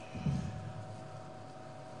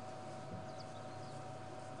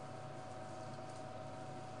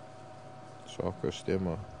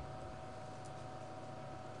 Sarcostemma.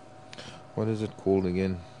 What is it called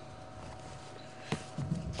again?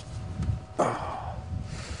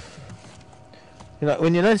 You know,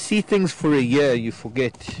 when you don't see things for a year, you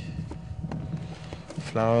forget.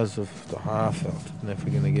 Flowers of the Haarveld. Never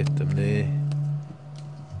going to get them there.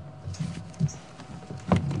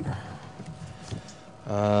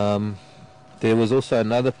 There was also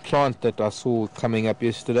another plant that I saw coming up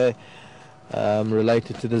yesterday,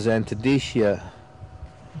 related to the Xanthodecia.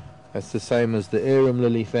 That's the same as the arum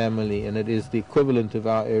lily family, and it is the equivalent of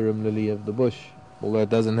our arum lily of the bush, although it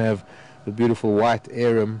doesn't have the beautiful white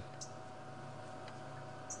arum.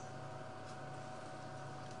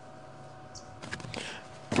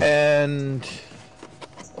 And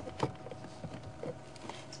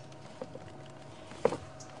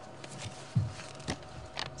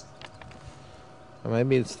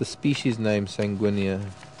maybe it's the species name sanguinea.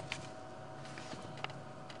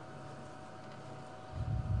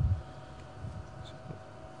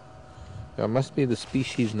 Yeah, it must be the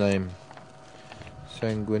species name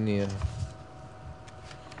sanguinea.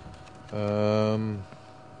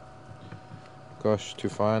 Gosh, to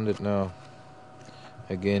find it now.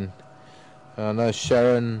 Again, I know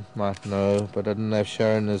Sharon might know, but I don't know if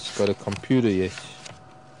Sharon has got a computer yet.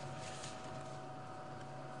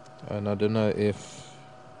 And I don't know if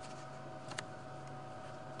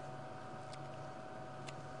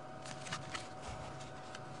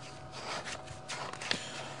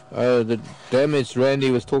the damage Randy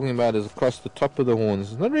was talking about is across the top of the horns.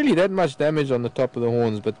 There's not really that much damage on the top of the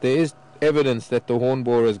horns, but there is evidence that the horn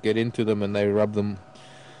borers get into them and they rub them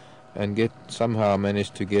and somehow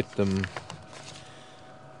manage to get them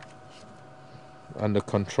under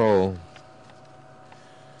control.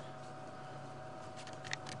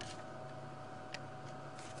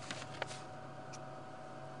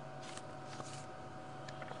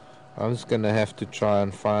 I'm just going to have to try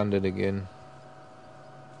and find it again.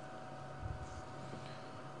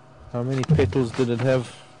 How many petals did it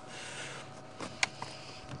have?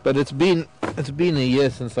 But it's been a year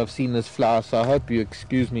since I've seen this flower, so I hope you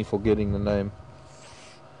excuse me for getting the name.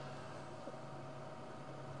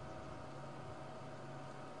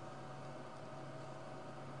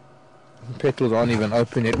 The petals aren't even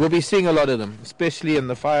open yet. We'll be seeing a lot of them, especially in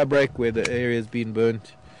the fire break where the area's been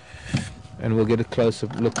burnt. And we'll get a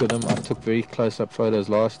close-up look at them. I took very close-up photos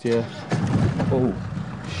last year. Oh,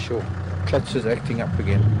 sure. Clutch is acting up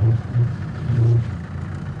again.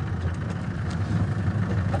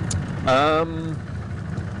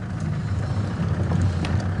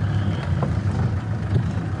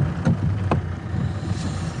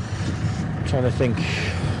 Trying to think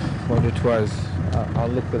what it was. I'll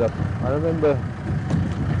look it up. I remember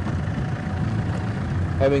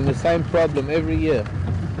having the same problem every year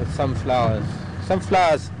with some flowers. Some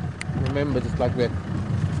flowers, remember, just like that.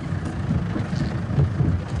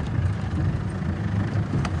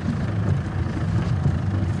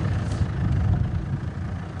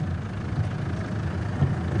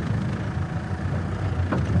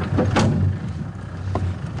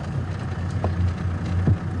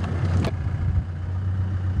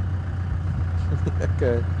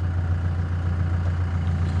 Okay.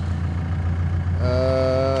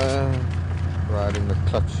 Right in the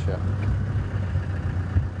clutch here.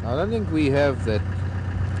 I don't think we have that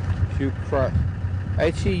Heuchr.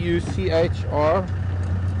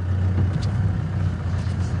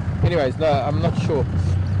 Anyways, no, I'm not sure.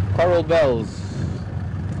 Coral bells.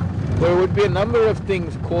 There would be a number of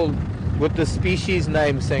things called with the species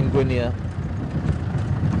name sanguinea.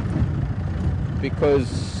 because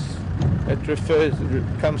it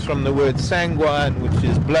comes from the word sanguine, which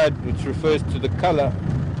is blood, which refers to the color.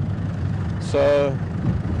 So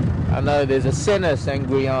I know there's a Senna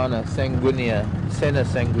sanguinea,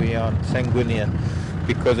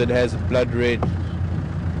 because it has blood red.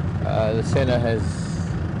 The Senna has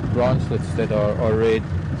branchlets that are red.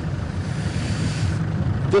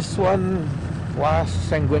 This one, why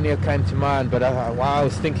sanguinea came to mind, but why I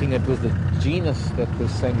was thinking it was the genus that was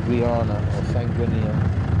sanguiana or sanguinea.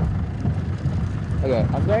 Okay,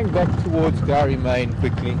 I'm going back towards Gowrie Main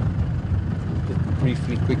quickly,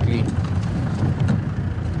 just quickly.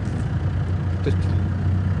 Just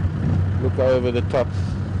look over the top.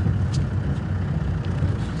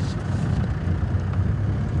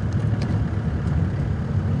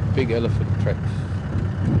 Big elephant tracks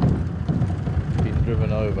been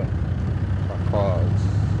driven over by cars.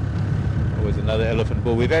 Always another elephant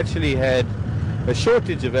bull. We've actually had a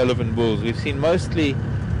shortage of elephant bulls. We've seen mostly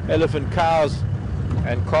elephant cows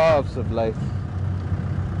and calves of late,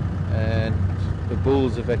 and the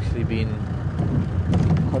bulls have actually been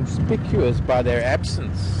conspicuous by their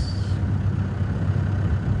absence.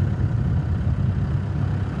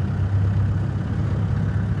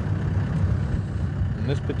 And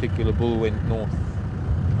this particular bull went north.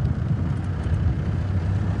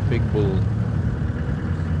 Big bull.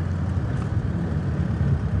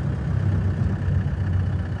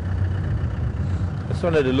 I just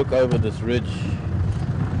wanted to look over this ridge.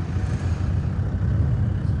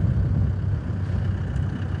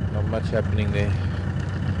 Not much happening there.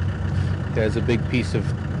 There's a big piece of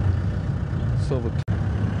silver.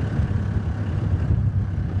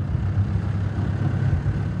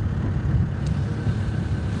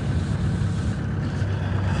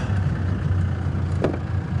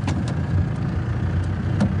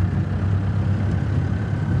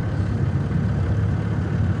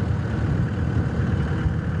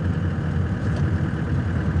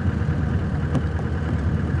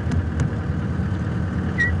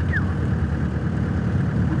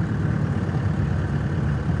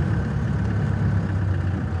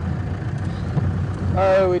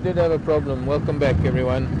 Oh, we did have a problem. Welcome back,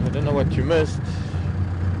 everyone. I don't know what you missed.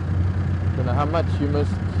 Don't know how much you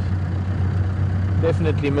missed.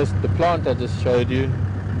 Definitely missed the plant I just showed you.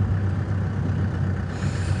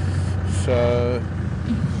 So,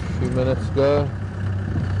 a few minutes ago.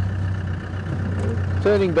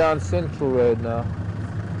 Turning down Central Road now.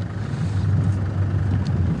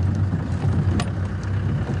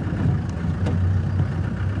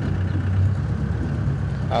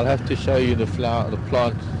 I'll have to show you the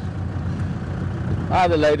plant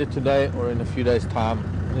either later today or in a few days' time.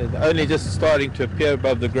 It's only just starting to appear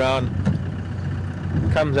above the ground.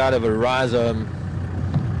 It comes out of a rhizome,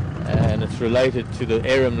 and it's related to the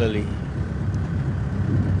arum lily.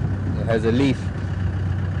 It has a leaf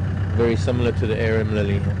very similar to the arum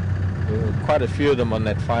lily. There were quite a few of them on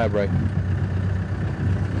that firebreak.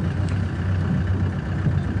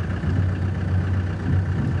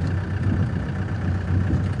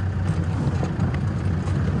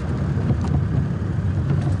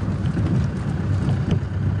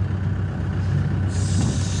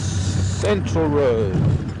 Central Road.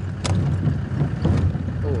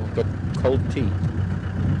 Oh, I've got cold tea.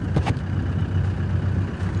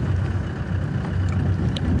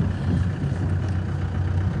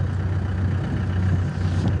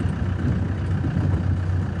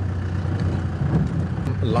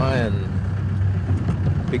 Lion,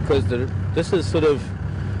 because this is sort of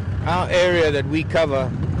our area that we cover.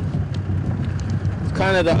 It's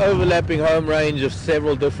kind of the overlapping home range of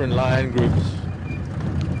several different lion groups,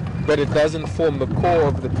 but it doesn't form the core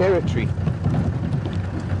of the territory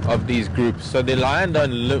of these groups. So the lion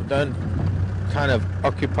don't kind of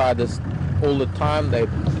occupy this all the time. They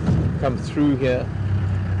come through here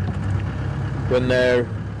when they're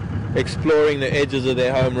exploring the edges of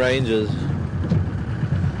their home ranges,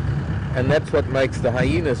 and that's what makes the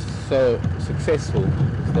hyenas so successful.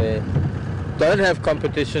 They don't have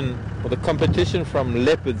competition, or the competition from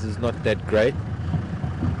leopards is not that great.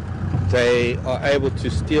 They are able to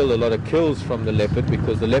steal a lot of kills from the leopard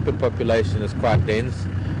because the leopard population is quite dense,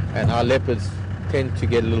 and our leopards tend to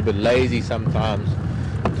get a little bit lazy sometimes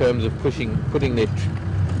in terms of putting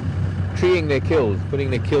their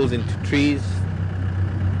kills into trees.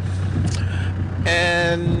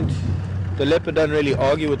 And the leopard doesn't really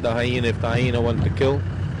argue with the hyena if the hyena wants to kill.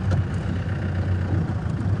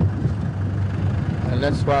 And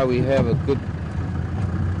that's why we have a good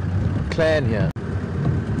clan here.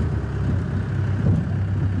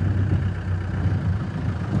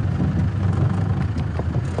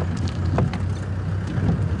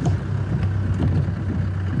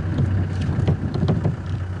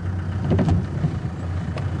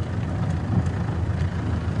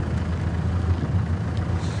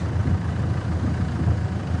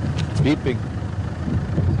 beeping.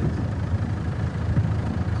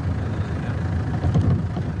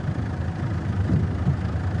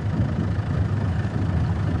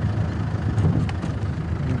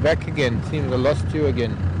 You're back again. Seems I lost you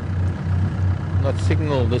again. Not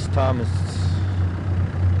signal this time. It's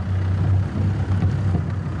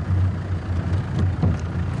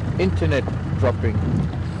internet dropping.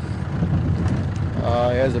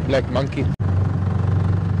 Here's a black monkey.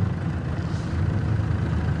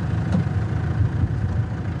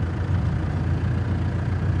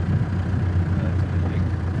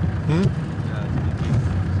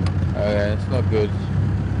 Okay, it's not good.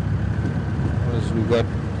 Because we've got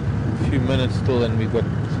a few minutes still and we've got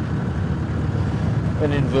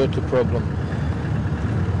an inverter problem.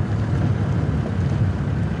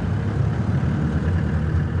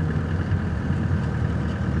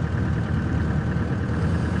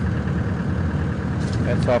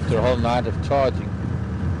 That's after a whole night of charging.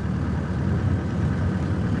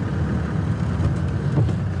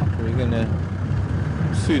 We're gonna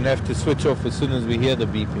soon have to switch off as soon as we hear the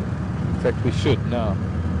beeping. In fact, we should now.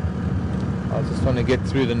 I just want to get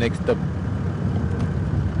through the next dip.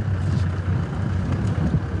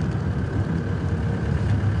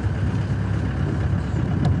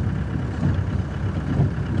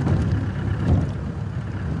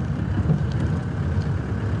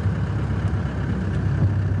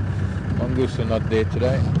 Mongoose are not there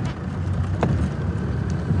today.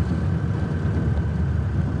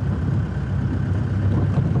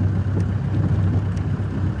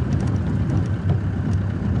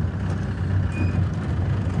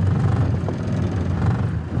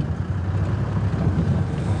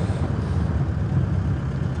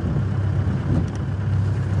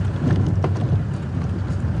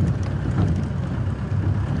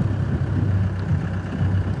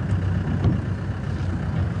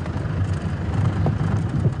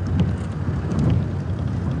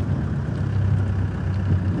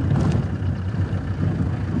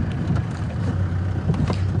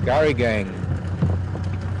 Gary gang.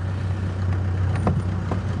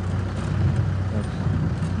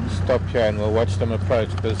 Let's stop here and we'll watch them approach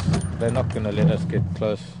because they're not going to let us get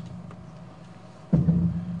close.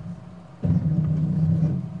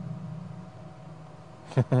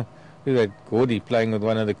 Look at that Gordy playing with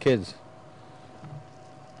one of the kids.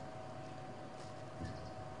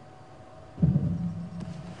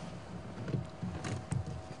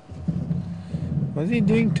 What's he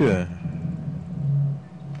doing to her?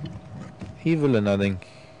 Evil or nothing.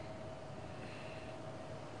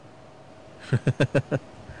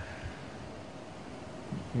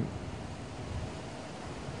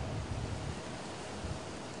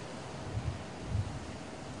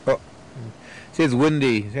 Oh, it says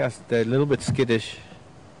windy. Yes, they're a little bit skittish.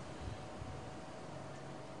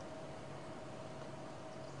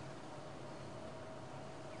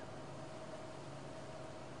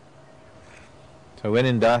 So when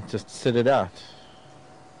in doubt, just sit it out.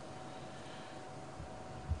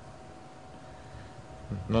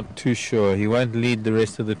 Not too sure. He won't lead the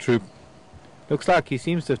rest of the troop. Looks like he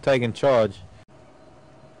seems to have taken charge.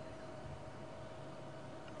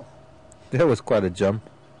 That was quite a jump.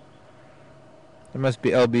 There must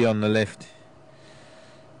be LB on the left.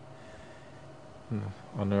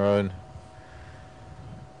 On her own.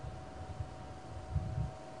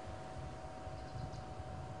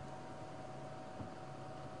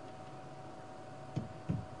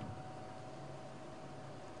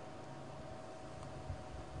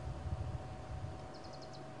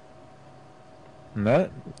 No,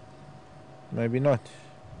 maybe not.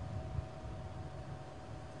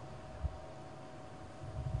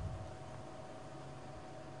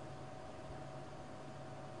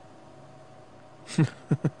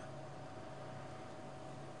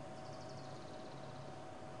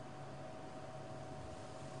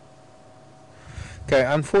 Okay,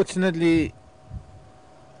 unfortunately,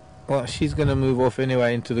 well, she's going to move off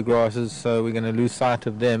anyway into the grasses, so we're going to lose sight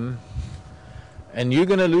of them. And you're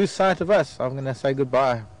going to lose sight of us. I'm going to say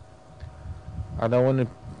goodbye. I don't want to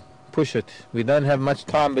push it. We don't have much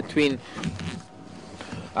time between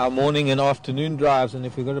our morning and afternoon drives, and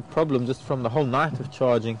if we've got a problem just from the whole night of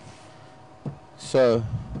charging. So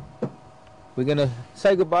we're going to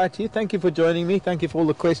say goodbye to you. Thank you for joining me. Thank you for all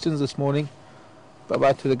the questions this morning.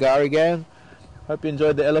 Bye-bye to the Gari gang. Hope you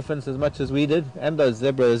enjoyed the elephants as much as we did. And those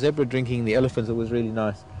zebra drinking the elephants. It was really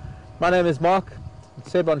nice. My name is Mark.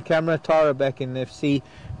 Seb on camera, Tara back in FC,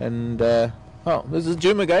 and this is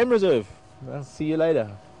Juma Game Reserve. I'll see you later.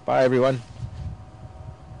 Bye everyone.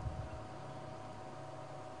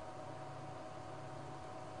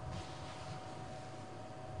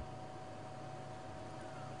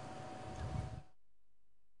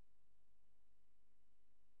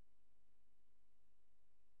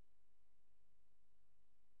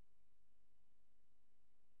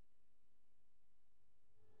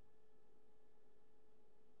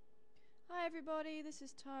 everybody, this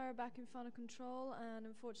is Tara back in Final Control, and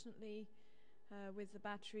unfortunately with the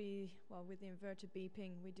battery, well, with the inverter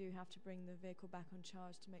beeping, we do have to bring the vehicle back on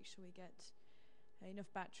charge to make sure we get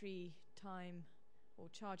enough battery time or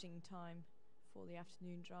charging time for the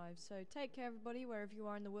afternoon drive. So take care everybody wherever you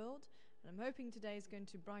are in the world, and I'm hoping today is going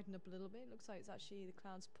to brighten up a little bit. It looks like it's actually the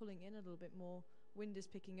clouds pulling in a little bit more, wind is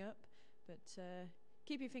picking up, but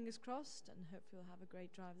keep your fingers crossed and hopefully we'll have a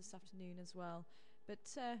great drive this afternoon as well.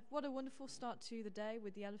 But what a wonderful start to the day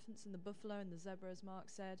with the elephants and the buffalo and the zebra, as Mark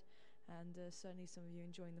said, and certainly some of you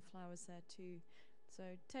enjoying the flowers there too. So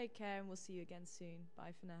take care and we'll see you again soon.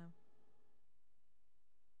 Bye for now.